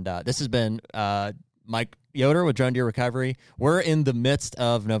 And this has been Mike Yoder with Drone Deer Recovery. We're in the midst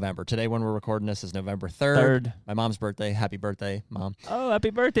of November. Today, when we're recording this, is November 3rd. My mom's birthday. Happy birthday, Mom. Oh, happy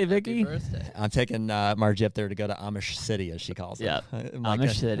birthday, Vicky. Happy birthday. I'm taking Margie up there to go to Amish City, as she calls it. Yeah,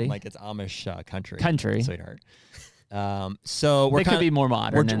 Amish City. Like it's Amish country. Sweetheart. So we're They could be more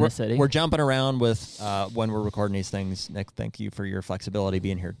modern in the city. We're jumping around with when we're recording these things. Nick, thank you for your flexibility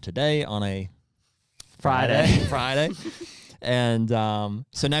being here today on a Friday. And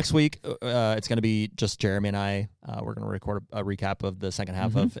so next week, it's going to be just Jeremy and I. We're going to record a recap of the second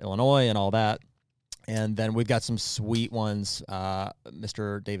half of Illinois and all that. And then we've got some sweet ones.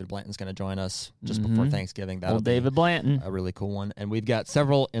 Mr. David Blanton's going to join us just before Thanksgiving. That'll be David Blanton. a really cool one. And we've got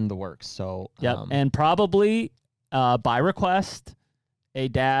several in the works. So and probably by request, a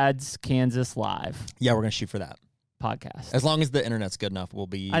Dad's Kansas Live yeah, we're going to shoot for that podcast. as long as the internet's good enough.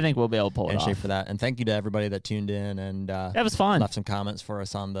 I think we'll be able to pull it in off. shape for that. And thank you to everybody that tuned in and That was fun. left some comments for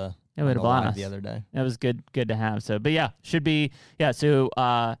us on the, Yeah, we had a live blast the other day. That was good to have. So, but yeah, should be So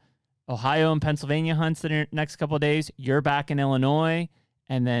Ohio and Pennsylvania hunts the next couple of days. You're back in Illinois,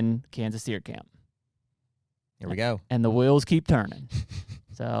 and then Kansas Deer Camp. Here we go. And the wheels keep turning.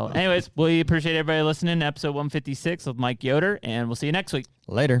 So, anyways, we appreciate everybody listening to episode 156 with Mike Yoder, and we'll see you next week.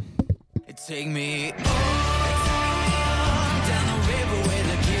 Later. Take me